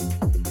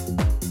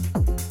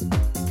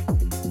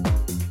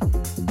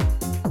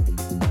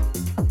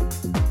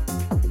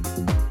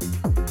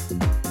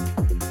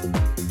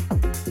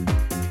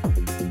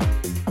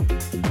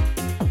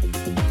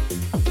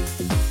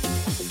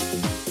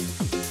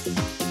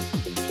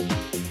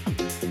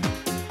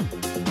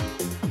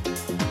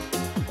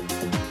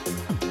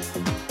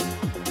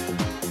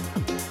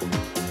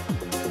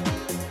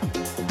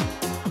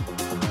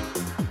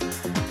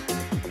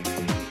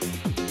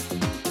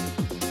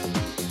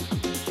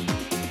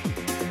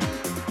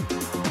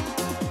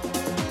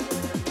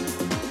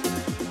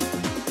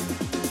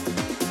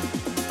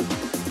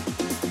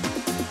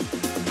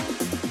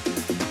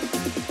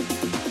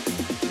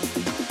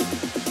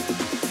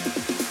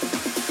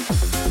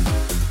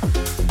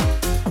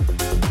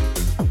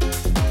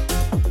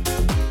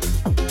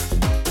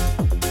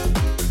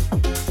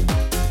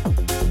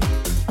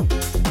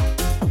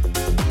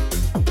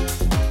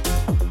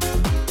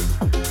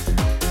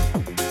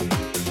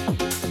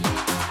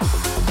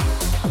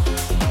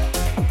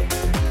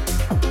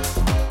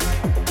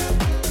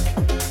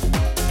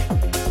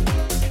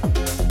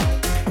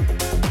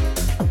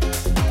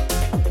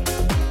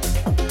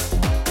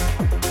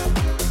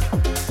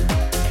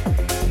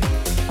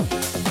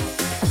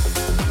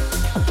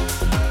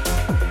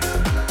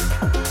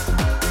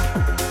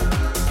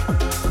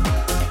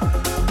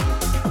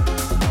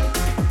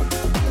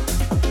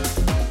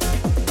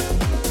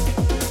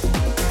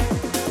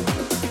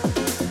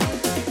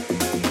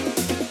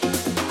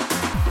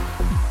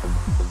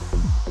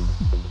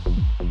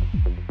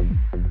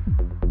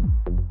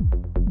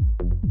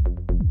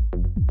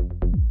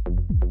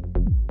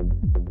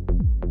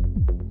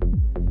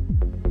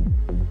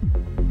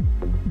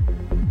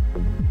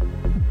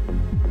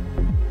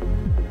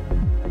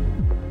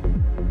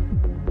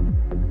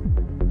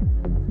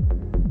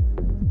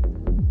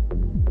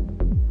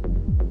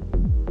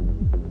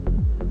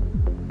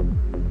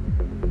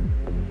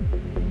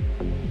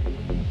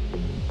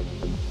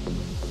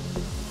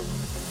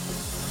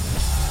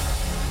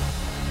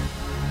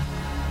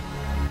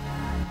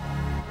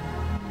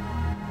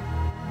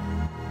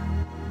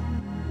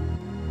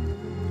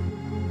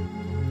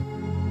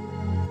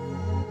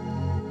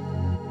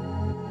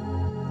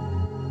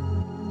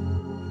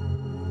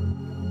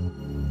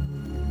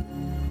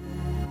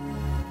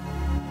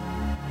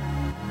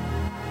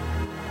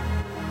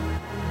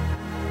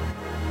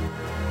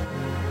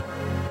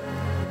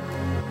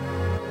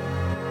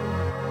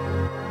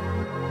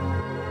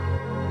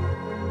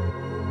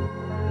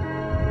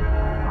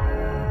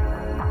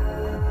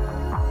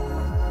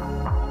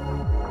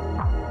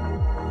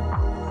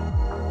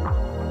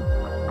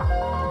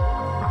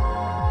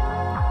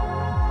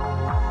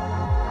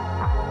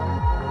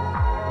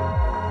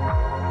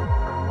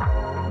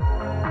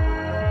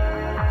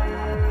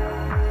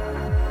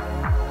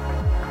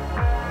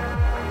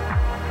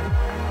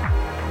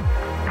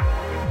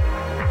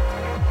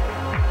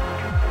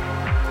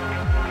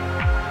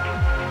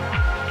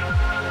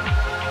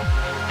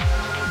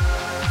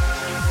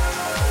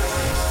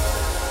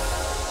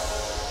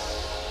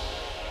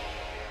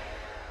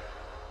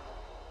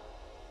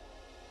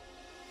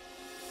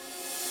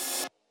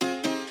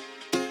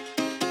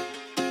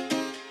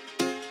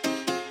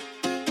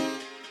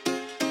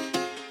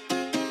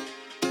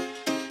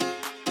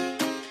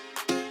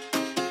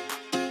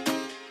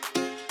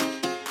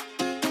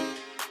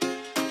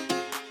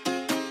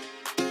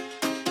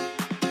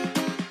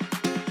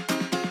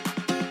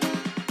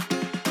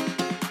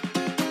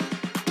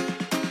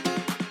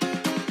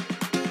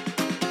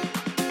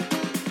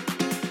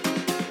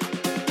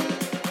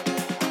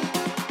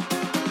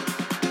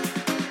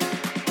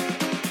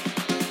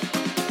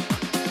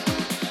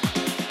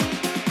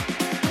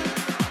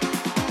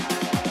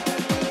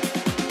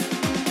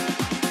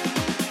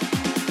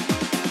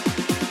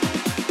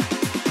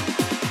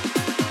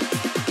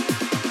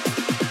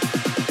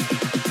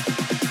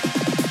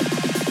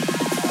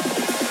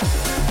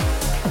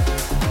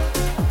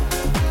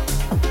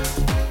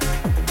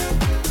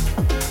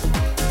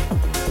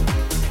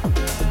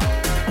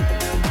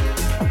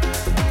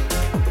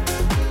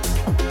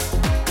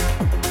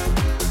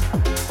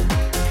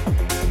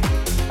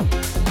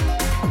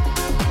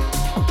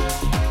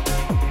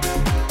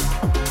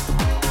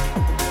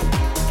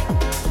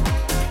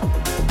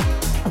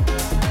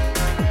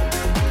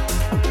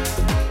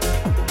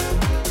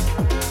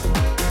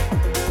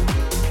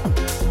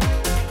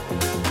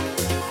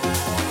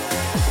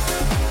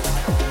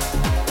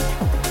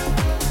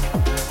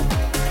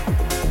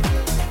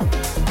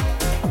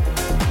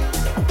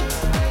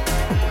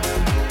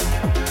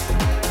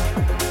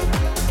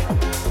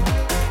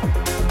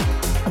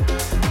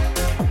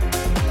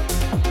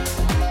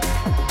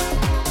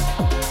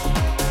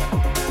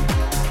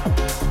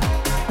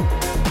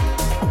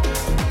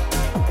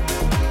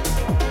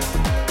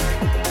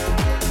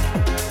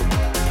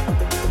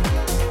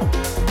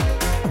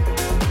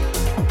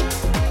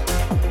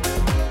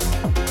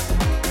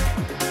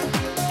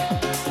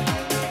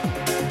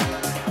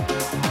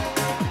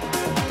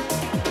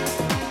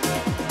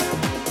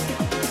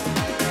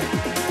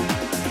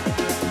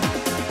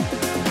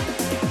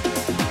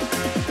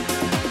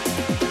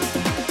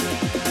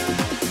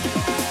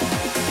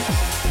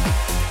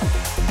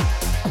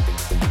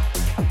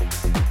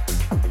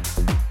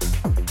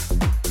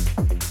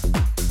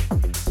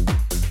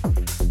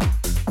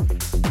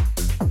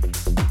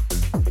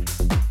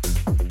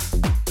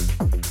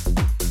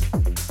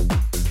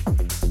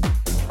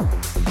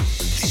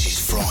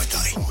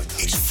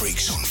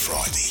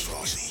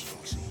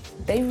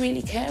 They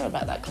really care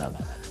about that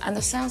club, and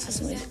the sound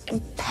system is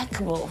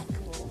impeccable.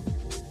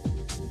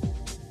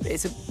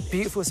 It's a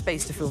beautiful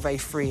space to feel very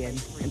free in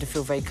and to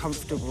feel very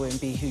comfortable and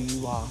be who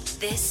you are.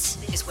 This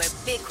is where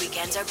big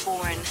weekends are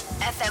born.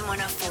 FM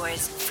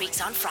 104's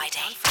Freaks on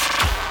Friday.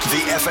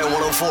 The FM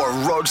 104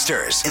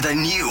 Roadsters in the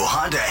new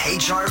Honda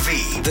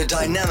HR-V, the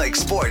dynamic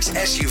sports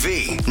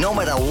SUV. No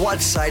matter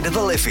what side of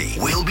the Liffey,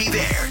 we'll be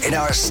there in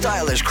our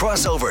stylish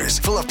crossovers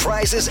full of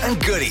prizes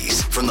and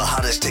goodies. From the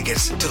hottest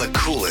tickets to the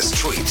coolest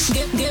treats.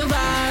 Good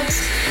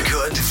vibes.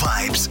 Good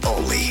vibes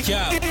only.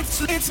 Yeah.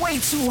 It's way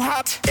too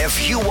hot.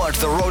 If you want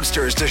the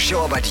Roadsters to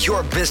show up at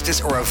your business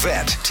or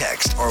event,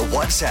 text or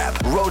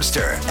WhatsApp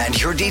Roadster and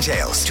your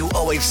details to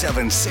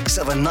 087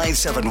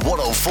 6797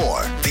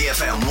 104. The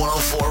FM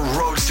 104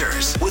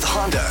 Roadsters with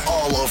Honda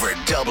all over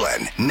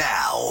Dublin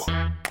now.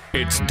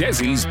 It's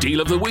Desi's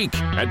Deal of the Week.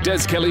 At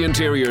Des Kelly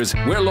Interiors,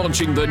 we're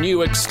launching the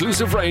new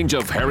exclusive range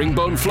of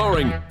herringbone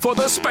flooring for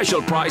the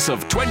special price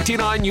of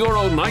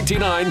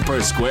 €29.99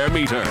 per square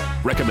metre.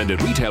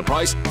 Recommended retail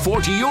price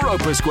 €40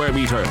 per square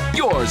metre.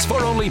 Yours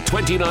for only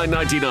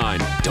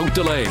 $29.99. Don't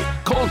delay.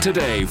 Call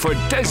today for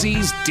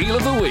Desi's Deal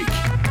of the Week.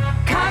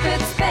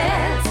 Carpets,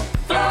 beds,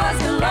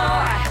 floors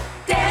galore.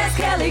 Des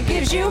Kelly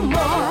gives you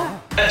more.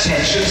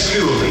 Attention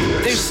school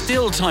leaders. There's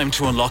still time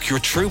to unlock your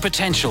true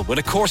potential with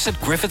a course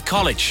at Griffith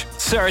College.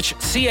 Search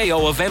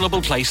CAO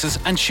available places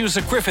and choose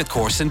a Griffith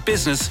course in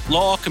business,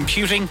 law,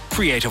 computing,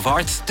 creative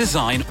arts,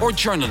 design or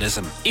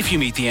journalism. If you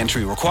meet the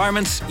entry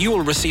requirements, you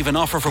will receive an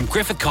offer from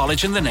Griffith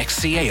College in the next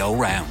CAO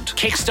round.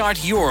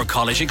 Kickstart your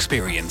college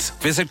experience.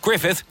 Visit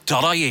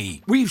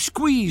griffith.ie. We've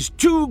squeezed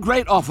 2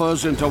 great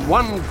offers into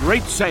one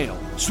great sale.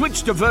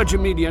 Switch to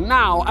Virgin Media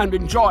now and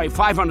enjoy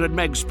 500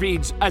 meg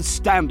speeds as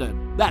standard.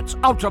 That's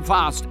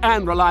ultra-fast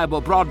and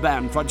reliable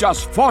broadband for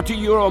just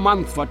 €40 a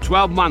month for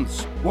 12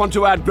 months. Want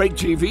to add great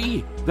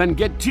TV? Then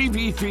get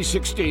TV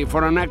 360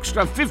 for an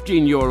extra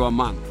 €15 a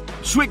month.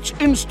 Switch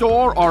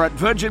in-store or at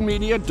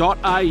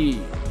virginmedia.ie.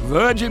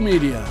 Virgin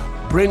Media.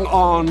 Bring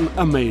on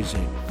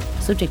amazing.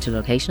 Subject to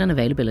location and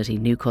availability.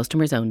 New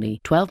customers only.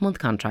 12-month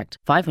contract.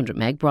 500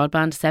 meg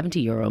broadband,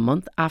 €70 a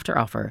month after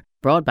offer.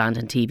 Broadband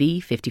and TV,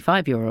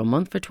 €55 a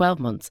month for 12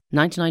 months,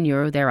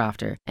 €99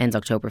 thereafter. Ends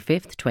October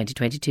 5th,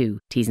 2022.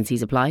 T's and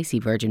C's apply. See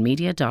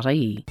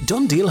virginmedia.ie.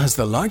 DoneDeal has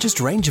the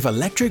largest range of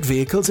electric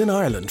vehicles in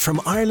Ireland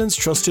from Ireland's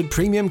trusted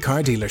premium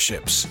car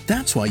dealerships.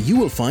 That's why you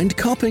will find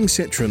Copping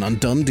Citroen on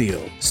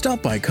DoneDeal.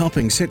 Stop by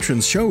Copping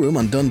Citroen's showroom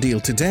on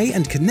DoneDeal today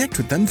and connect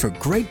with them for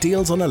great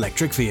deals on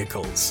electric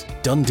vehicles.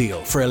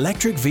 DoneDeal, for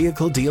electric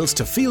vehicle deals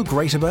to feel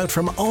great about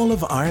from all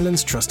of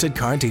Ireland's trusted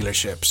car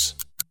dealerships.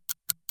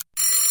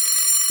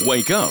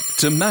 Wake up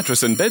to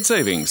mattress and bed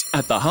savings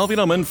at the Harvey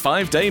Norman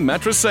 5-day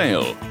mattress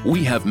sale.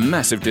 We have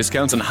massive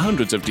discounts and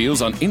hundreds of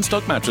deals on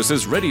in-stock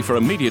mattresses ready for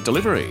immediate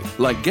delivery,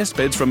 like guest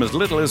beds from as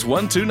little as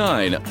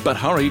 $129. But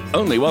hurry,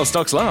 only while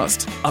stocks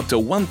last. Up to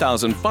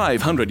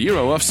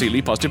 €1,500 off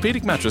Sealy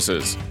Posturepedic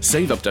mattresses.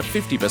 Save up to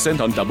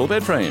 50% on double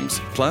bed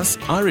frames. Plus,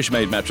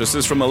 Irish-made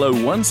mattresses from a low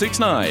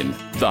 $169.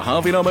 The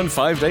Harvey Norman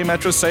 5-day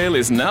mattress sale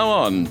is now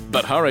on.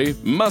 But hurry,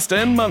 must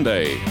end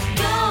Monday.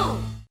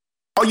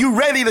 Are you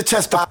ready to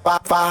testify?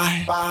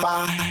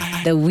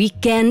 The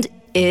weekend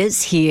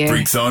is here.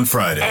 Freaks on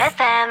Friday.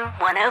 FM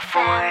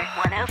 104,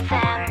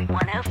 104,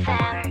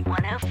 104,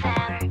 104,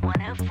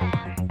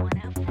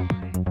 104.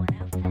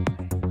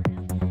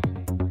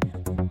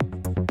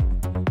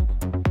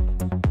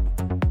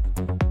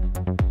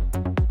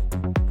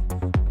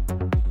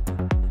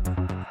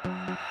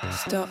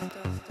 Stop.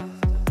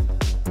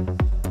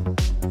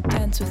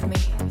 Dance with me.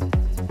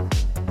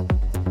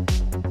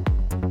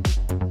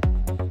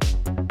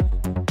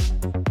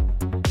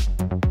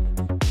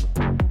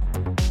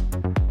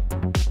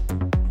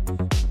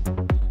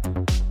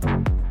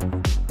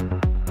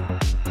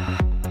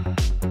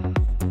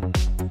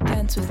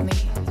 With me.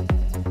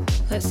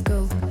 Let's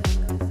go.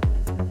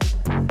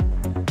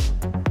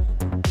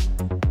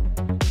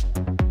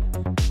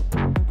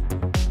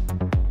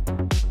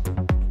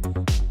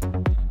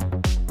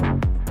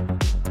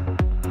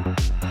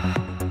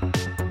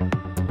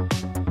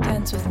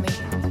 Dance with me.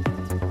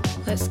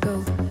 Let's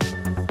go.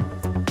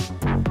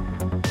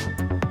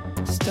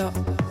 Stop.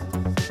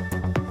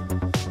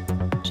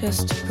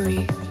 Just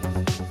breathe.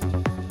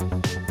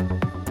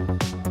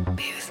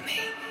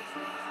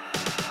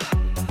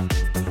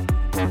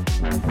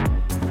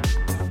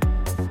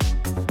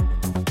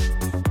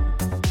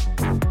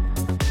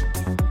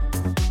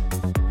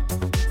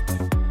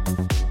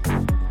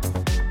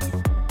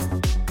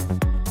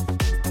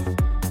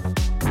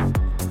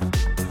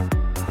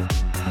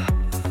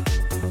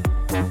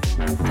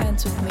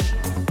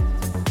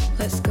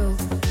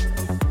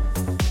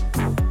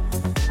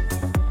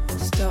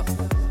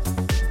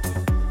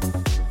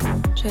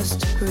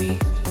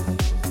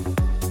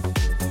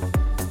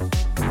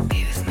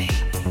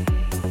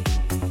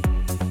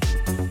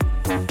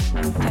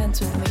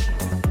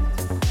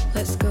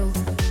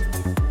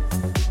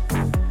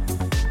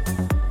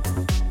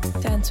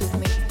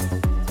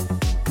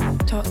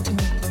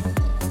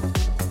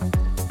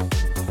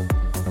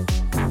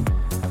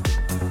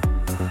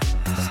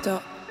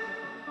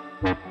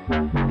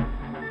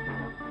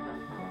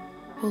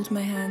 Hold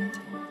my hand.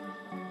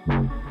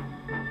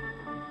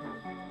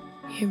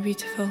 You're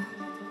beautiful.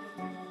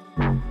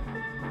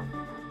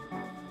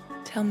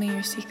 Tell me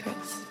your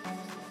secrets.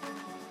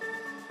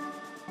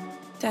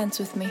 Dance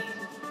with me.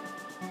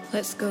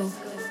 Let's go.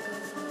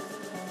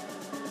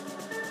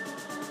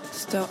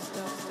 Stop.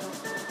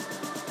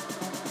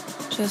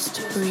 Just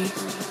breathe.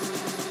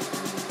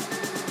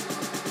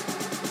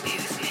 Be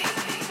with me.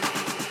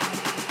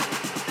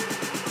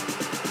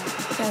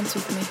 Dance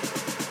with me.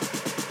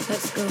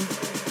 Let's go.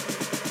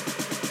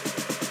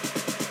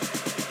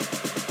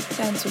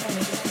 Dance with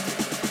me.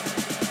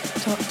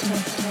 Talk to me.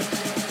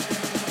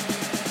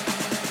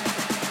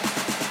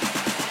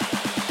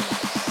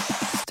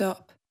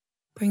 Stop.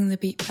 Bring the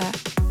beat back.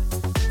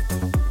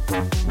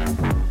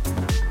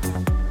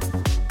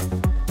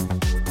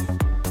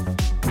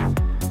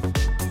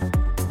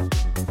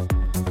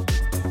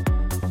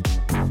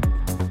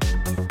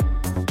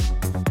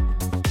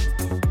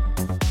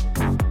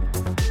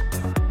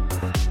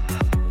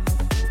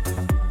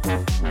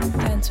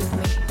 Dance with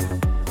me.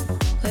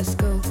 Let's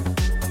go.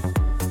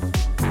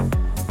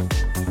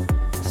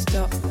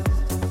 Stop.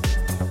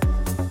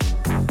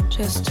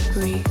 Just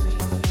breathe.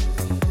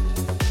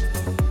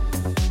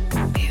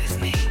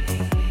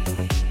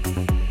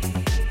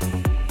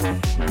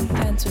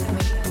 Dance with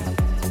me.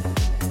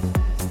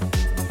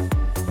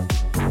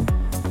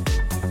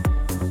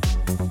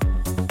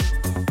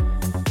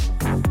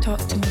 Talk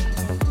to me.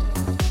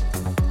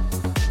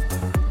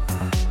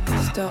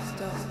 Stop.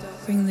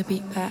 Bring the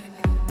beat back.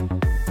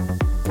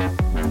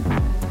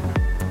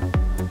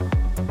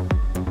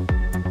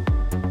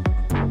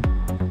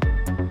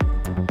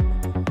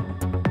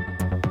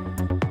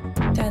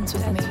 Dance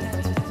with me.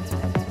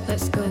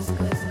 Let's go.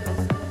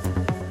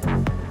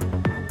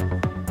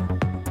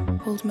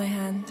 Hold my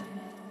hand.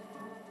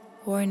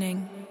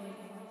 Warning.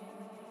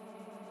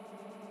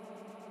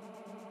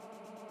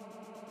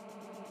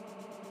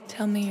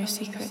 Tell me your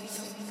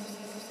secrets.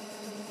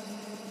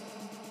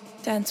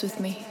 Dance with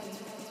me.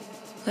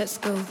 Let's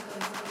go.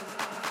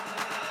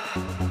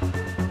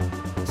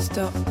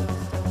 Stop.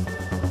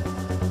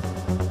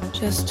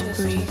 Just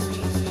breathe.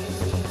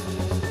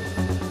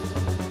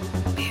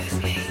 Be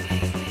with me.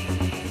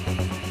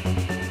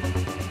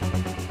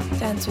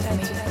 Dance with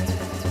me.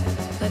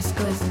 Let's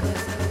go.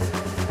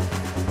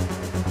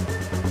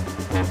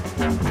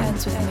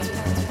 Dance with me.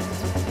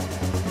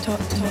 Talk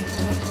to me.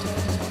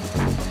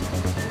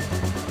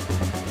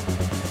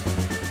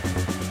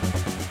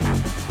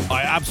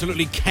 I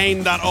absolutely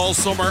caned that all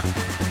summer.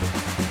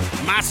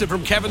 Massive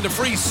from Kevin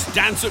DeFries.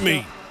 Dance with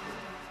me.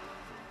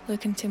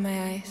 Look into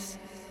my eyes.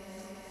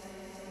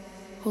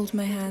 Hold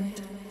my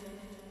hand.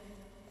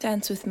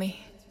 Dance with me.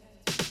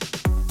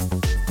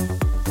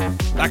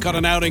 That got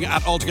an outing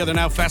at Altogether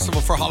Now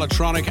Festival for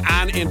Holotronic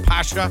and in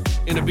Pasha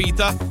in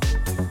Ibiza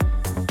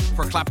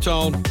for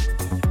Claptone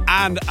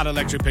and at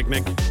Electric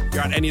Picnic. If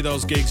you're at any of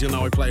those gigs, you'll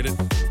know I played it.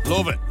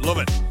 Love it, love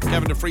it.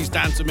 Kevin DeFries,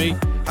 Dance with Me.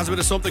 Has a bit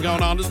of something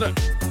going on, doesn't it?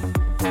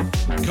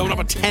 Coming up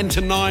at 10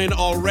 to 9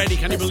 already,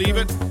 can you believe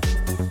it?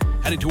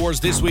 Heading towards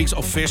this week's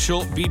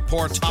official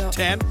Beatport Top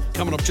 10,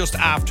 coming up just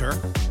after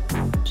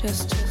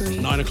Just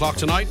breathe. 9 o'clock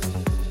tonight.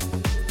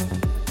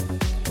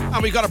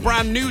 And we've got a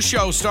brand new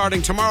show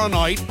starting tomorrow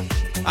night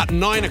at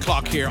 9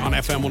 o'clock here on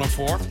FM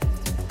 104.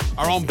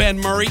 Our own Ben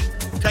Murray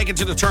taking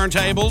to the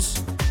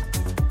turntables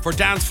for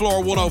Dance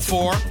Floor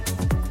 104.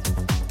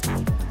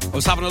 I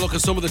was having a look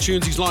at some of the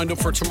tunes he's lined up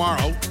for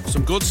tomorrow.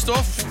 Some good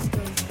stuff.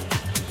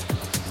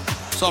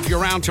 So if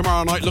you're around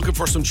tomorrow night looking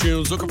for some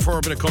tunes, looking for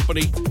a bit of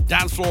company,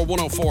 Dance Floor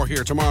 104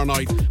 here tomorrow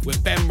night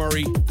with Ben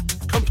Murray.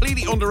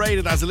 Completely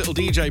underrated as a little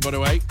DJ, by the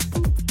way.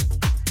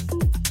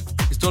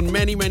 He's done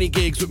many, many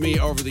gigs with me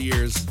over the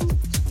years.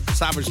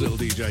 Savage little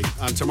DJ.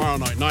 And tomorrow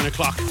night, 9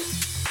 o'clock,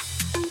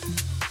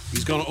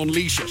 he's going to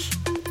unleash it.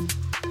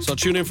 So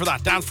tune in for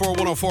that. Dance Floor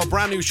 104,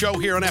 brand new show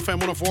here on FM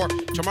 104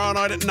 tomorrow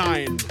night at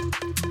 9.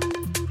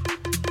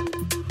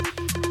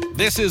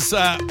 This is,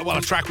 a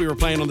track we were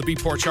playing on the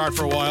Beatport chart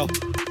for a while.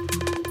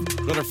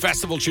 Another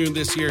festival tune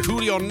this year.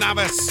 Julio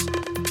Navas,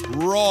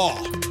 Raw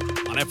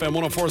on FM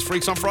 104's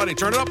Freaks on Friday.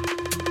 Turn it up.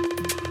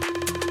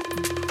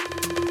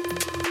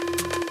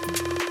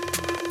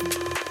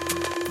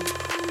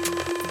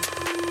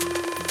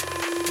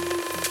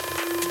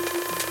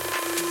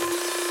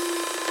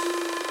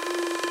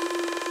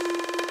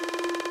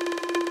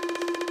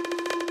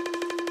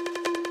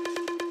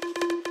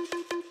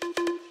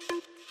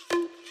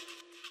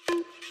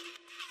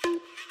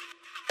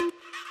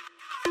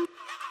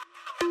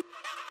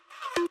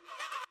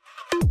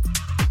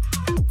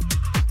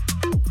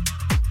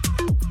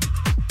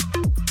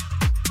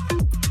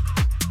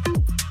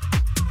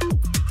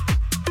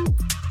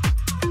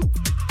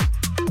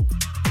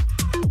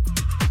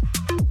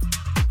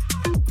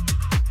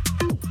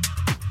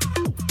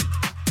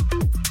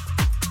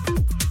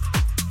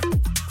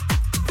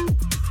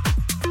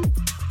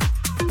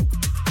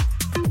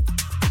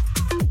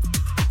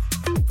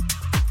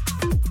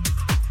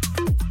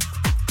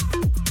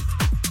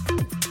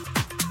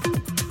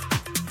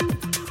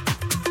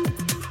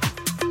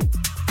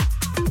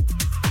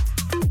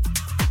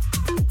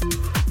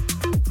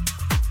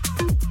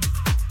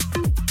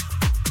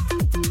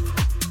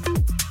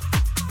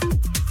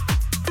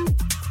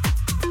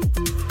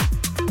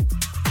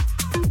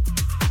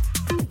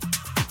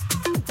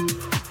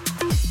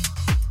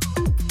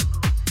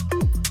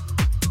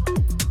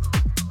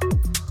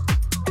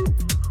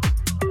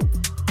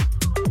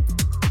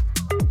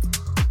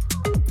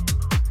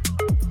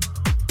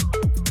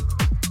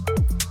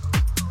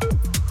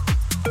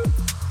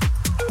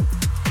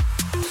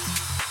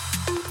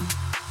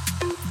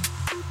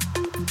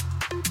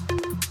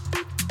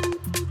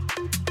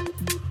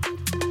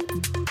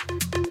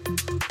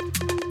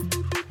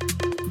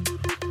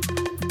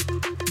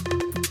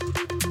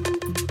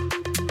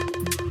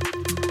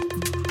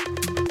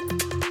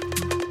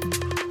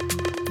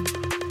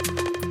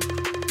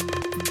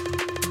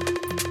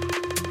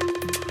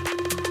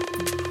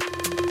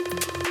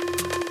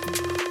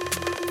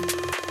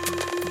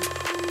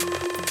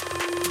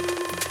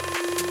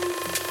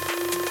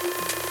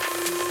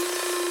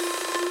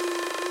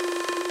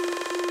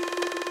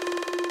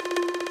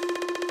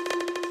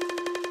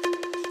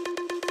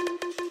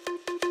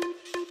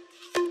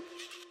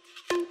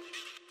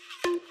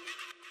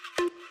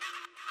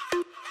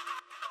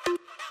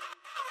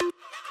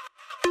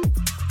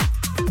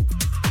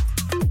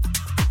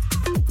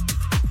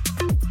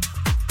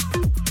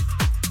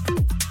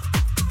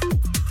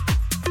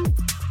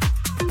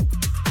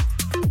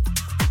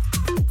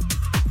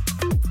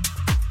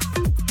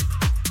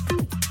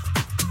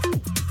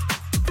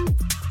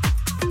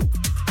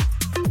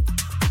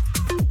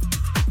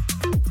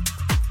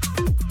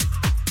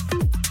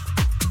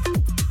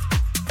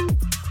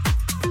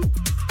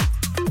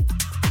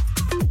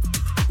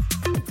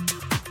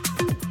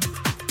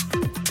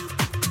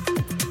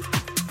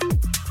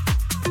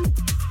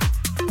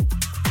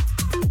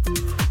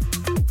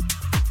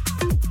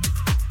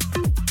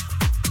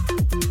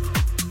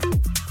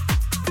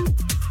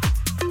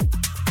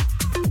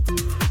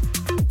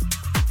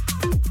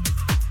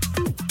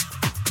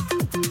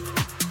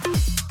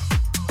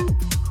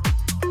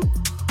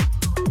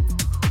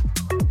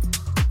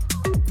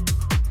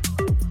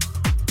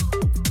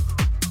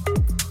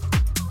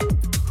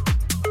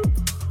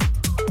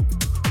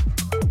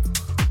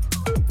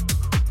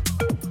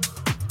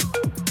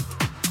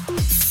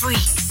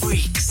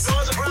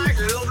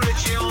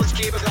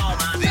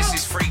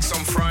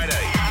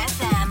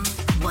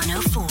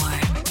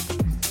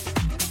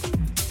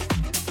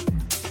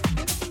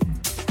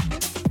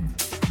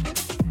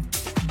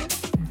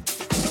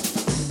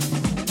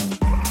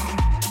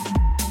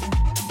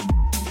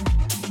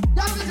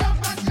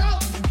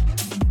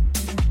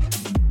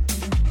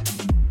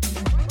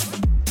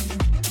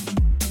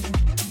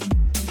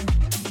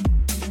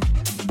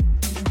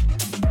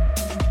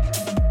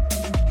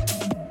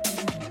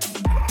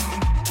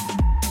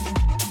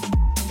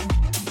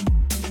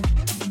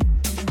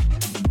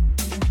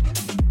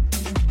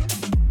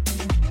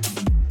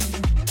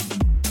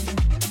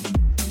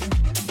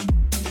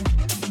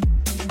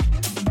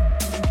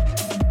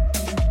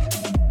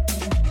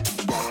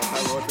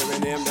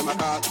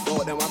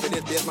 But them want for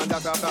this bass man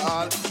jack after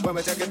all. When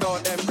we check it out,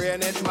 them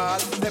brain it small.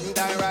 7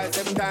 times rise,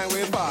 7 times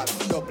we fall.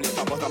 Double it,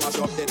 but I'm a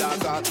shop the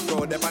dance hall.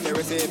 Throw them on the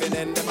receiving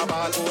end, them a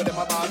ball. Oh, them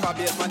a ball for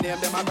bass man name,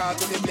 them a call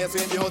to the place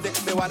with music.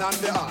 The one and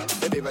the all.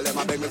 The people them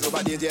a beg me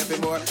super DJ for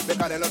more.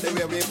 Because they love the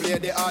way we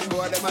play the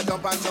hardcore. Them a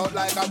jump and shout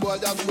like a goal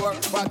just score.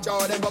 Watch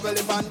out, them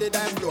bubbling on the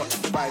dance floor.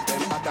 The vibe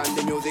them hot and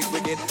the music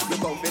wicked. You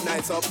come be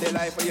nice up the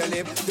life where you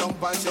live. Jump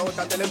and shout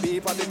and tell them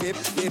be positive.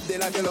 Live the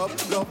life you love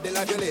the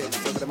life you live.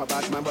 So them a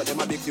bad man, but them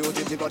a big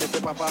fugitive. Because if they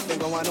pop off, them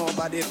don't want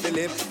nobody to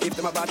live. If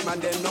them a bad man,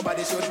 then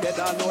nobody should get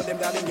down. Know them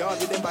down in yard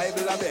with them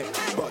Bible a beg.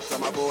 But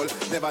some a fool,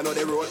 never know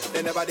the rule.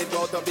 They never did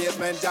go to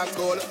basement jack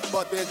school.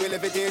 But we will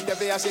if it is the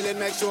fair shilling.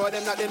 Make sure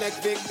them not the next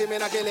victim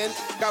in a killing.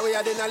 Cause we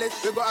are the knowledge.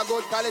 We got a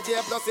good college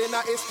here plus in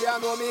a history. I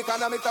know me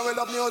economics and we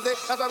love music.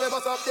 That's why we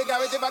bust up the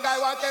garage if a guy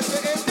wants them to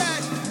him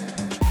dead.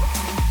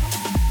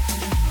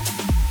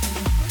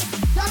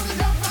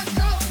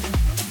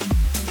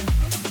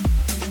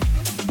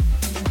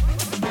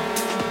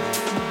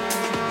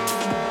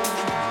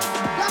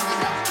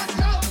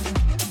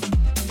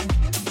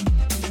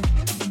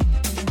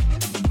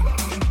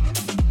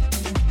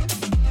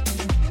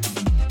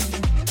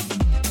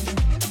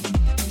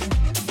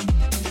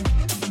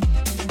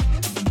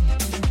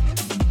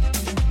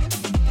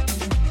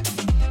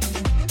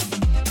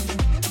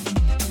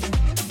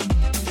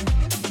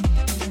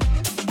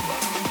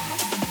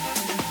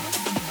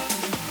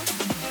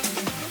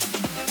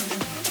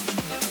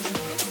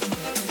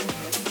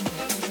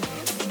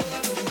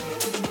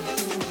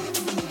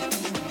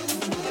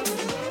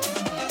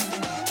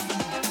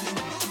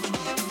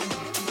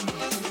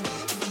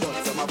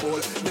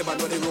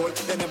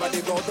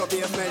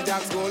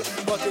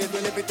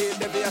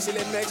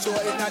 Make sure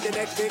it's not the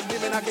next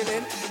victim in a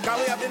killing. Cause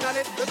we have the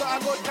knowledge, we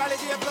got a good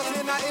college here plus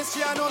in a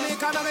history. I know me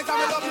economics and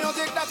we love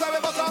music. That's why we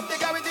bust up the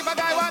garage if a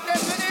guy wants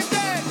them to him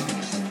dead.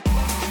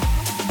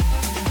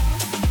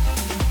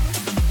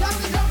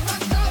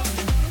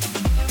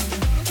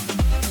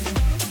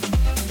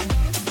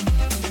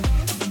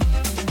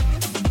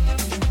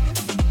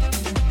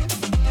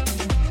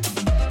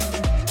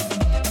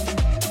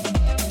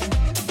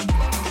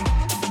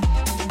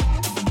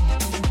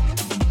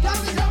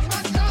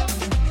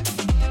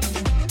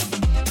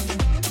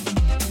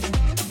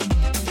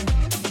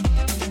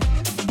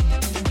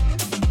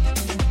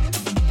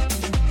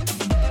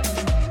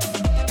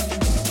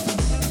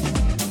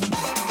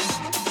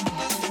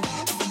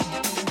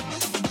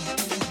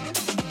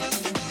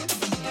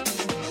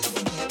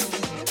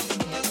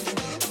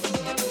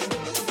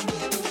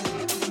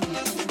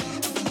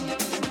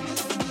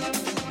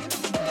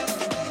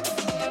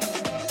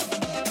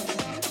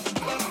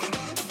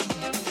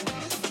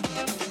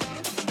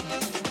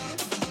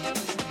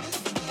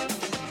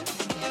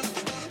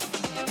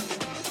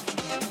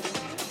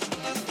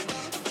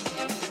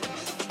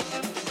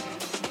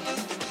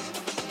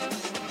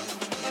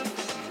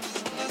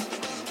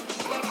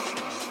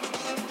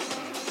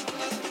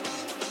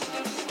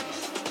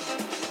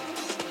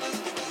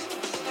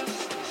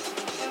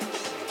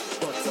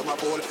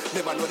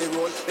 Never know the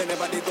role, they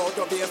never did go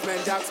to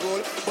basement jack school.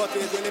 But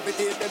we will if it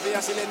is the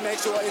fair shilling. Make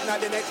sure it's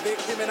not the next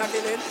victim in a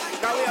killing.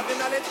 Cause we have the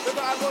knowledge, we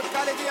got a good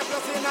college here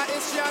plus in a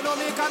history. I know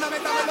me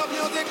economics and we love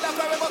music. That's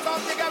why we bust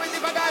up the garage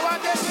if a guy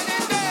wants them to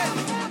him dead.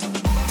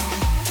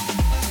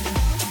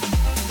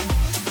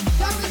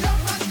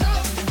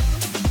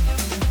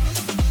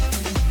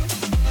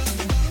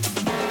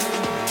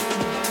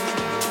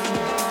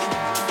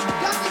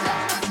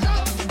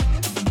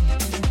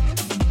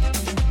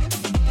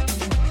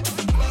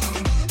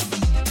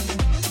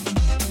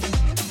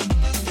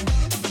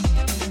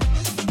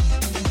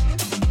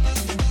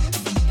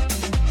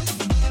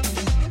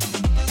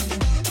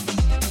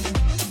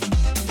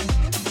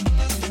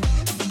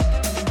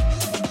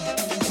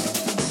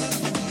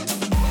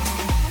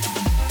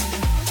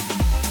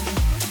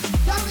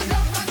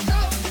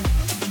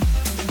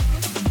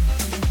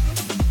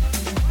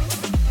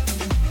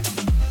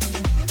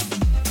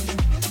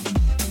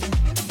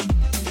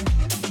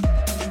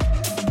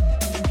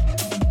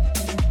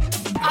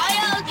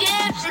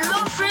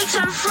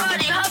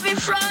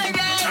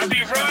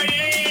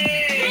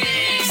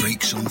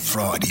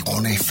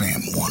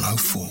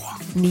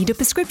 Need a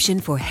prescription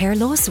for hair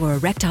loss or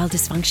erectile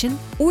dysfunction?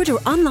 Order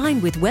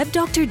online with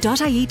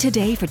webdoctor.ie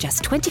today for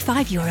just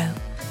 €25.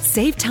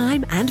 Save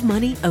time and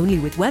money only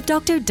with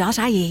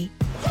webdoctor.ie.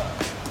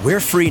 We're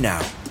Free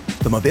Now,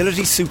 the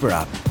mobility super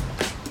app.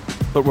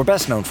 But we're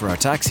best known for our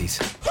taxis.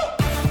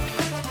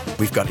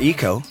 We've got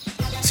Eco,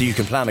 so you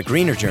can plan a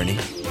greener journey.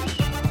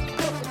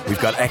 We've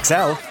got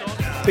XL,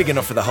 big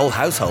enough for the whole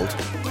household.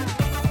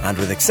 And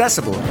with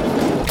Accessible,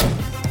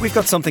 we've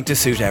got something to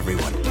suit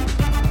everyone.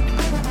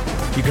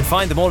 You can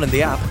find them all in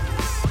the app.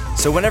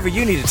 So whenever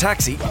you need a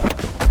taxi,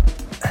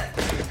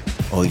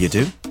 all you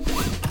do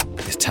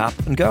is tap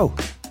and go.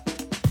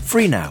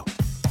 Free Now.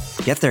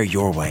 Get there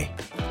your way.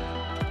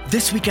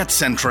 This week at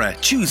Centra,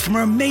 choose from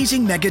our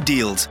amazing mega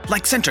deals.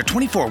 Like Centra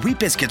 24 wheat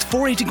biscuits,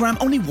 480 gram,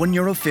 only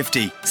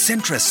 €1.50.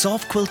 Centra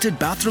soft quilted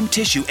bathroom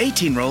tissue,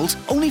 18 rolls,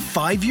 only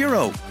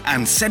 €5.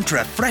 And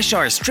Centra fresh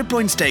hour strip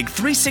loin steak,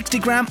 360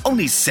 gram,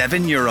 only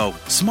 €7.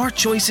 Smart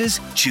choices,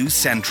 choose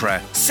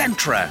Centra.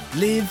 Centra,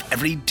 live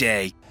every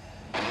day.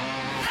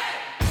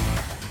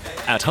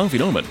 At Harvey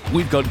Norman,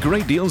 we've got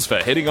great deals for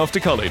heading off to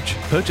college.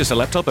 Purchase a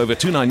laptop over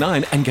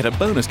 $299 and get a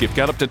bonus gift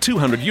card up to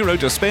 €200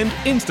 to spend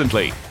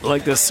instantly.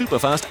 Like the super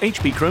fast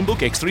HP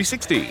Chromebook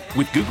X360.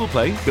 With Google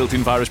Play,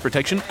 built-in virus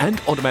protection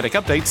and automatic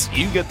updates,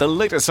 you get the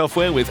latest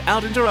software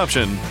without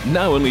interruption.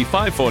 Now only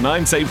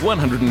 $549 save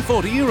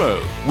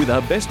 €140. With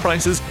our best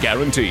prices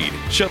guaranteed.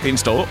 Shop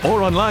in-store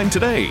or online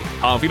today.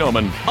 Harvey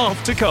Norman,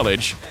 off to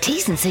college.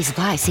 T's and C's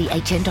apply. See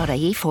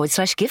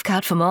hn.ie/gift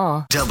card for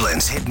more.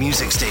 Dublin's hit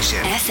music station.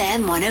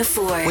 FM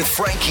 104. With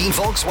Frank Keane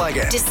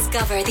Volkswagen.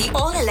 Discover the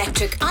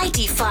all-electric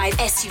ID5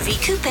 SUV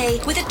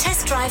Coupe with a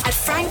test drive at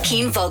Frank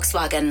Keane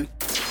Volkswagen.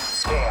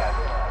 10,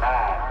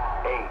 9,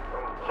 8,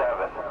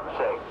 7,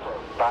 6,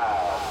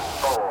 5,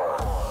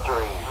 4,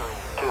 3,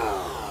 2,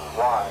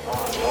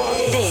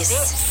 1.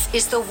 This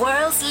is the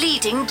world's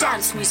leading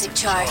dance music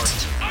chart.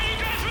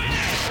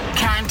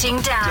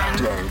 Counting down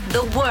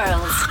the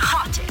world's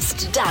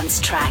hottest dance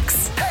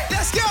tracks. Hey,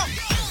 let's go!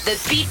 The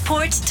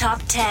Beatport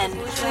Top 10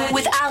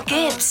 with Al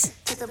Gibbs.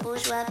 To the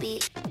bourgeois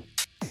beat.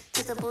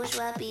 To the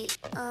bourgeois beat.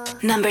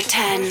 Number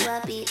 10.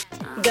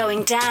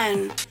 Going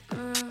down.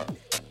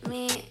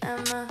 Me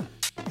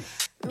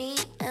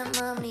and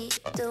mommy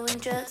doing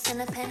drugs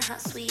in a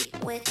penthouse suite.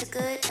 Way too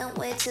good and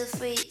way too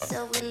free,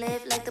 so we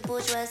live like the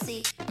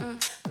bourgeoisie.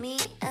 Me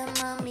and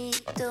mommy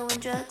doing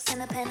drugs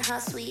in a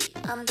penthouse suite.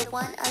 I'm the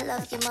one, I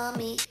love you,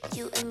 mommy.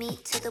 You and me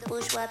to the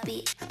bourgeois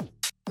beat.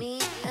 Me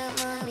and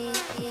mommy,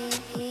 me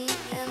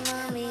and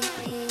mommy,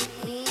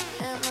 me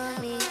and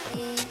mommy,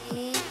 me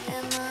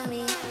and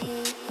mommy,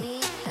 me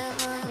and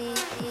mommy,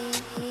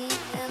 me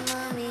and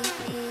mommy,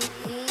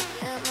 me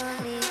and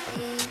mommy,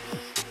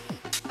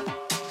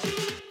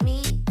 me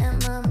and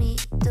mommy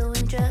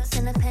doing drugs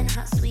in a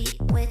penthouse suite.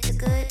 Way too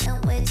good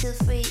and way too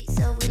free,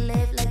 so we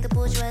live like the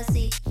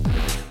bourgeoisie.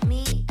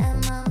 Me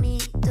and mommy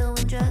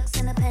doing drugs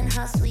in a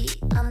penthouse suite.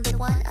 I'm the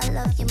one, I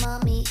love you,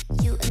 mommy.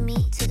 You and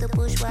me to the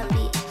bourgeois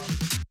beat.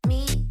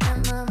 Me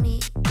and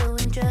mommy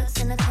doing drugs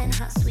in a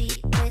penthouse suite.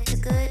 Way too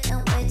good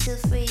and way too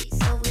free,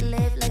 so we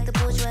live like the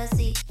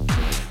bourgeoisie.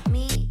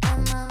 Me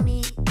and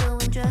mommy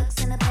doing drugs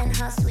in a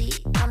penthouse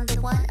suite. I'm the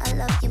one, I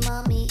love you,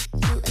 mommy.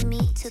 You and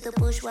me to the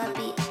bourgeois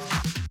beat.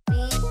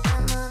 Me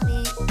and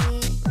mommy, me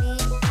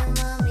and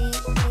mommy,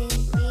 me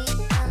and mommy, me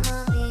and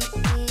mommy,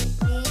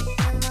 me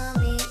and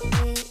mommy,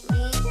 me and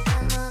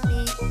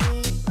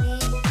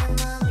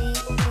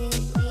mommy,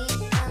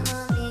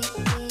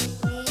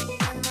 me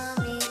and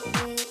mommy,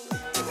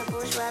 to the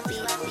bourgeois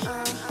beat,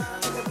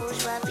 to the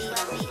bourgeois beat,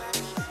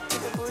 to the bourgeois beat, to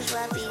the bourgeois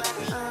beat,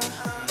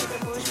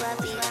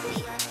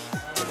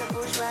 to the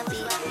bourgeois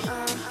beat, to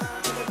the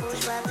bourgeois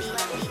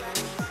beat,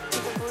 to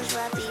the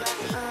bourgeois beat,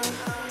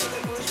 to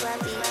the bourgeois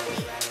beat,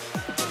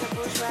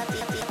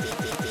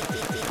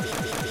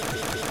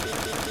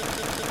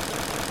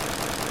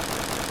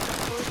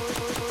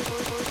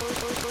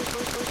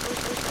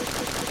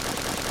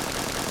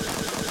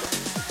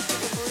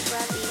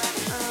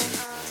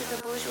 to the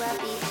bourgeois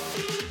beat.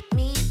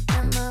 Me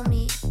and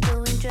mommy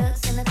doing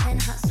drugs in a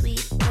penthouse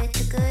suite. Way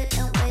too good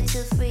and way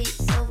too free,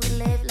 so we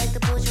live like the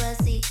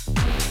bourgeoisie.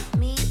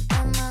 Me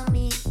and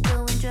mommy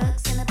doing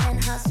drugs in a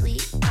penthouse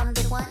suite. I'm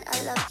the one,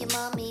 I love you,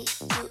 mommy.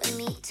 You and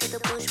me to the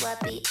bourgeois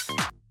beat.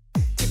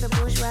 To the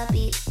bourgeois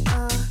beat,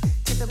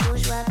 to the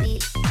bourgeois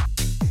beat.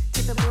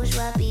 To the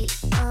bourgeois beat,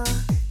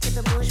 to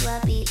the bourgeois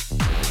beat.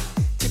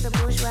 To the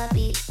bourgeois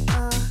beat,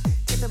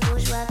 to the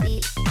bourgeois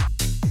beat.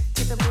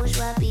 To the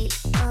bourgeois beat,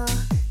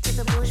 to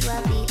the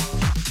bourgeois beat.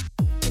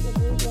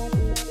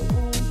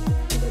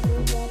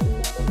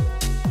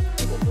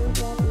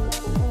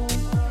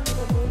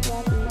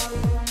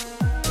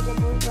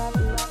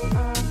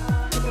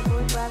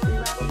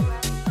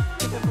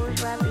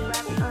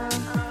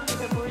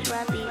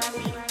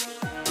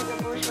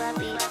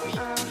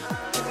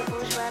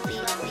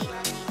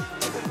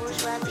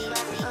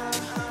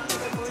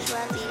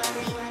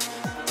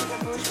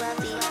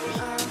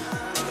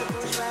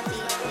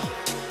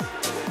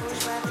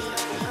 Bourgeois beat.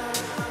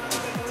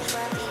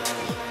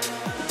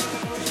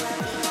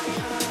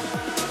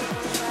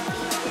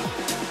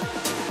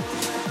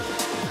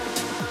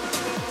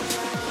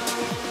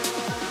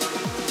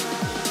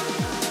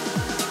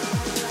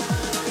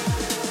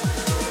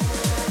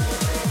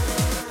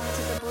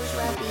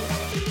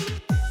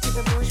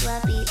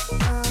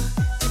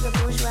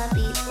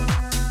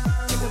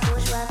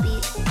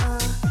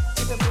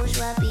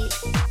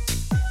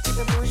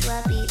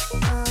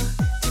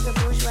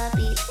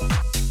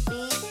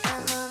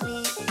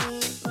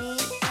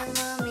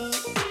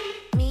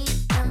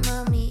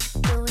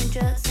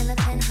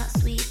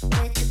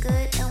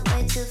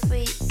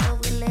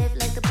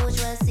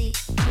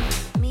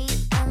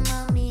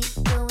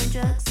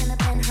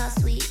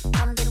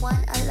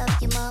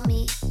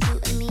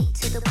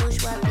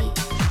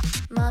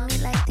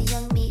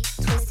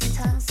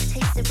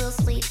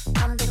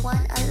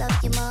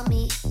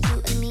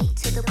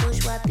 to the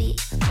bourgeois beat,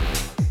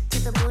 to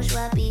the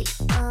bourgeois beat,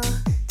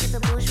 to the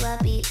bourgeois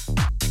beat,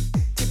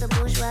 to the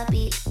bourgeois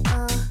beat,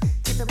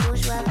 to the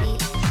bourgeois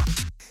beat,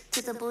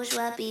 to the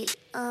bourgeois beat,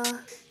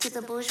 to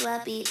the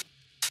bourgeois beat,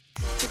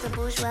 to the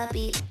bourgeois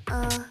beat,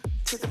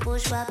 to the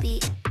bourgeois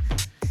beat,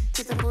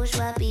 to the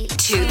bourgeois beat.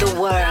 To the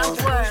world,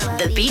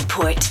 the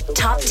Beatport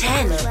Top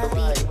 10.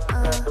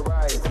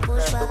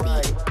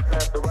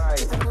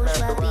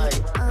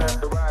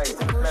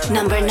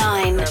 Number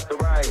 9.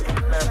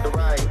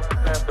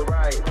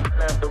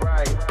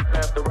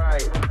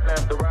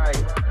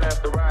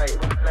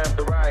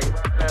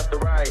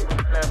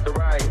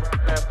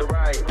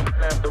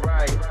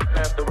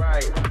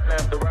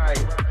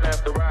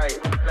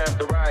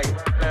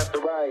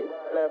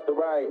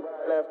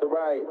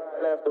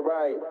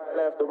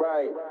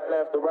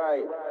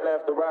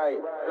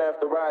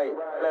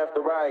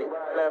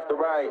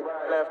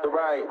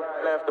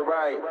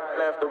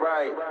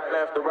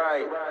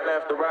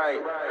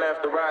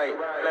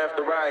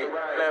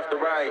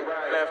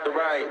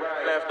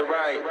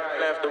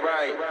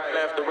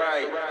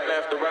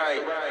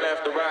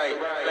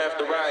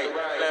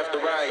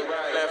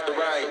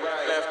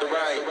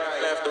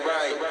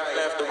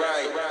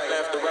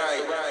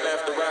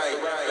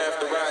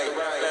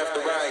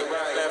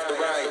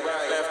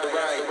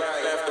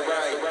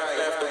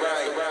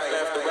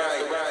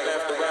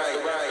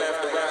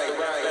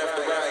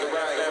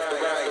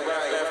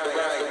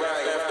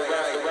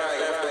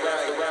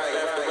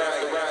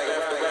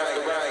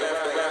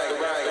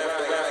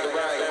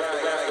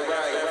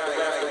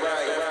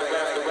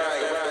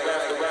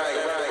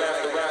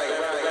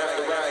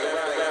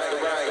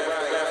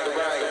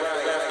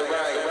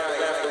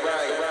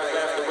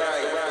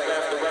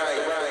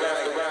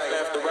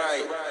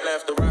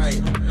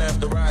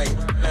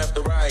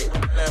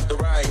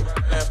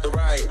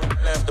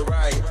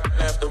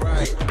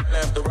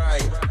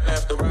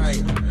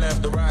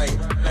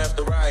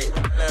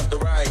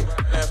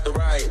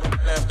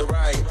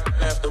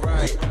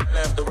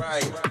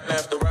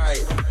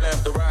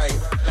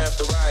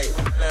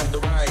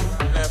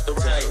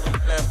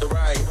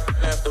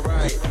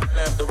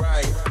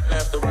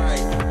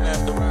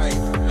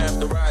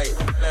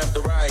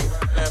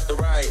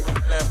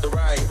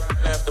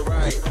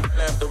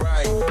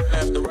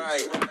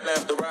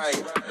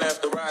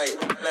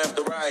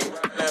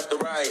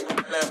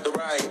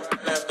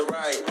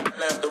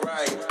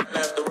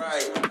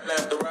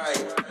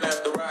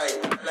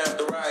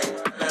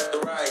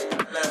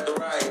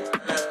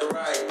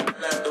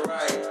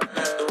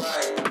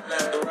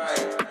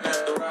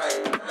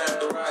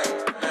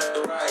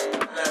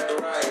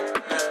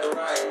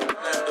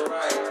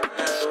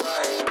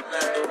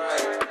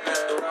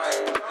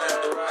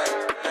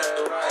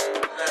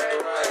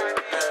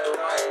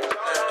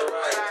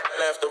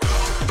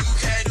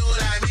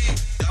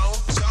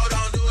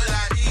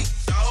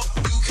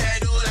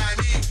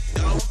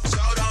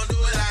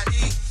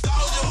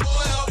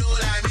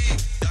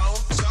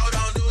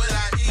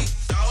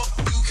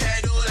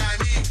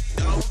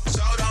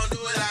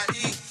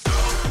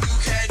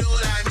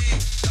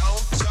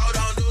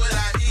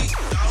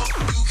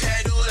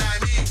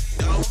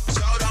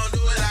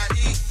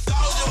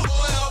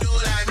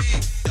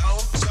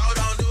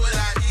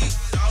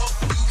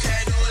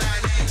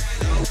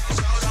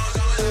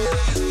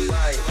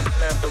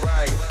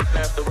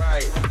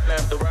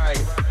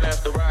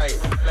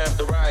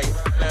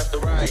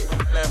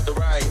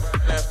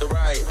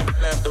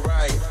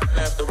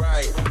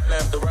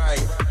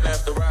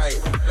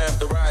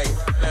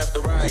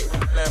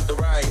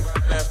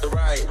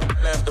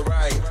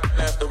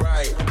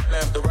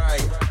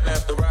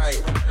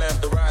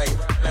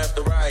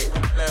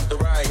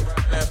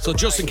 So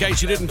just in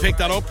case you didn't pick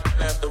that up,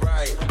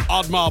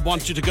 Odd Mob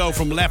wants you to go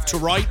from left to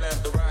right.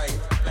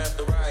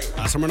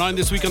 That's number 9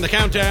 this week on the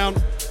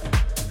countdown.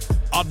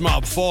 Odd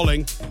Mob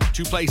falling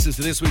 2 places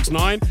to this week's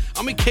 9.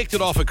 And we kicked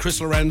it off at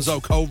Chris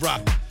Lorenzo,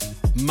 Cobra,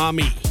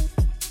 Mommy.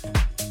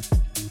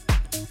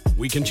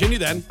 We continue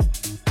then.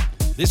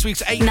 This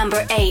week's 8.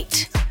 Number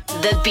 8,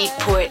 the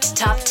Beatport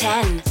Top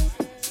 10.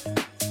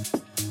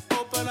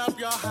 Open up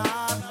your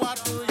heart,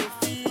 what do you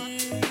feel?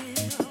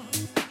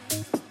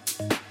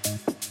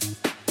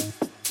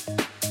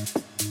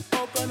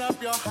 Open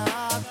up your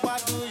heart,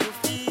 what do you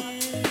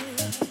feel?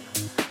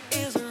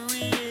 Is it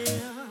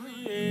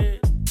real? Yeah.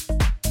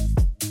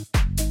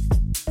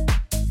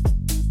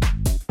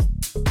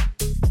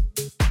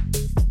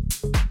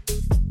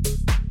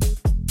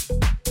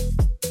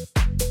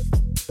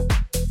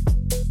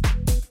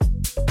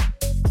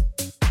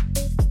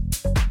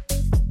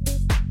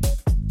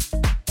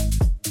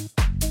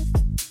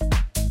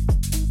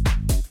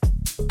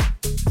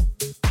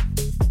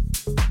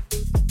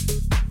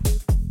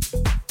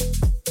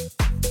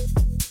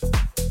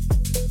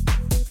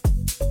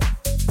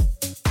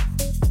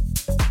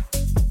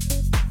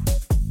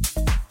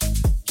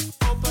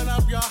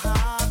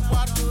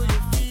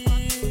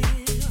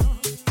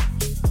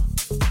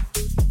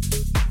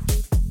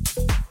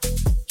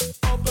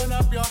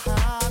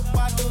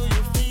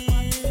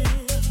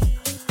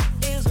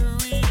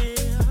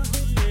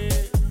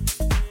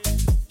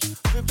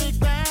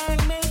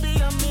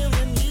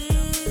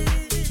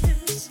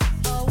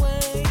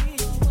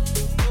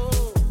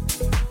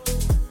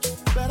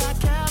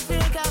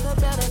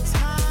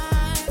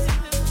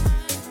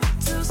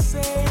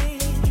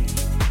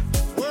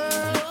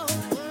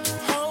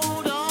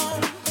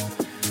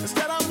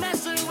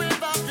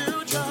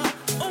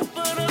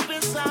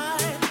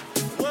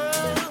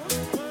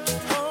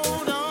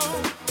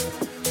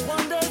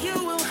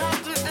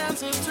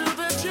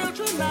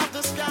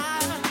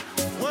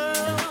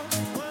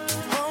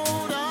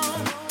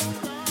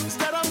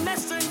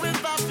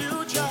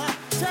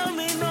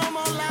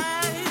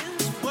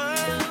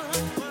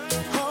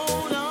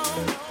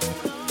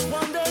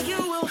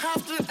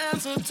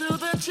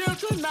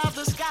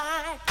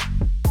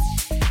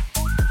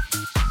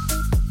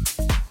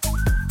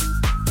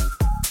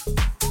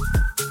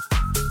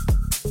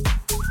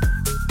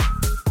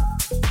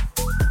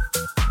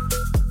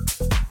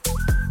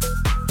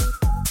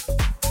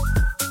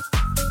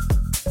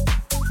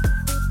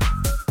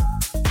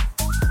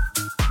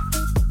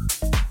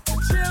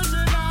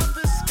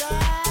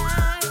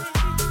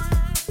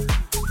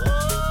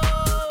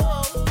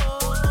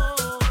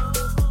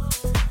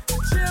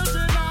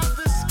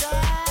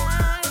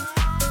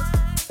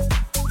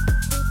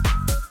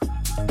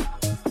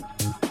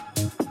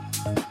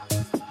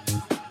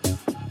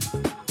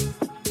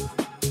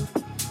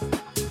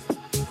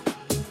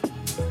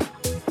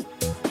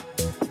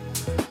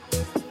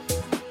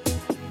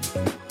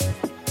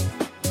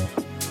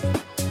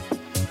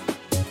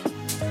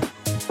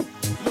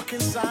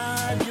 look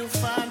inside, you'll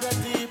find a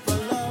deeper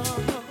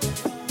love.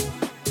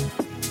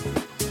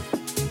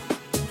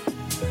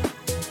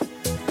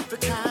 The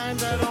kind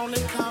that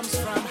only comes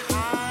from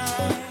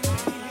high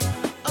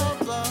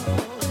above.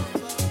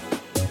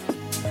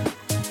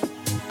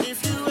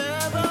 If you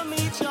ever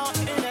meet your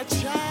inner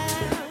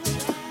child,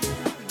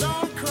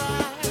 don't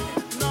cry,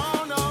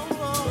 no, no.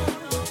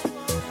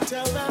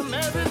 Tell them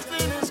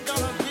everything is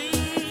gonna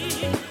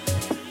be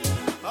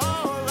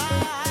alright.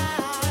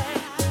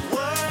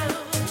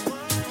 World,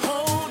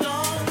 hold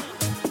on.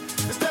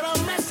 Instead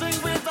of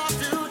messing with our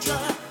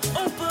future,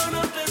 open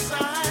up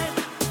inside.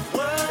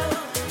 World,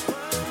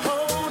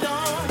 hold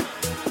on.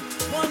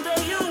 One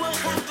day you will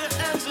have to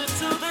answer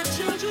to the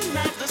children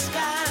of the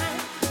sky.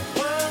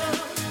 World,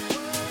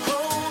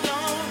 hold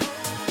on.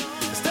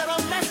 Instead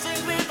of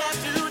messing with our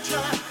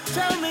future,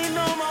 tell me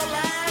no more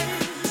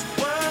lies.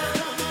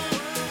 World,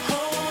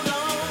 hold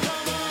on.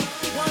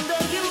 One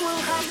day you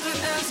will have to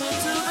answer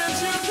to the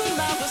children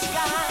of the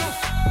sky.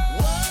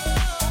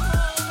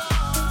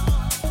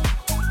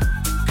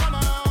 Come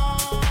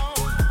on,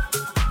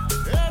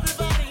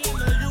 everybody in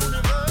the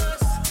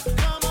universe,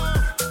 come on.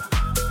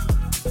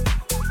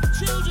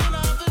 Children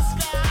of the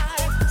sky,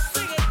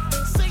 sing it,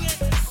 sing it,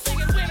 sing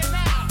it with me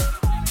now.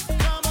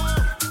 Come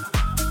on,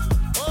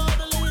 all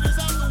the leaders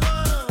of the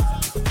world,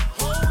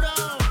 hold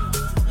on,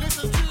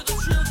 listen to the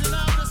children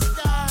of the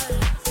sky.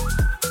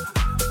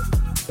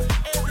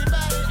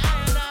 Everybody, I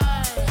and I,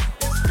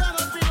 it's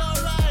gonna be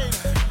alright.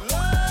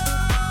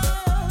 Love.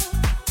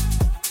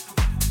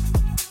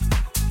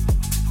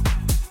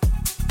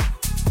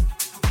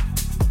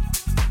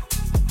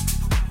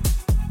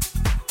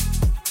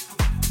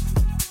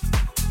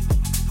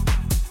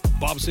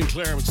 Bob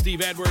Sinclair with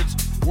Steve Edwards.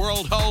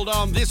 World Hold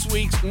On, this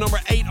week's number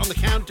 8 on the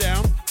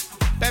countdown.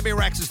 Bebe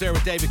Rex is there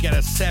with David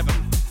Guetta, 7.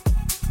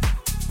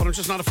 But I'm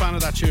just not a fan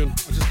of that tune.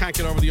 I just can't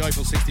get over the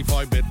Eiffel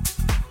 65 bit.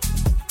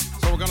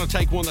 So we're going to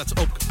take one that's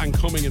up and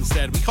coming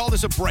instead. We call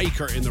this a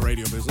breaker in the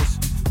radio business.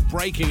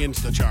 Breaking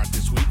into the chart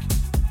this week.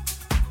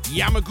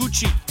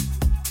 Yamaguchi.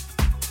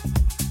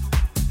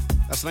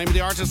 That's the name of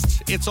the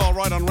artist. It's all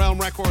right on Realm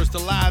Records. The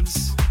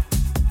lads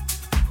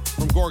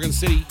from Gorgon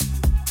City.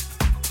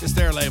 It's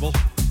their label.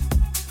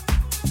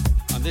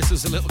 And this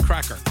is a little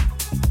cracker.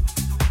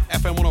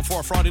 FM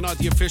 104 Friday night,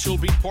 the official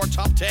Beatport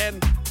Top 10.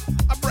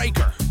 A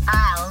breaker.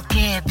 Al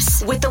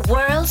Gibbs with the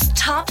world's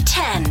top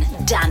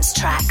 10 dance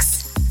tracks.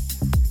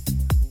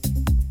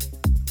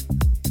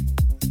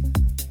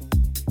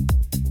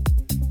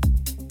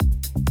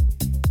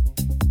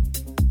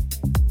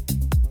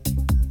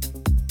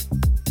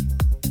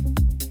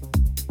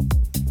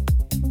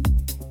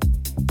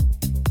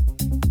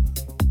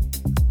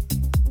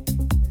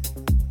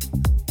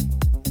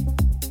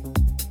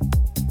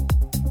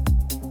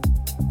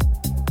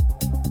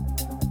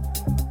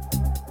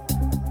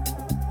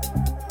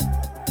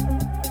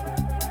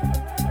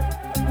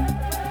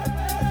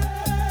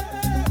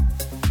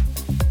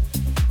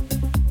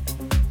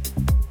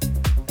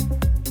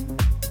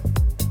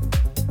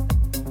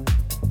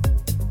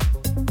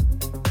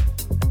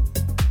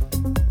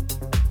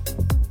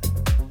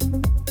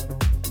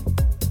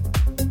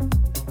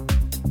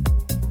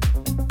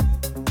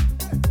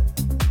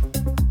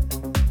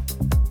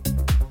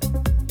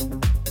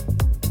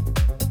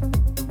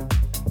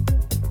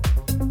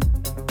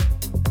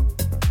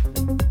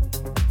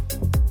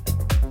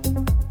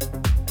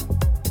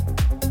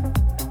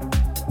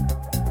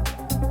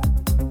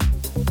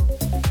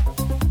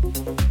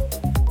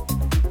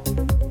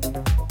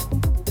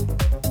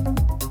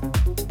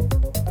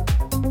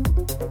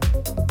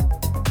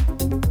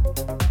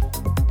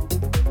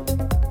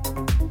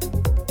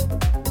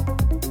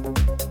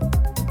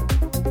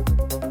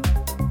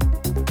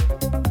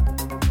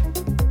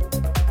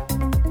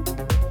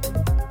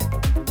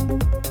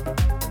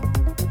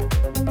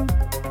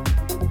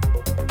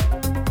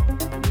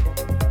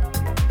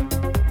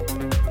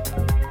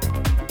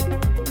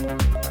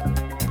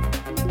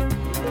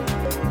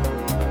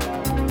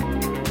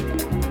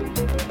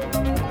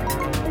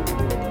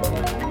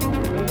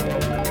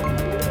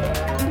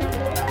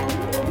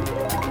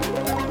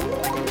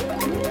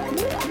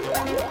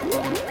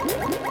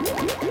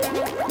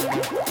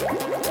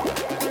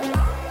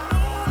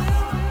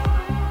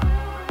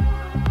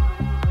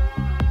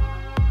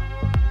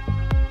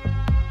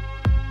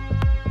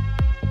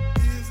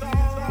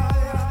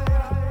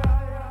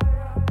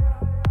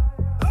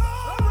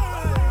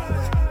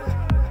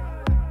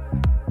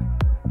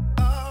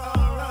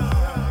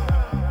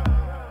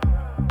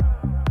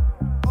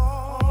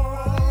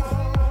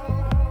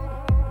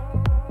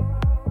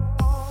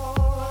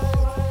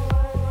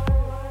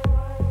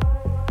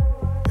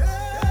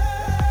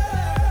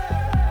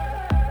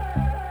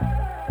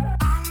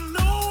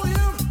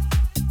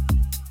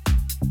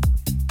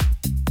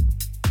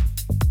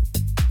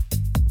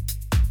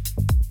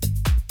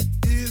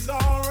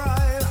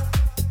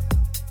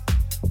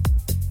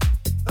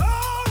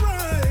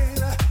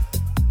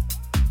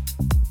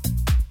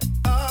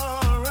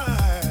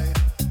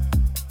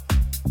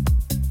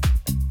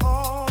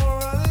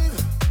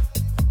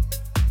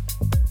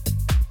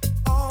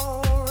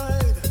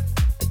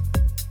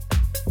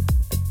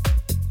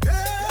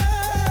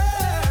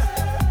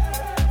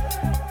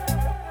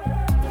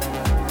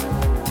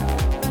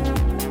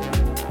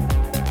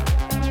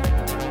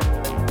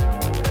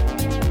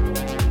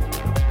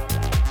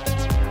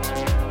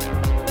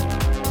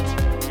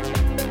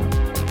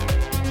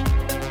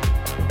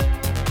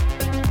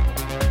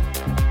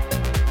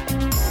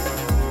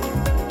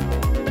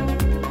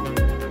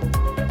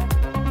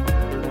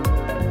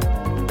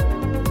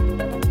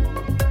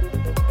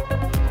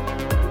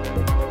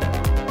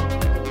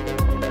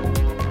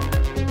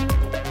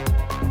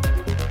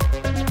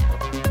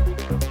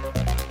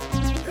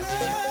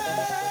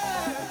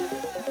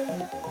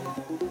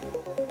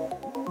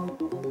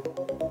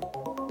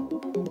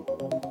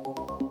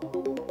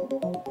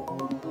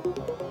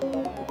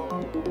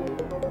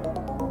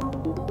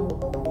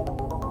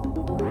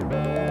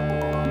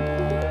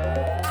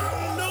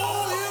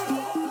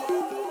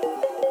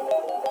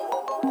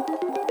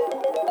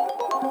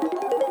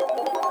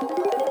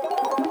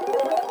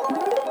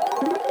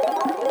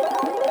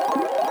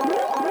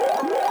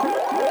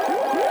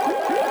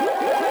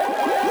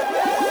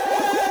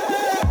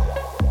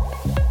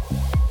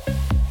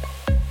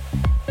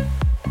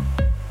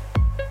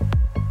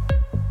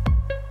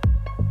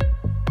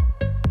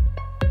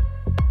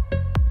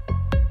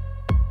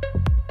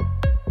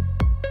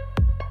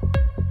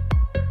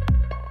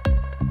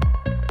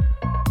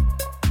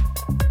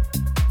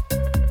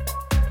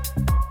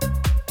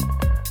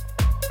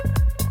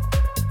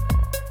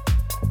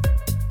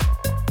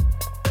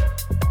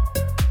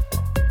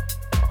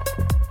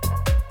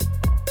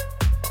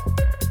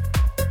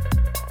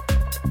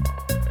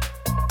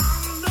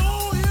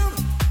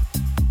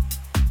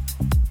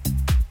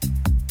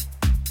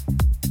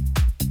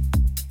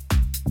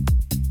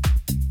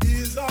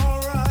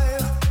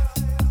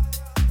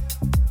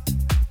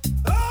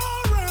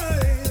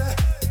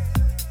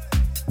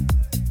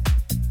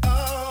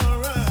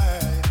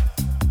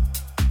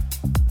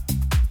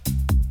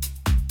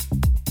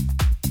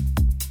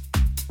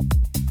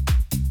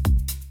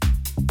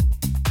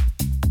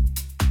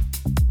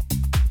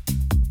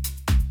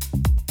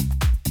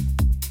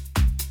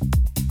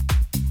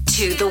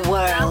 to the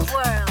world.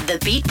 The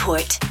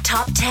Beatport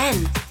Top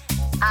 10.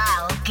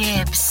 Al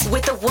Gibbs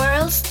with the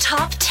world's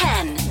top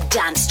 10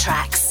 dance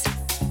tracks.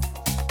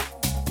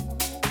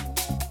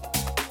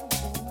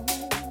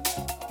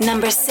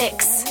 Number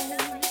 6.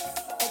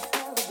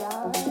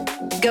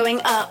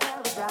 Going up.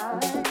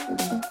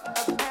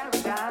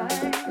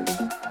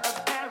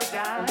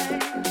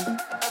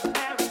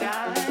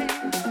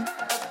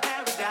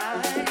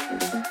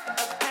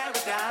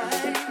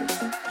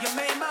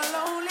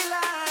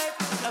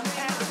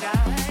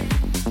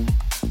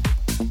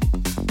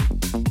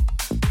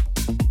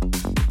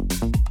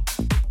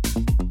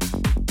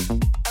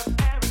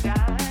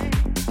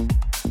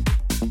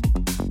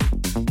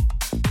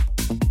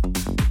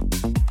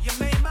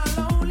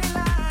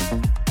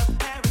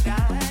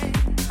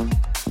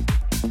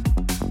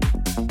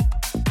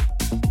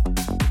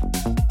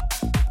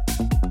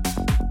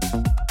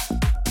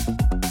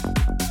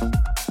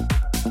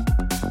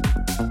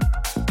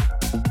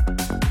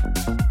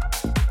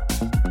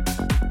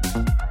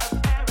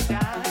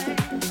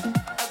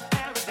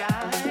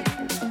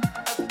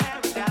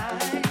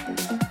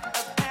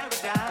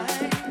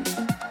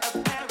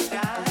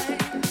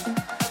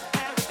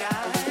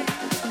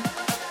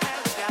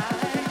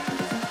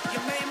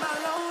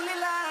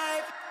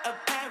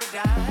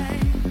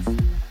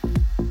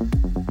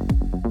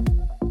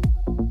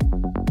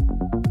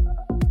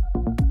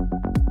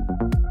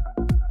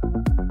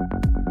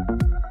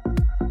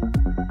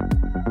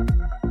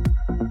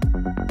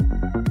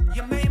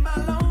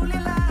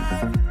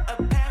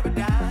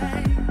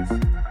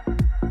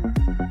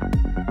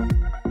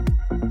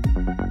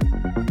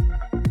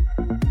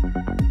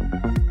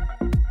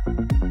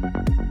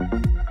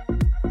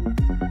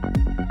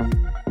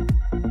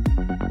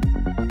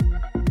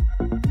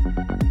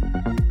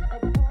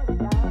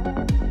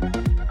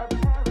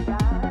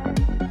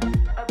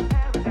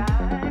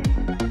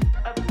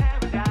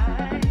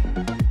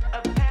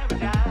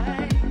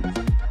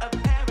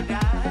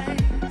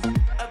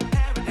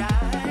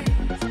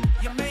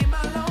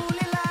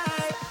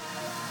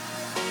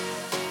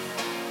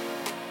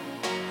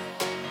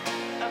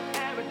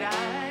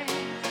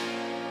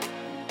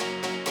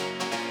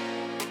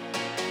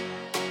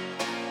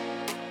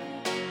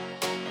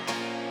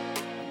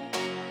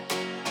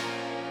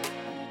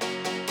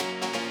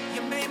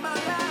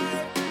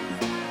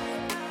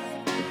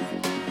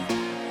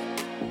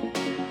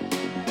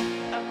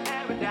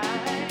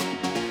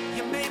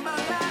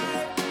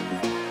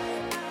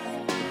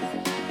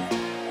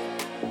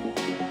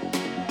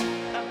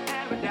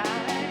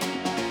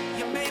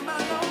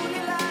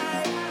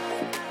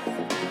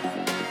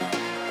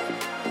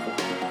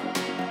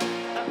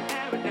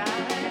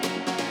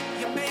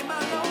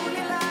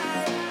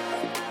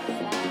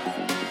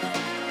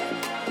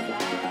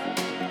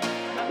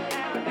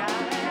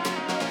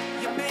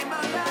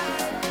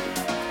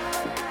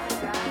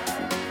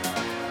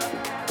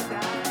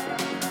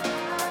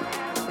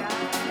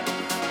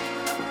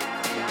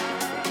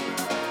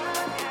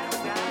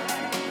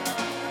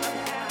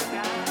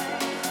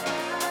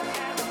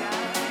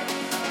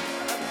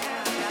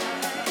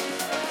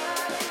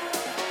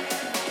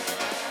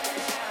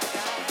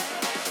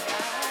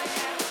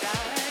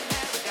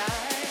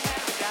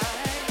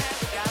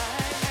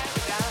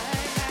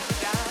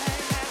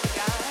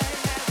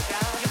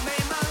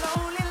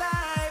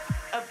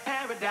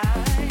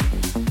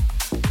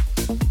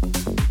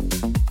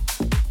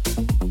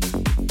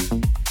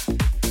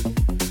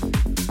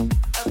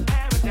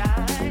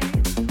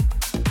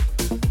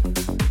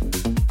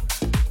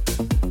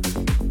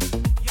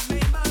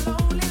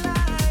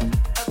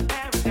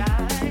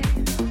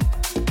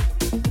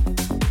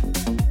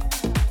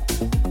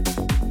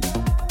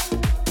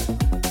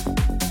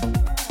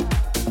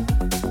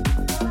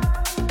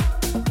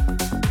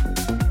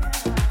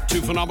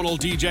 Phenomenal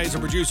DJs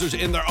and producers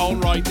in their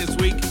own right this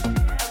week.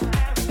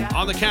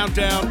 On the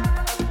countdown,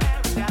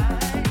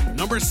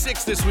 number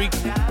 6 this week,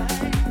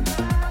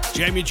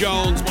 Jamie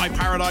Jones, My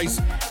Paradise,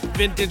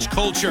 Vintage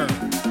Culture.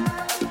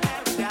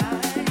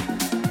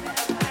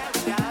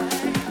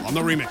 On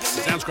the remix.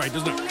 Sounds great,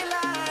 doesn't it?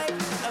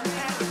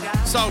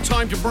 So,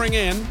 time to bring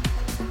in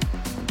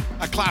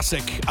a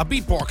classic, a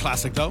Beatport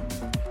classic though.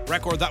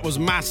 Record that was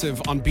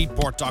massive on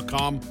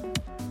Beatport.com.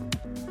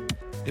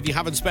 If you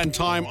haven't spent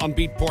time on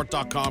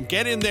Beatport.com,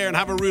 get in there and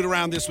have a root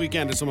around this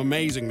weekend. There's some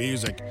amazing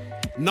music.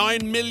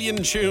 9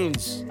 million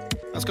tunes.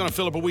 That's going to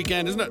fill up a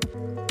weekend, isn't it?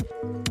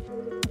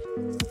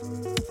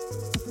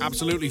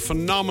 Absolutely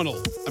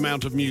phenomenal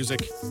amount of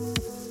music.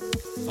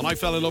 And I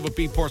fell in love with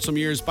Beatport some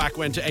years back,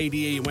 went to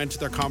ADE and went to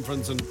their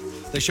conference, and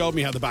they showed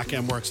me how the back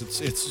end works.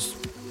 It's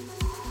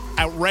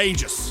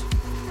outrageous.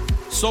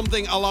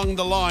 Something along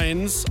the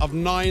lines of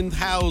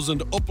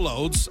 9,000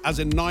 uploads, as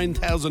in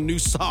 9,000 new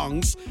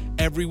songs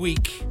every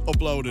week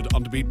uploaded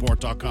onto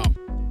Beatport.com.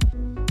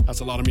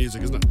 That's a lot of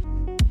music, isn't it?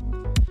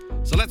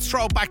 So let's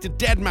throw it back to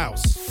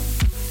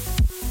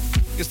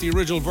Deadmau5. It's the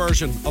original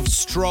version of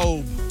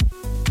Strobe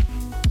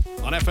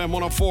on FM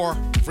 104.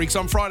 Freaks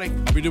on Friday.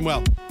 Hope you're doing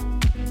well.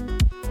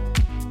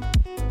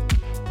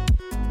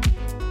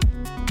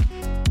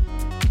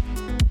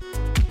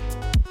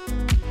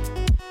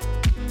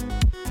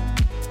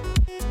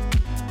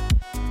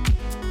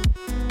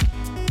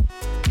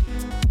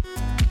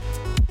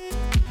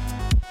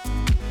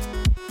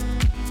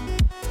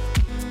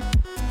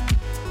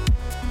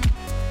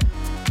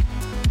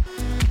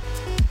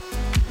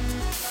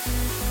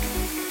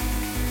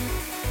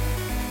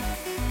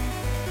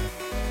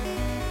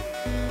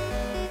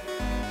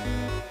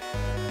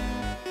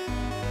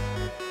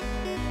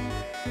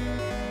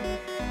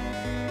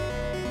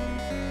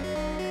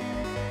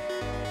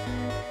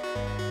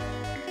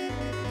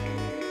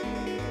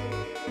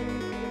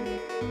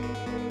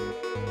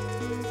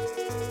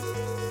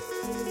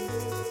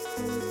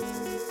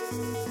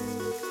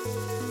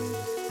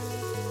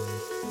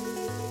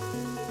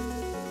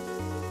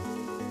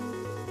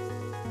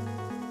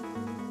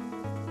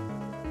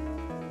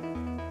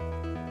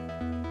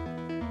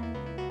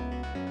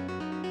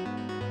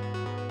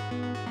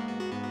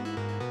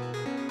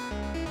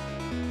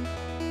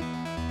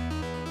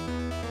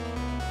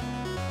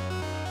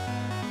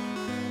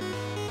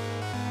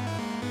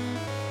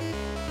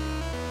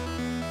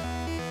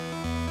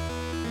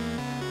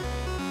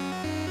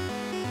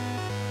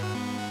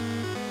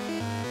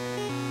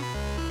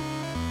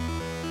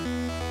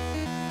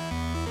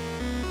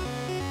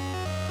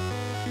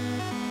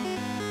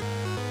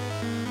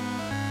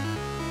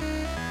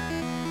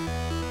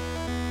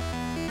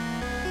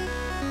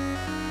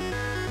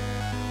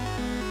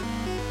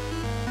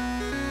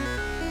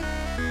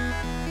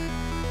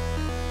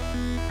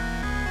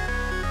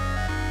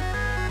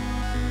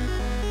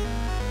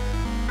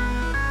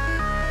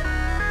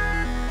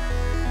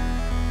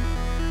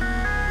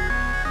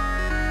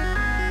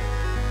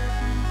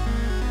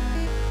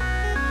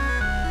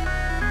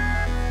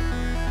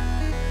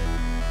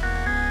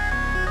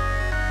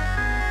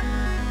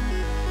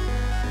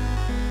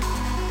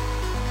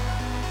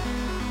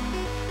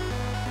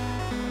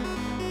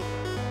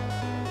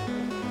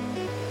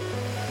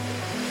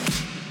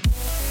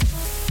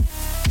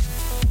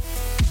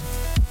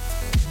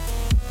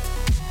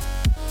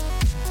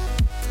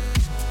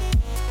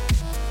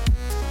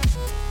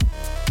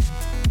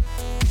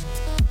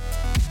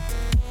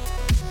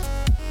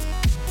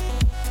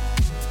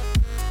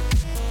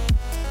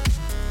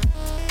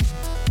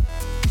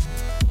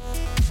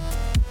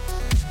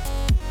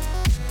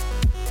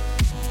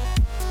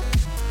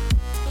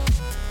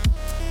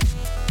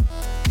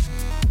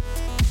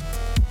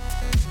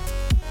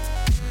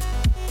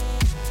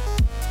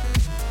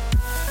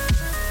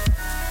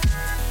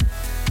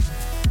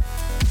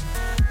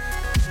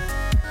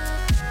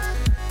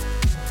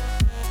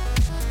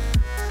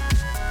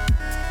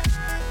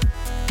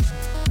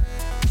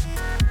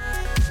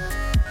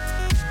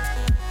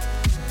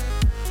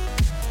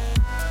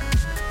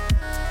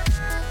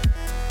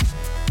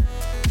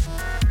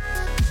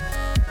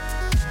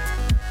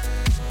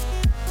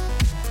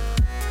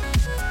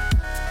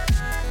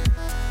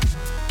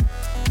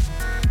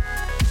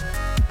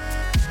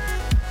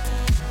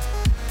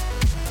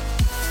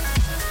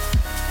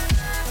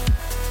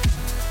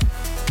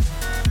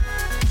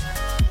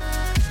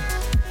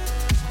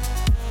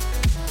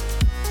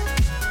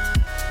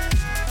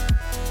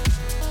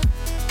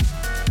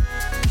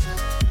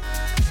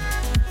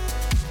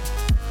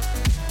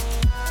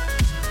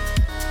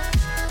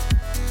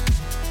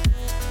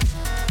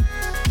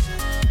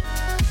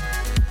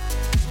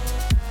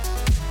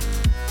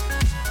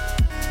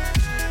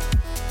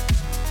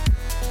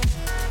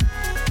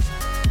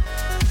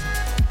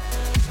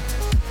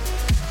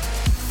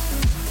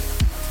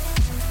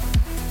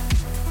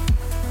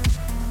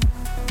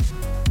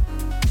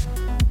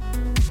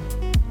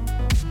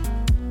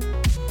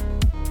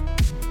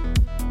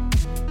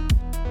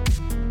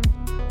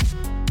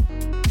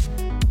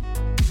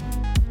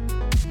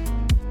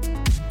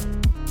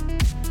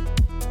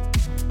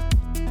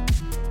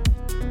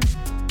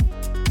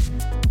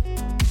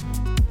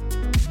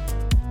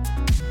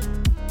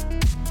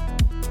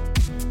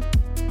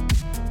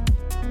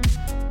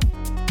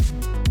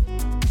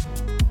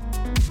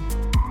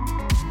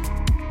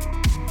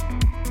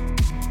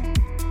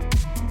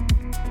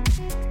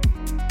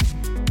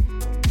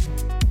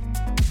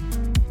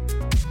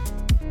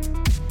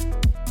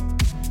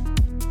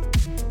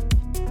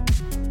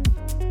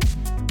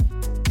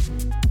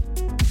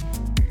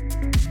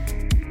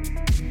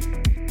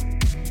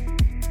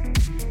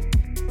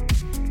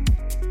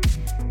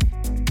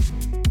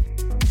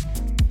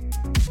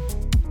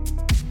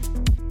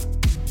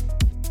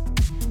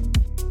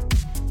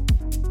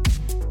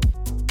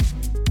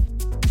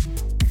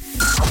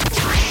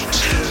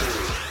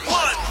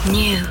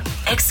 New,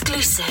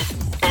 exclusive,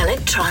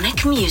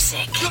 electronic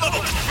music.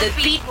 The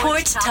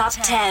Beatport Top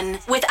 10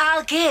 with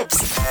Al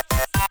Gibbs.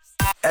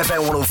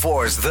 FM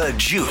 104's The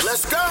Juice.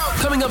 Let's go!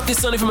 Coming up this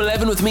Sunday from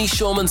 11 with me,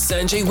 Sean and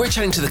Sanjay, we're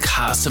chatting to the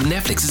cast of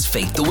Netflix's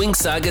Fate the Winx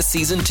Saga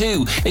Season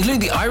 2,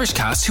 including the Irish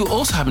cast who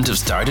also happen to have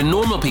starred in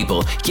Normal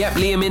People. Yep,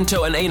 Liam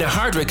Minto and Aina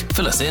Hardwick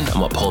fill us in on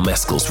what Paul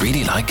Mescal's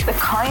really like. The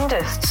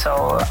kindest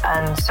soul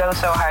and so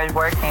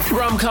hard-working.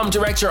 Rom-com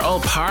director Al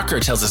Parker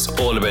tells us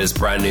all about his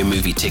brand new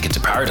movie Ticket to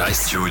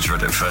Paradise. George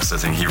read it first. I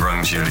think he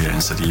rang Julia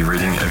and said, have you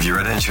read it? And she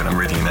went, I'm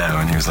reading it now.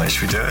 And he was like,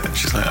 should we do it? And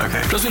she's like,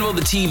 okay. Plus we'll have all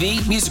the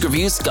TV, music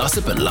reviews,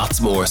 gossip and lots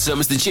more. So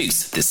is The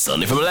Juice this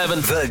Sunday from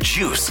 11. The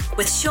Juice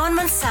with Sean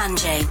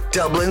Sanjay.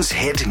 Dublin's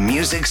hit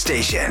music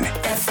station.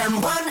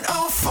 FM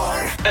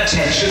 104.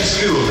 Attention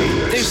school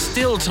leaders. There's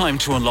still time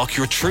to unlock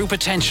your true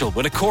potential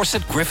with a course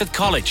at Griffith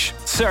College.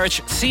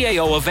 Search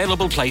CAO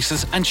available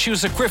places and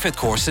choose a Griffith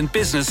course in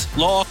business,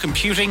 law,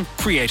 computing,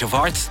 creative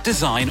arts,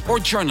 design or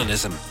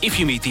journalism. If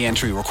you meet the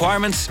entry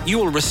requirements, you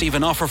will receive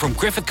an offer from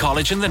Griffith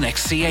College in the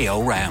next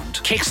CAO round.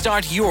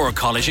 Kickstart your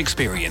college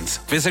experience.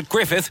 Visit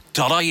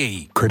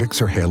griffith.ie. Critics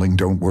are hailing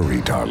Don't Worry,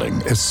 Darling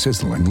as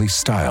sizzlingly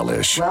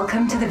stylish.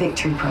 Welcome to the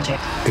Victory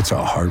Project. It's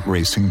a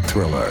heart-racing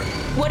thriller.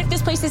 What if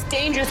this place is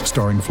dangerous?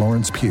 Starring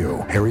Florence Pugh,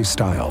 Harry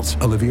Styles,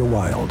 Olivia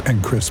Wilde,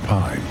 and Chris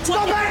Pine.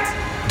 Stop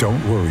it!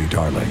 Don't Worry,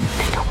 Darling.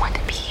 They don't want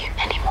to be here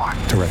anymore.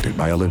 Directed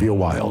by Olivia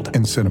Wilde.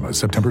 In cinemas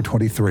September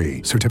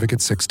 23. Certificate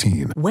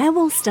 16. Where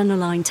will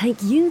Stena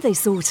take you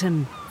this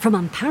autumn? From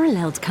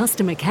unparalleled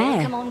customer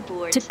care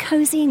to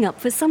cozying up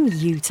for some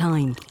you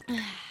time.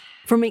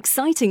 From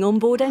exciting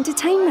onboard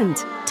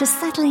entertainment to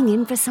settling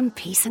in for some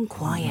peace and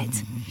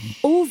quiet.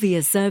 All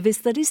via service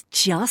that is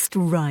just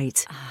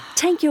right.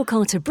 Take your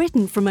car to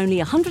Britain from only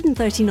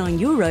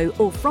 €139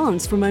 or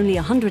France from only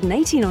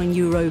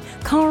 €189,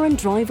 car and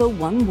driver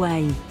one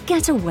way.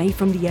 Get away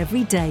from the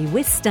everyday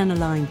with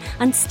Stena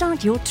and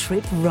start your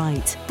trip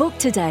right. Book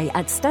today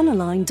at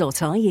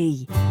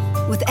stenaline.ie.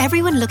 With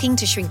everyone looking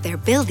to shrink their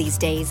bill these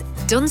days,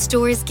 Dunnes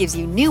Stores gives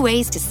you new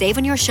ways to save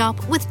on your shop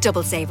with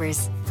Double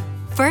Savers.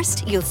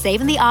 First, you'll save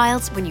in the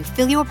aisles when you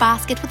fill your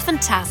basket with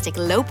fantastic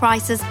low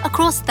prices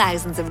across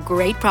thousands of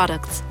great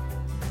products.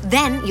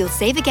 Then, you'll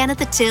save again at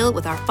the till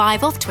with our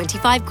 5 off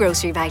 25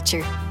 grocery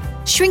voucher.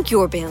 Shrink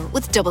your bill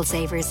with Double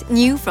Savers,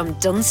 new from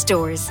Dunnes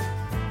Stores.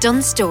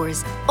 Dunnes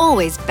Stores,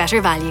 always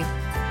better value.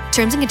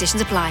 Terms and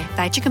conditions apply.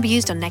 Voucher can be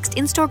used on next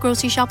in-store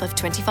grocery shop of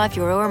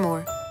 €25 or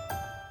more.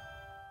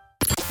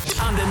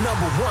 I'm the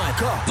number one.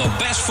 Go. The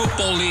best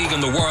football league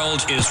in the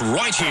world is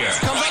right here.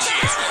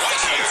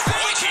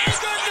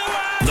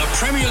 The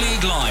Premier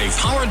League Live,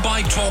 powered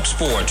by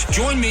TalkSport.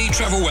 Join me,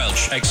 Trevor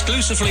Welch,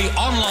 exclusively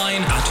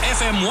online at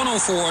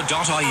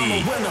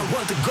fm104.ie.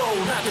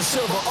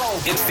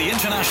 It's the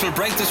international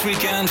break this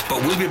weekend,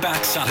 but we'll be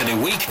back Saturday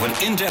week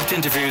with in-depth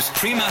interviews,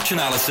 pre-match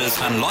analysis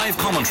and live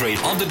commentary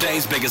on the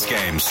day's biggest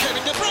games.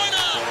 Kevin De Bruyne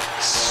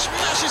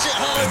smashes it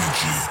home.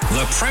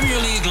 The Premier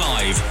League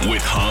Live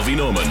with Harvey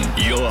Norman,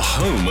 your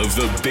home of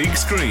the big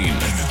screen.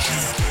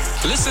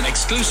 Listen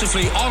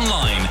exclusively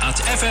online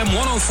at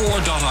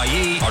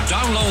fm104.ie or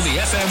download the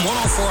FM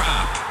 104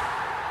 app.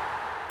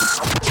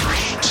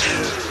 3, 2,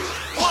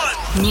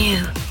 1.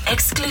 New,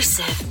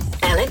 exclusive,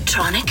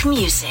 electronic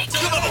music.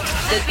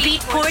 The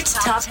Beatport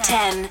Top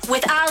 10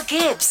 with Al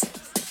Gibbs.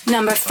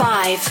 Number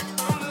 5.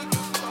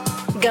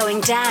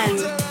 Going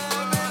Down.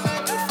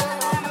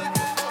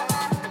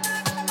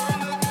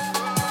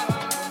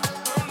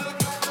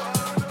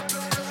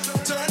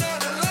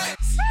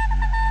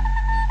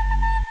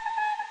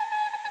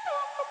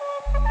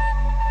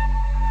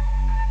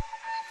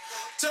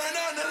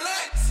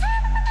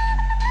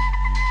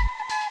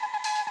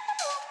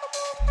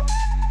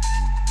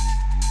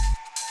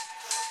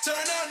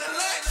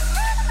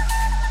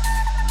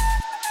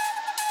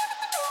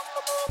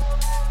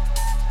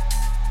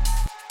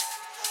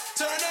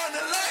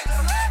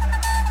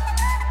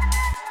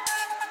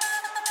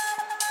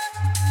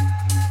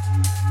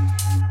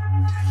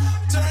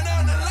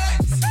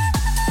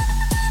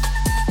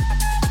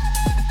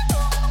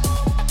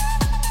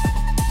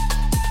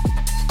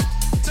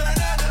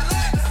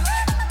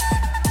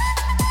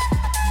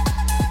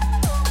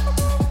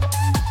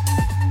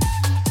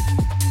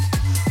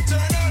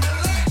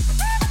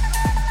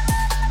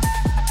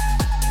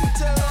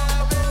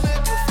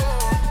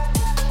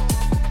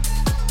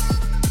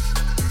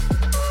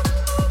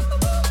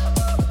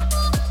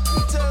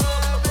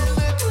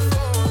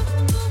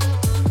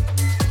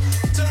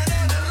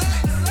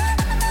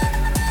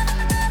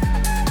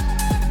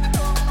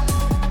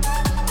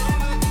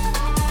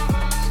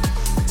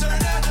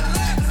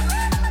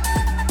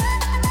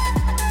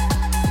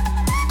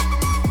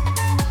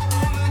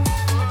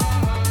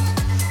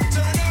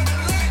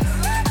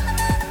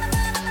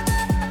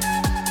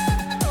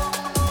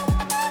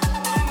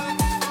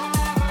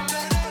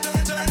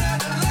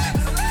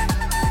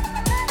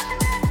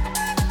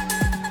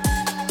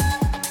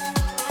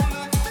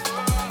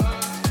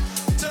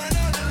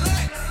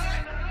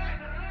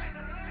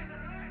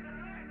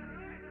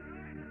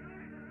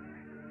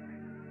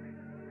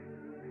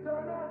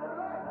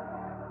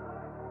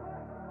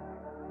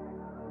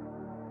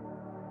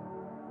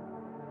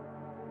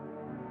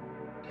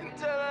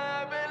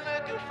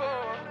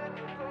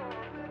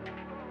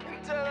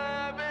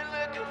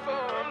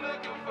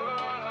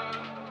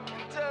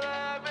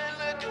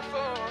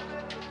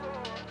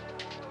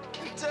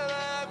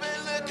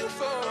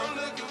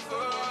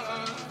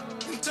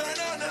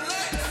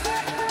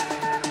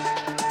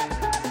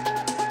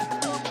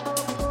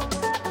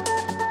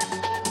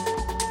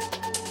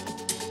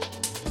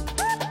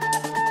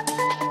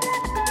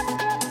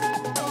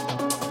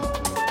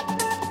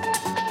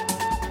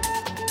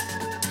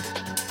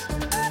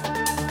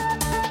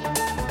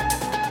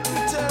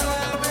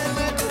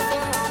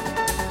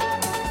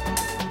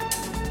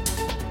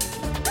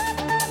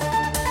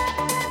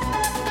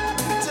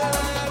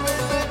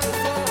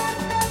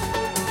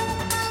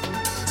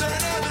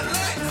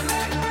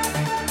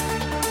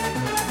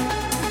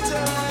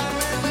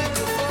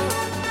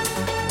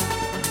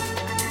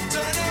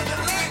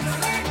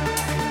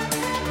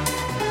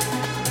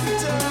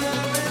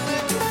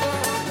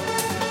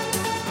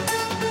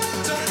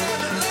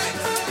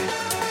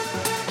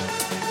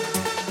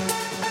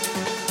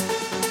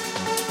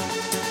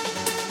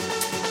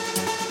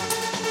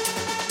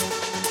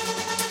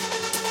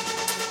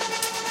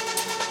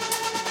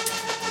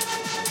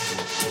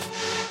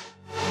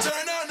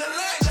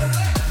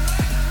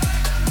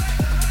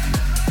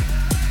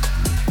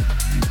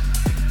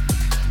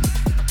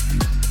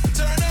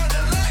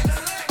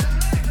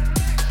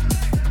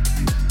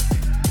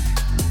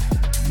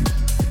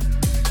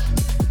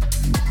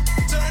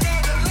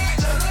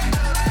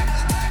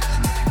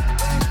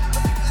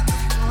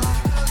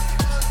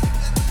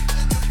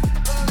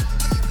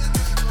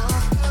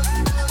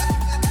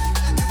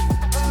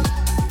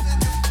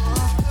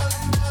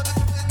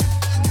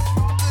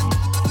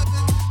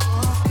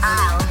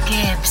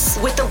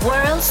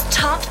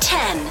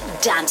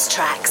 Dance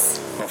tracks.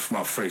 Off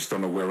my face,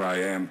 don't know where I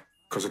am,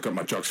 cause I got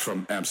my drugs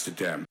from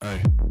Amsterdam.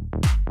 Hey.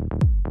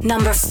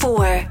 Number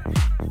 4.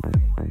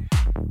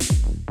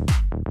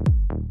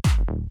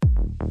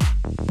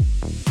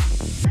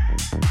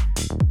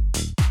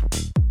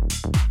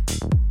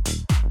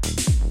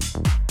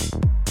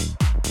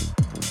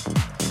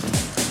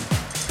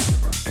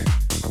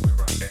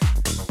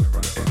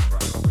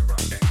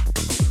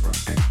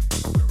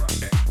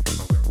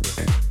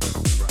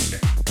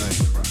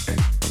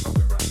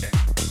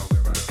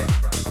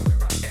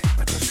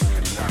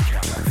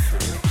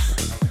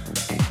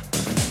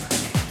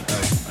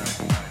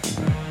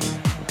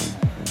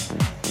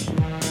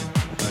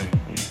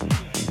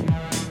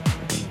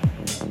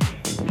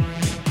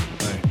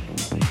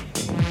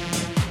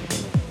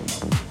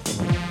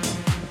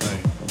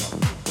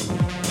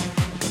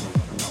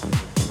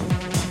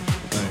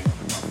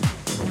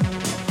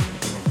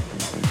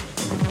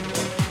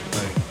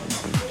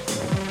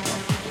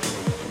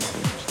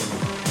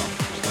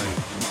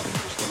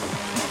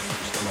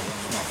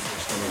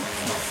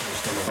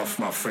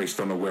 Face,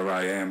 don't know where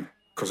I am,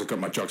 cause I got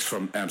my drugs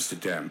from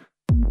Amsterdam.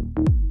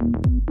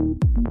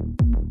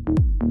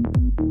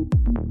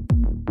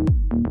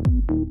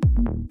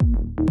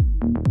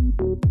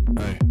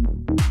 Hey.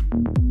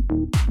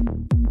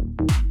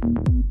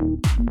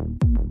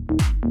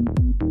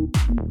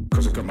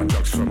 Cause I got my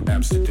drugs from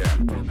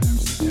Amsterdam.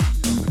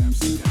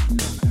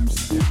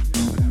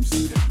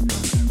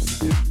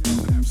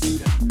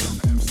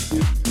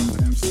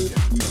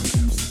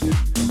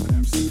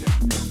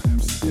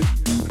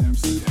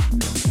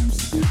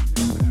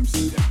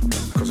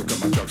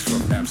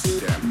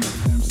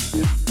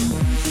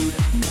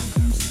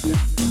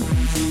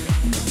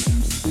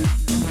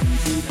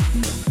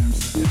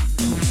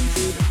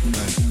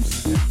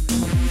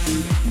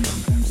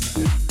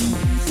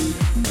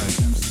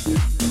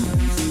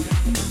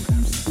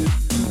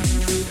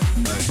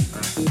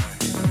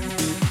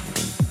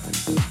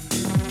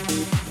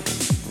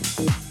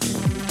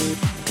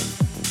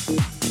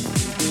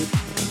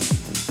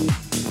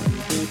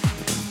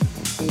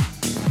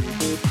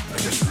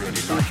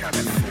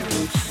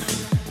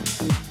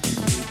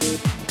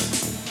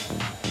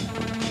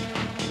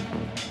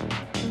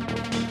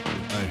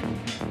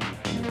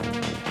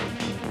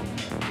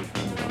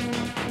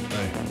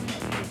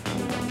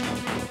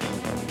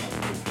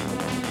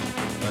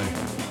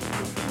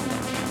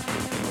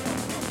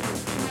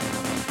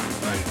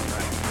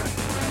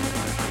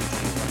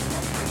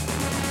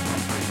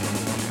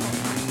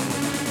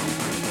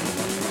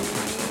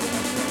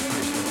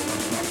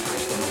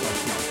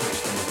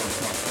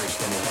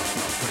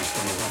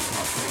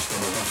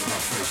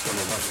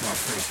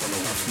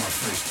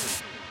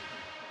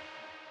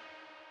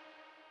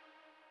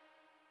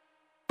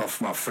 Off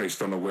my face,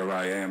 don't know where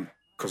I am,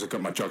 cause I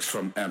got my drugs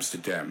from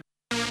Amsterdam. Amsterdam.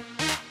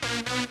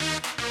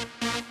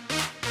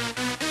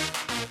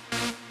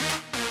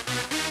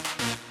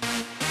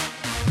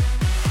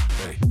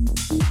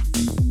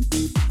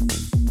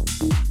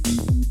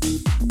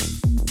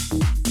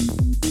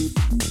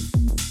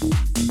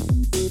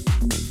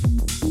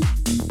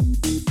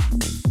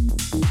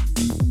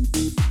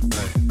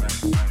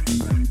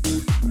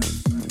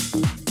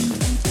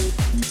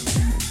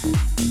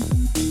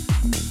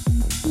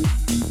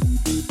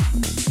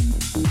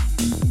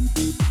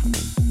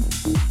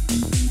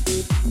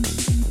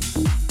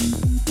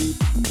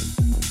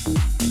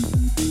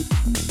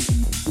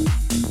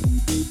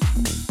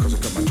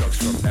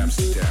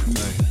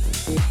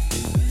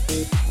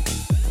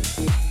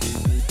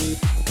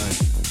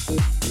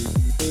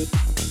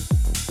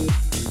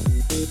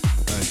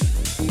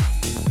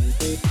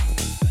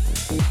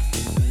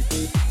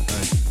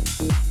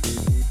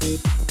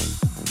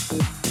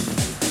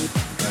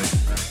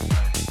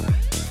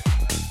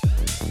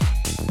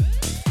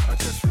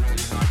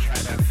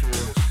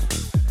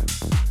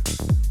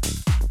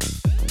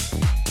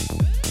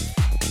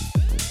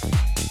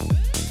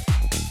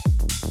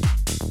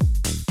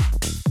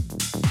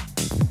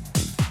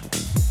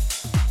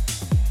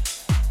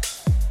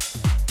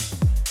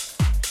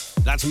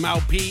 That's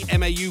MAUP,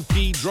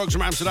 M-A-U-P, Drugs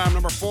from Amsterdam,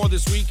 number 4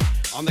 this week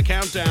on the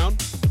countdown.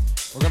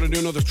 We're going to do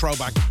another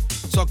throwback.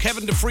 So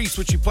Kevin DeFries,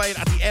 which you played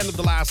at the end of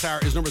the last hour,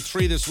 is number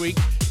 3 this week.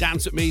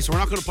 Dance With Me, so we're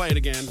not going to play it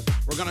again.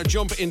 We're going to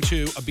jump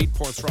into a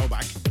Beatport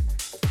throwback.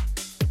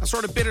 That's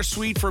sort of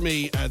bittersweet for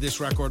me, this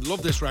record.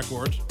 Loved this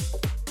record.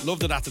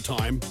 Loved it at the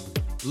time.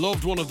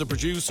 Loved one of the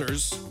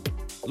producers.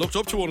 Looked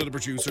up to one of the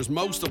producers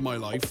most of my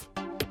life.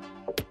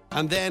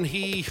 And then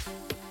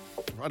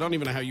I don't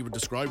even know how you would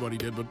describe what he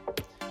did, but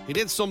he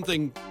did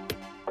something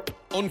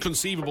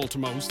unconceivable to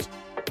most.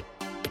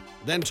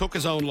 Then took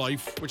his own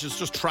life, which is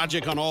just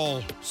tragic on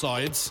all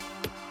sides.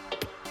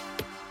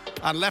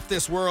 And left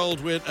this world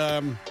with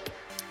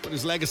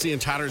his legacy in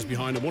tatters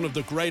behind him. One of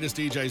the greatest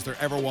DJs there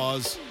ever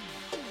was,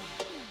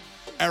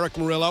 Eric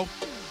Murillo.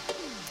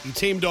 He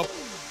teamed up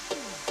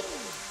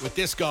with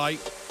this guy,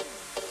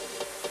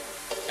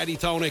 Eddie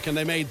Thonick, and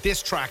they made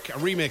this track, a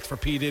remix for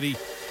P. Diddy,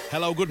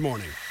 Hello, Good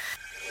Morning.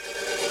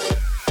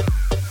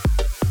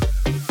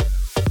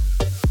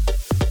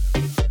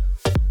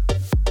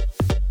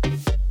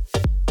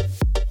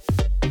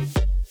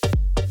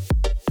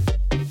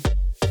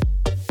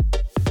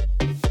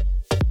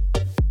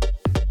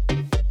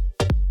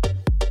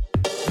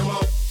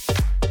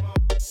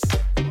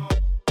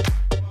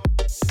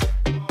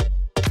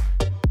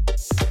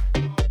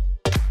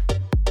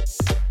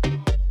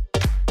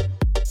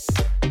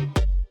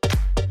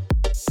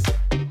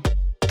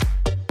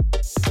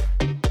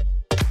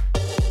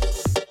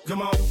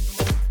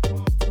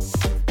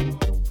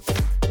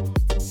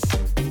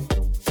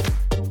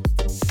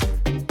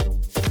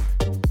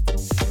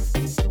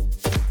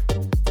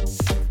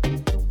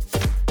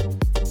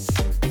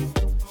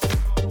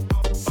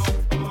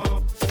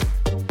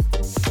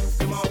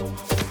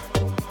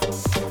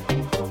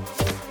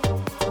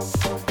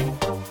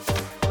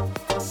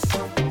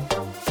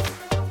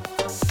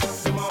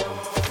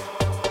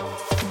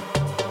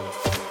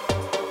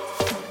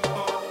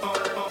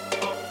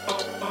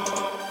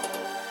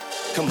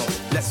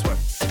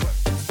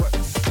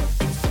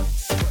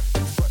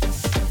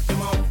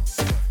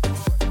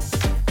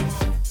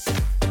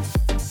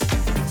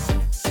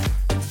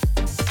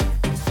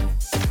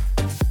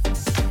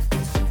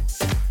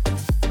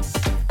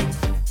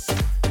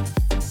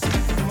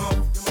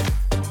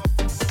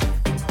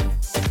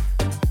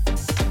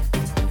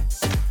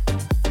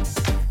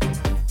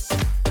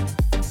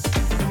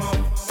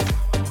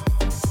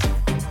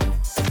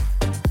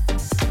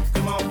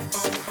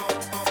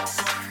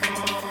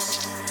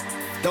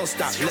 Don't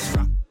stop, let's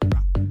rock.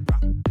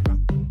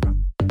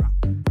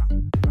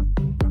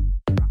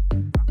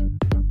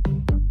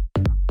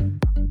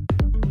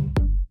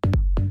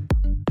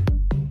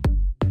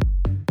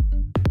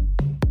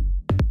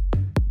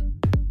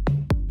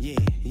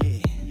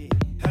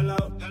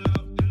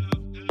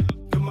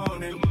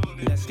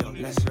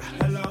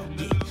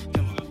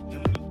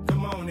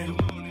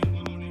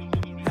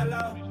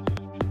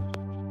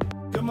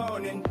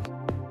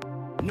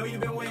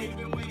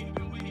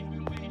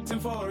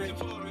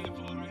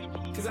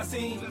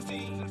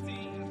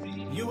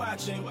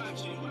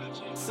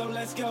 So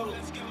let's go.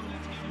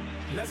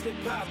 Let's get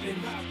poppin'.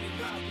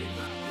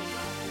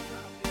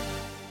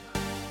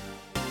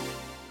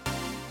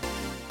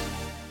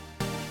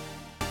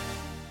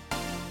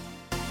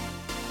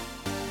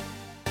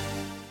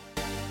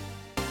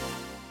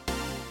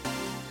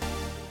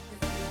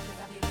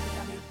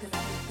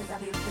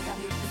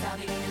 I'll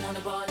be leaning on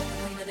the ball,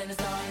 cleaner than the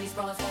star, and these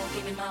bras won't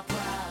give me my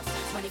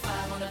props.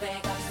 25 on the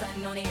back, I'm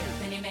stunting on the air,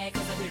 penny mad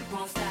cause I really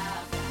won't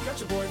stop. Got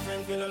your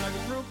boyfriend feeling like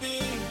a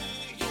groupie.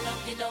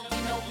 You know,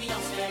 we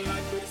on that.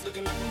 Like it's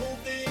looking like a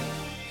movie.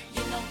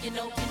 You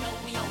know,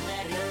 we on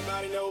that. And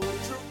everybody know who the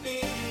truth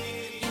is.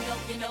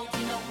 You know,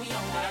 we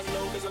on that. I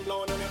know cause I'm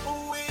blowing on that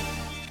ooh-wee.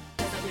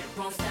 Cause I really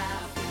won't stop.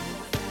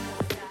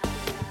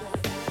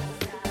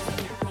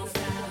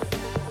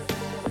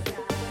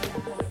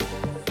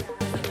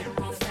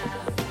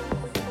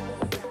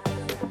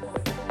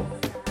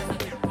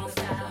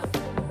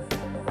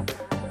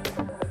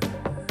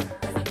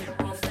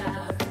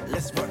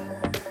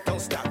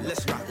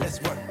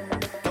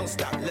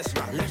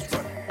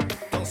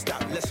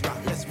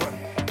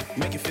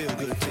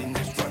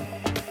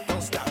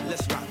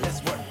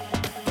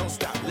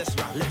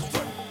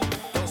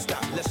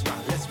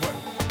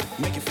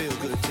 Make it feel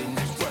good.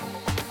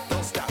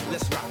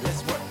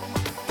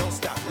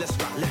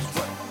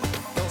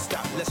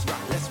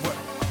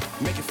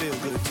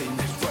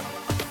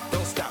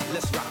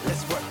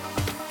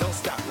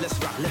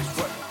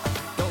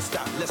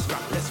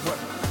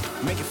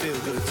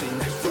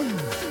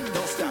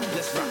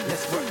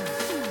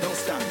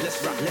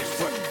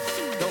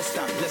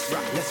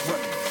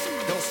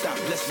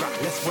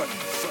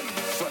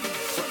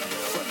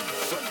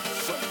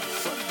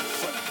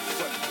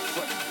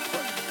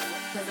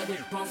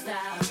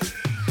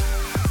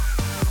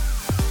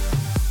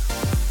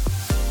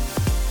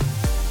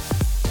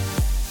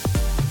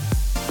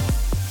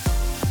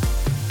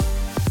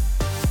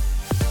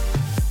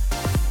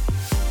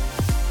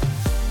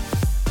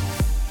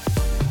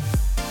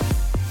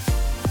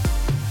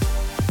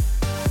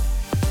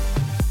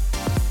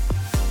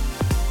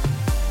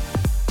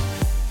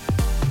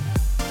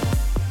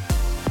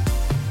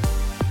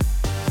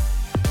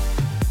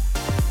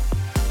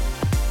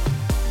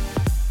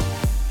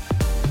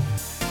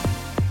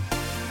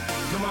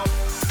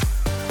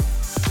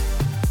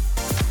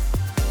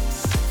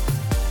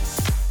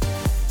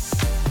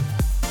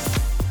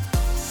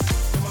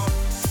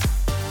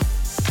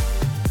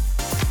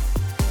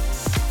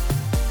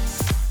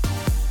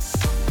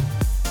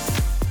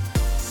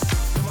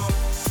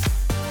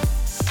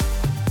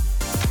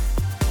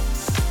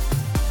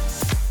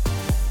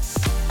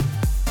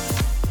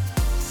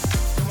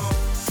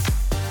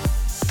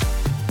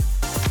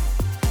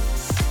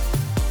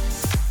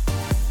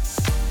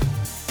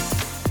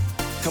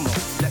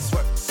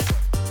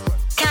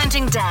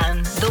 Counting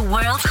down the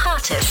world's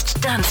hottest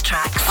dance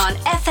tracks on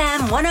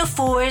FM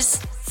 104's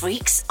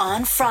Freaks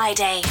on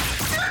Friday.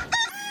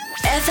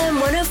 FM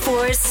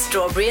 104's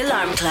Strawberry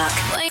Alarm Clock.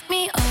 Wake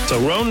me up. So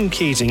Ronan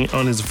Keating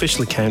on his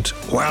official account,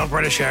 well,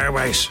 British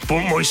Airways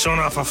bumped my son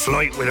off a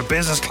flight with a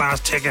business class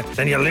ticket,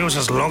 then you lose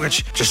his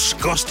luggage.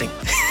 Disgusting.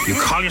 You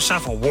call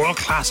yourself a world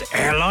class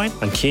airline?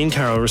 And Keane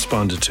Carroll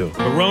responded to him.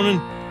 But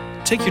Ronan,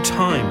 take your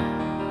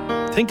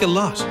time. Think a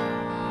lot.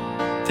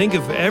 Think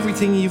of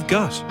everything you've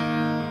got.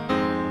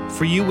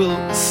 For you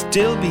will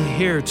still be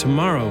here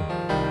tomorrow,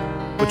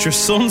 but your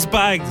son's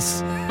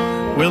bags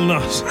will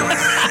not.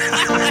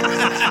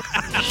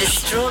 The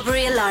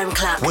Strawberry Alarm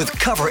Clock. With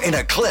Cover in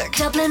a Click.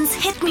 Dublin's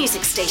hit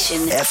music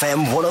station.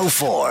 FM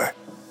 104.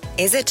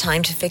 Is it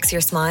time to fix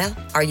your smile?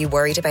 Are you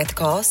worried about the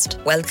cost?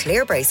 Well,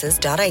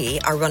 clearbraces.ie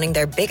are running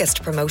their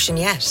biggest promotion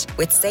yet,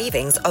 with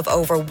savings of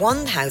over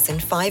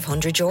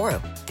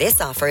 €1,500. This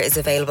offer is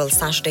available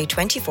Saturday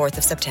 24th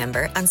of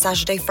September and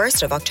Saturday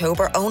 1st of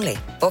October only.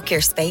 Book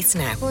your space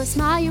now. For a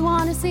smile you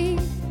want to see,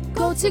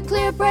 go to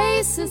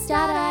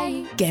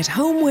clearbraces.ie. Get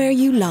homeware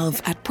you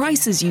love at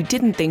prices you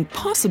didn't think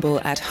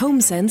possible at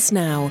HomeSense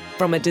now.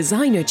 From a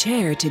designer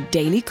chair to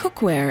daily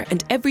cookware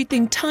and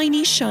everything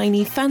tiny,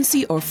 shiny,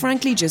 fancy or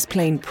frankly just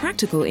plain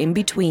practical in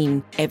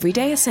between.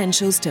 Everyday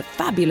essentials to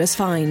fabulous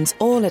finds,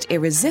 all at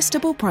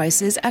irresistible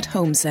prices at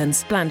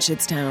HomeSense,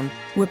 Blanchardstown.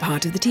 We're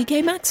part of the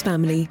TK Maxx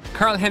family.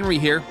 Carl Henry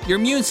here. Your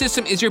immune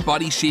system is your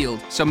body's shield,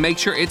 so make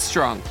sure it's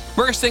strong.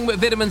 Bursting with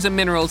vitamins and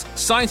minerals,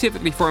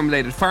 scientifically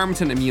formulated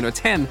Pharmatin Immuno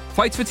 10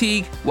 fights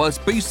fatigue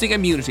whilst boosting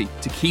immunity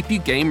to keep you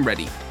game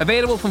ready.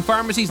 Available from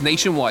pharmacies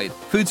nationwide.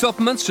 Food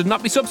supplements should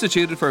not be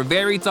substituted for a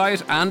varied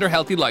diet and or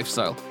healthy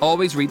lifestyle.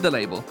 Always read the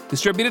label.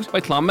 Distributed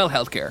by Clonmel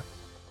Healthcare.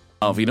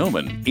 Harvey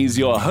Norman is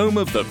your home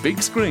of the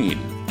big screen.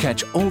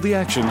 Catch all the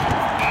action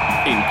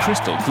in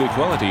crystal clear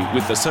quality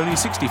with the Sony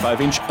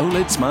 65-inch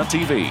OLED Smart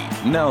TV.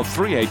 Now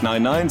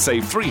 €3899,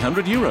 save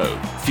 €300.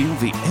 Feel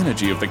the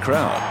energy of the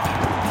crowd.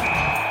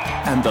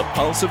 And the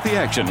pulse of the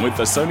action with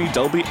the Sony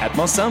Dolby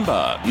Atmos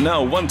soundbar.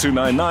 Now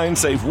 €1299,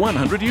 save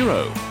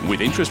 €100.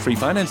 With interest-free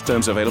finance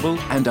terms available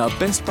and our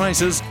best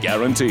prices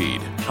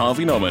guaranteed.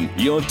 Harvey Norman,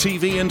 your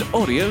TV and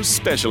audio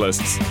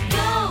specialists.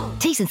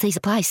 T's and C's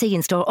apply. See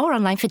in-store or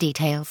online for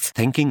details.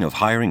 Thinking of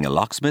hiring a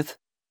locksmith?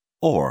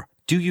 Or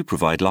do you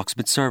provide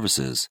locksmith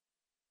services?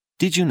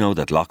 Did you know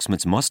that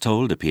locksmiths must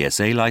hold a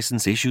PSA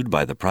license issued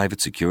by the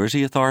Private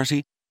Security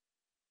Authority?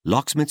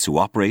 Locksmiths who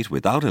operate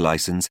without a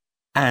license,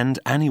 and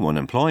anyone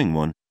employing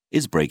one,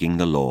 is breaking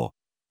the law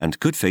and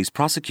could face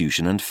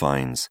prosecution and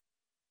fines.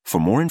 For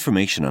more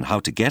information on how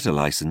to get a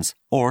license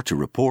or to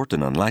report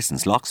an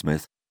unlicensed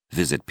locksmith,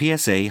 visit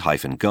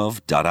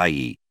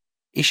psa-gov.ie.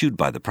 Issued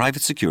by the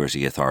Private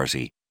Security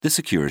Authority, the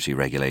security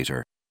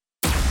regulator.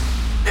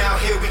 Now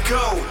here we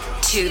go.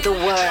 To the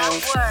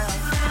world.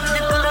 The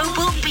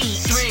global beat.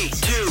 3,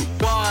 2,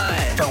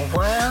 1. The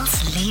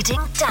world's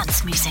leading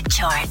dance music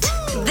chart.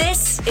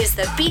 This is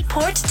the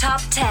Beatport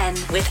Top 10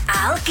 with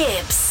Al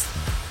Gibbs.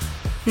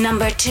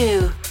 Number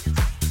 2.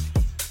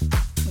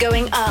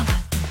 Going up.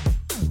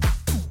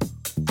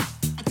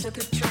 I took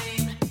a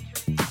train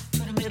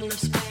to the middle of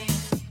Spain,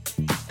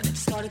 and it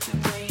started to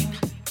rain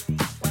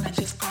when I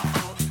just got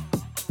off.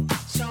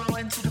 So I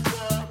went to the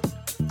club,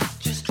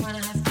 just trying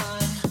to have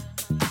fun.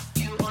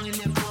 You only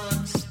live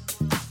once,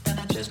 then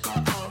I just got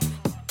off.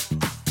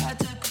 I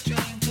took a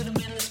train to the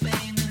middle of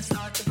Spain, and it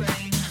started to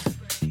rain.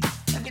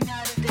 Every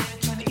night and day,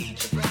 trying to eat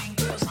your brain,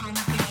 girls on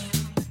the game.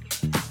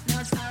 Now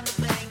it's time to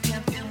play,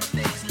 can't feel my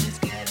face, and it's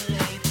getting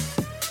late.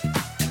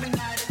 Every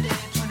night and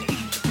day, trying to eat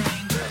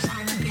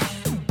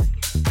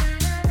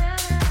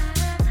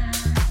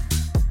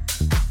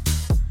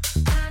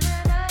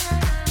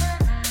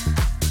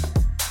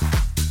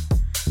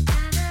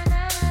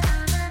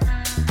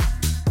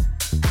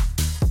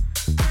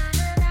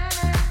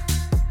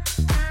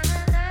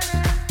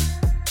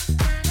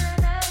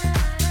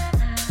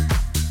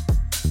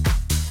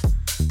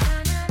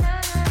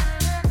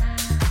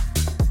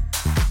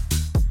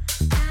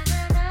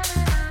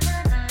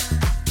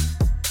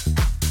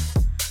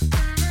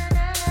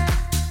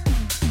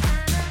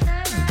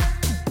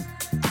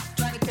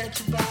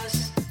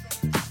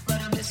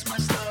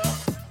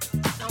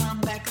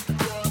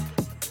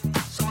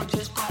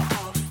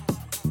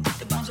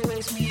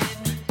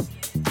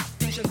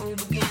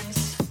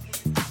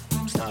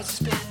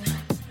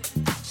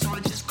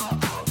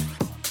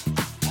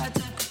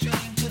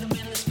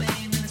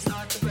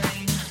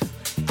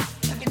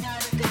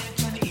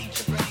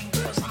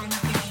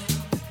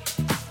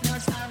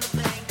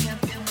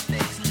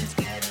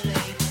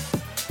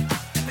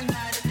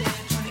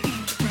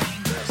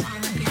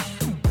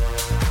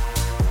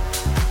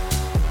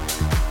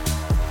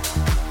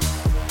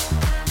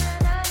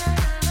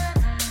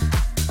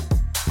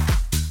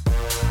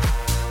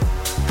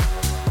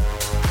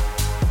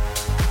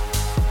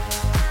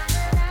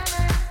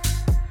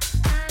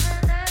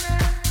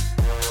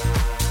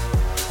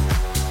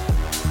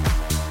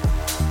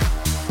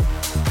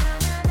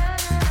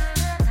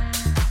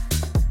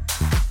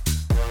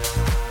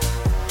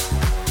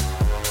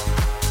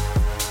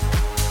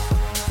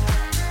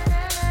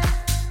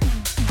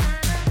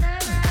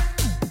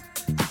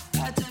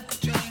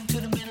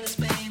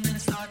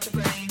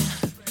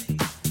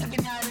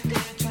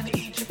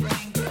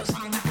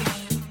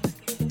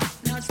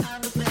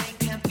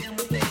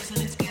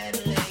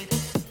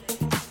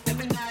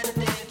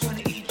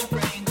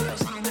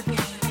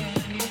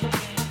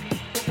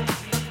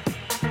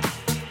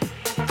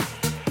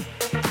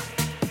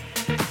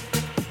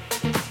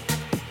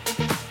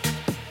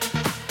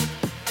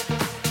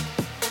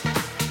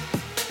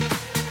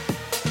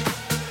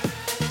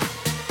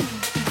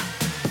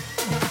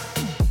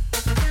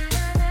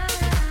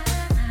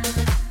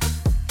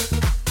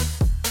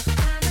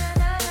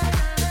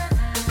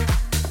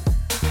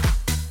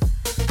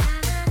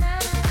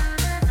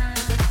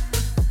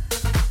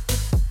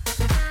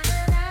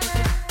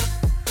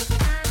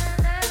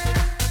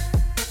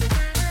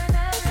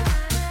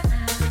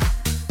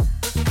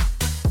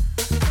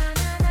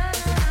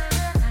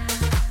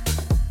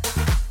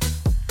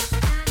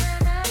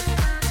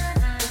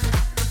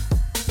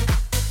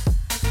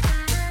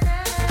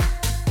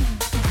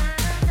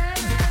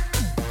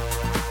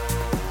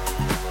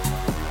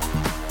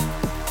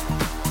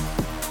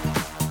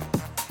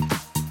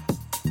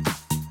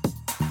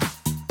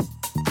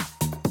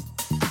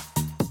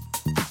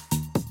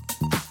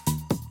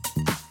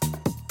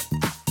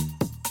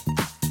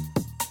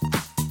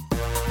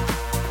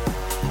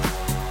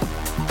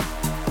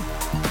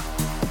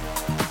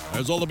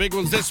There's all the big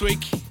ones this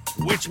week,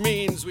 which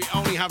means we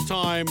only have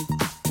time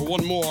for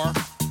one more.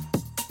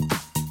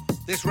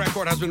 This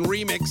record has been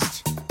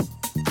remixed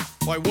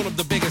by one of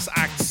the biggest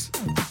acts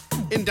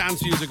in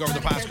dance music over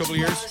the past couple of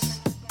years.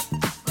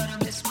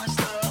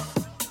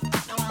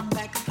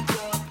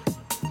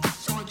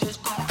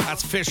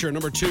 That's Fisher,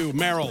 number 2.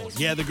 Merrill,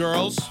 Yeah, the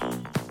Girls.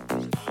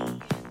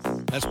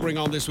 Let's bring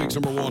on this week's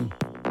number 1.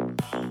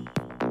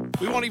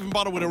 We won't even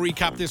bother with a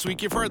recap this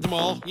week. You've heard them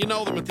all. You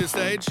know them at this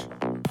stage.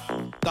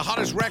 The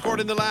hottest record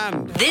in the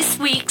land. This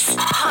week's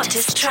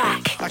hottest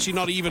track. Actually,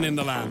 not even in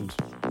the land.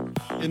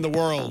 In the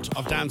world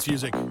of dance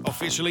music.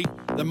 Officially,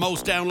 the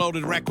most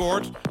downloaded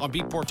record on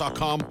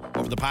Beatport.com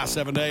over the past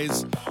 7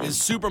 days is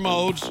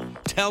Supermode.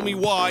 Tell Me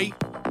Why.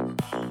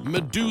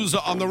 Medusa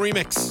on the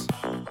remix.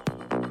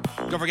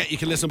 Don't forget you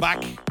can listen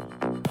back.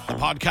 The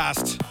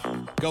podcast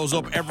goes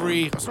up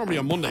it's normally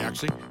on Monday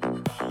actually.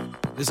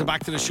 Listen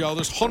back to the show.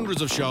 There's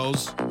hundreds of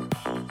shows.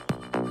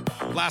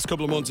 The last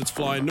couple of months it's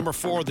flying. Number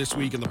 4 this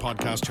week in the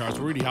podcast charts.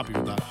 We're really happy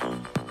with that.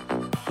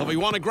 If you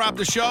want to grab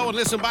the show and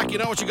listen back, you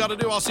know what you got to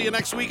do. I'll see you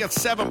next week at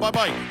 7.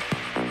 Bye-bye.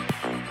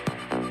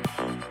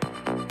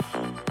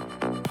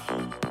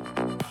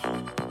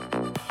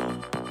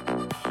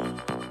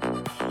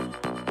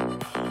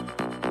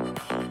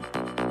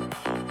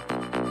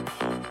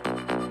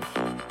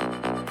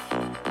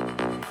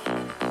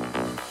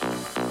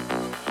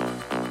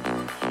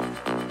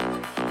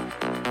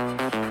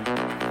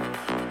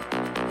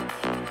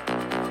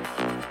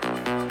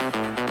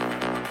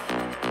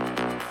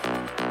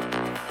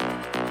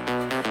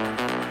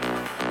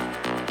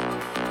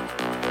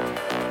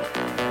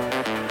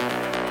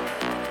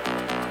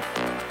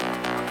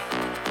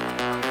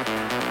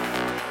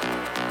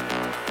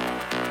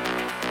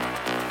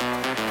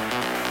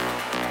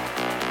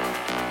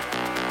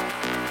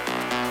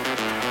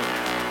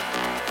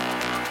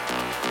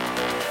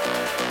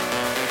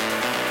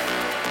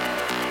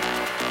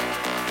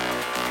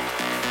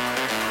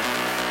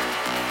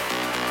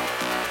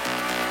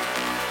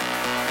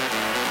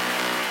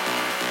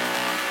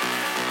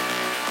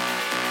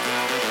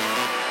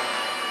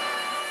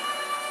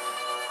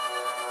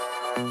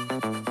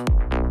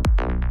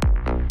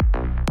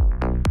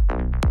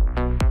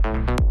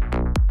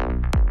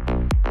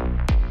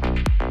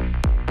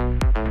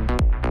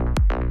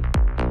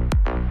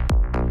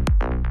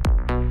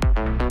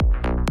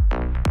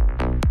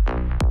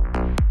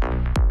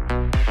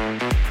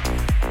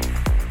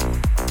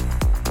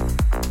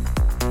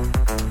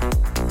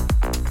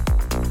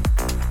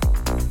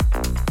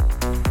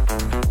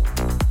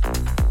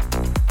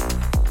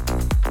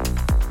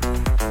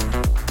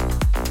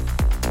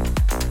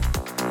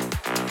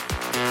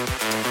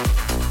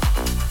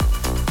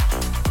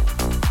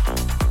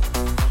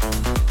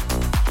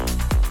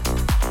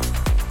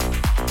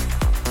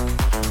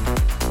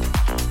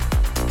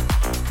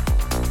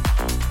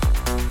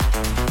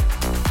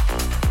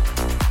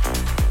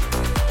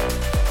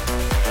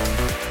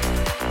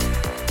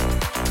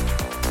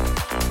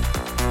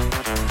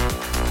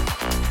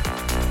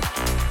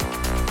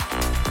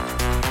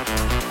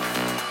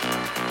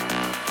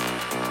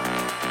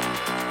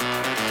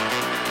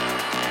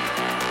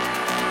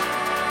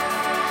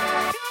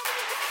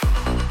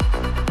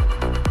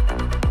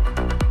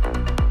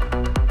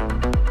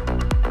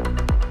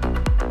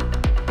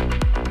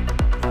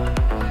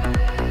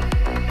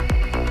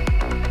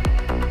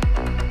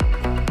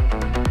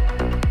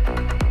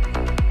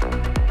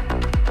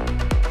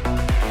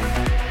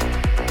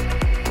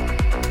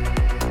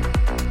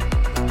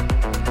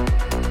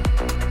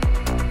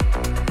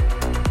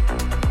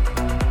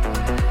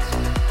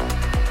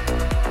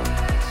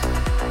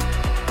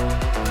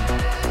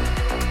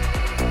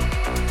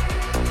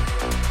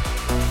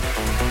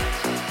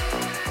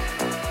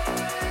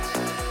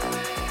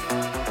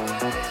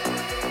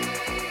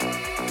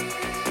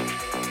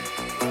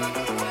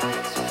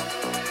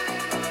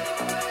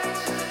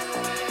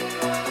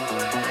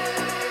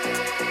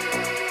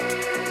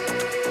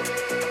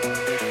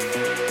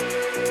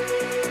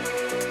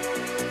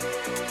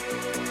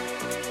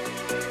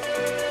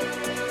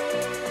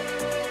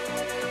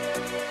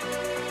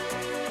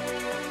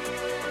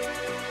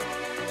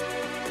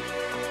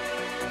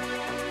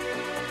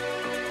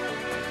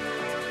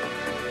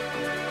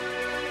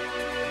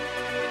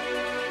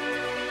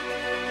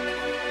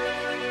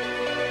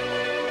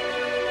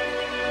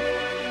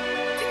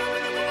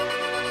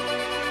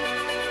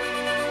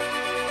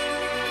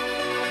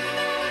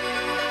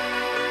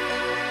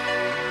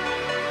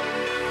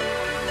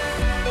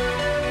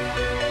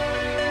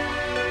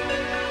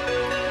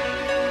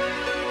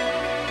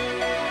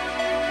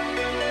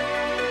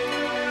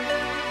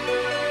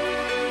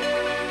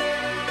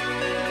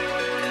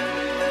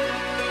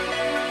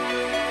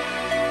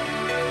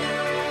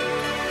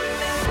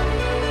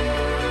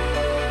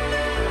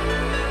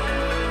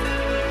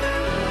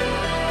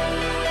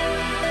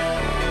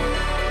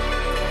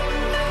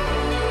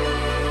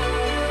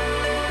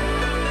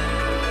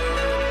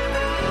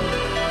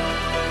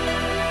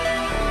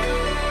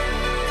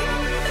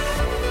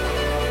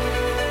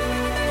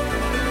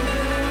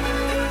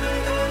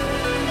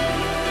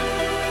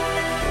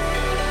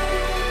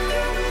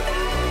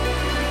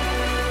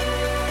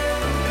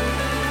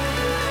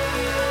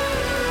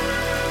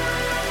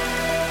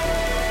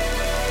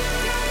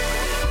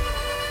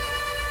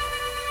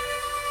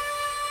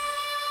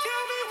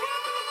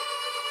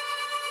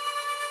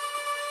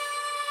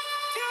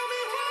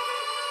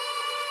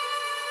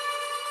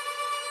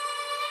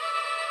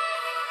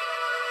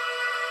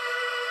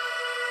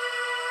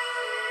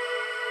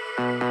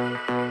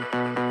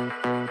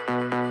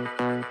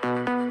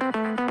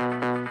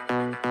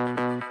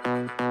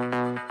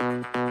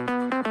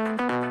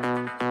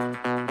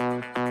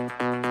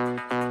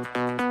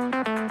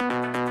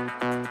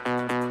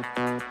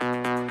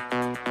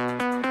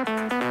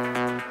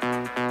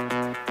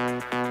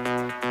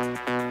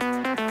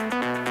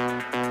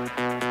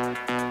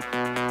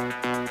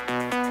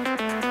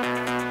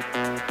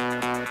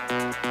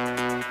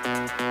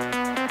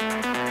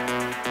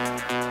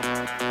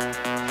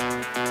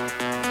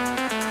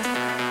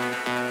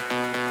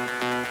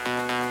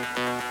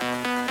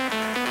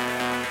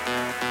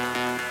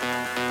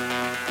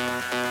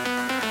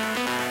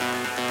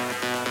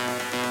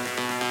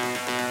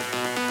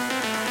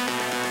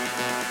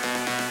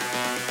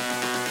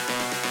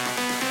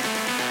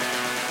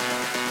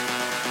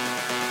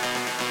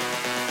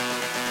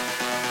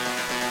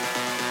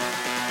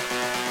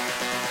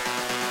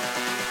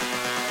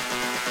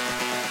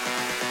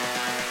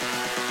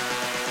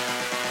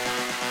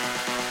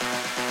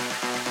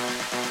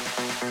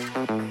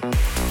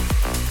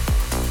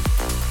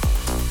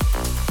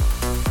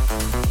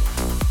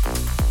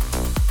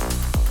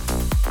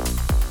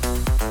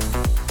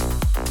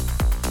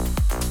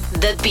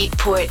 The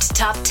Beatport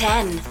Top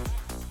 10.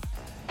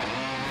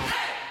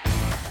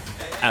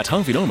 At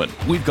Harvey Norman,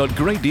 we've got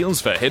great deals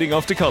for heading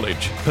off to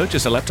college.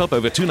 Purchase a laptop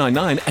over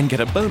 $299 and get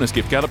a bonus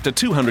gift card up to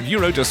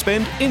 €200 to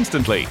spend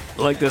instantly.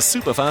 Like the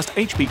super fast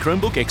HP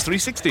Chromebook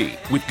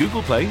X360. With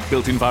Google Play,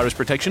 built-in virus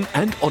protection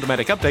and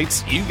automatic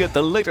updates, you get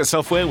the latest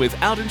software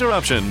without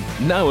interruption.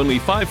 Now only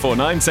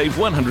 $549 save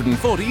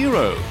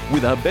 €140.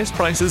 With our best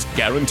prices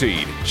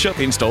guaranteed. Shop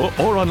in-store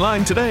or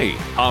online today.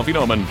 Harvey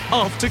Norman,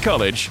 off to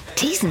college.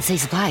 T's and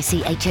C's apply.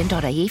 See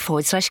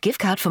hn.ie/gift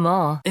card for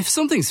more. If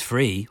something's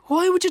free,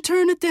 why would you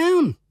turn it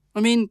down? I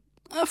mean,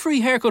 a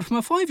free haircut from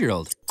a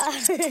 5-year-old.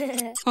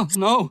 Oh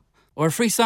no. Or a free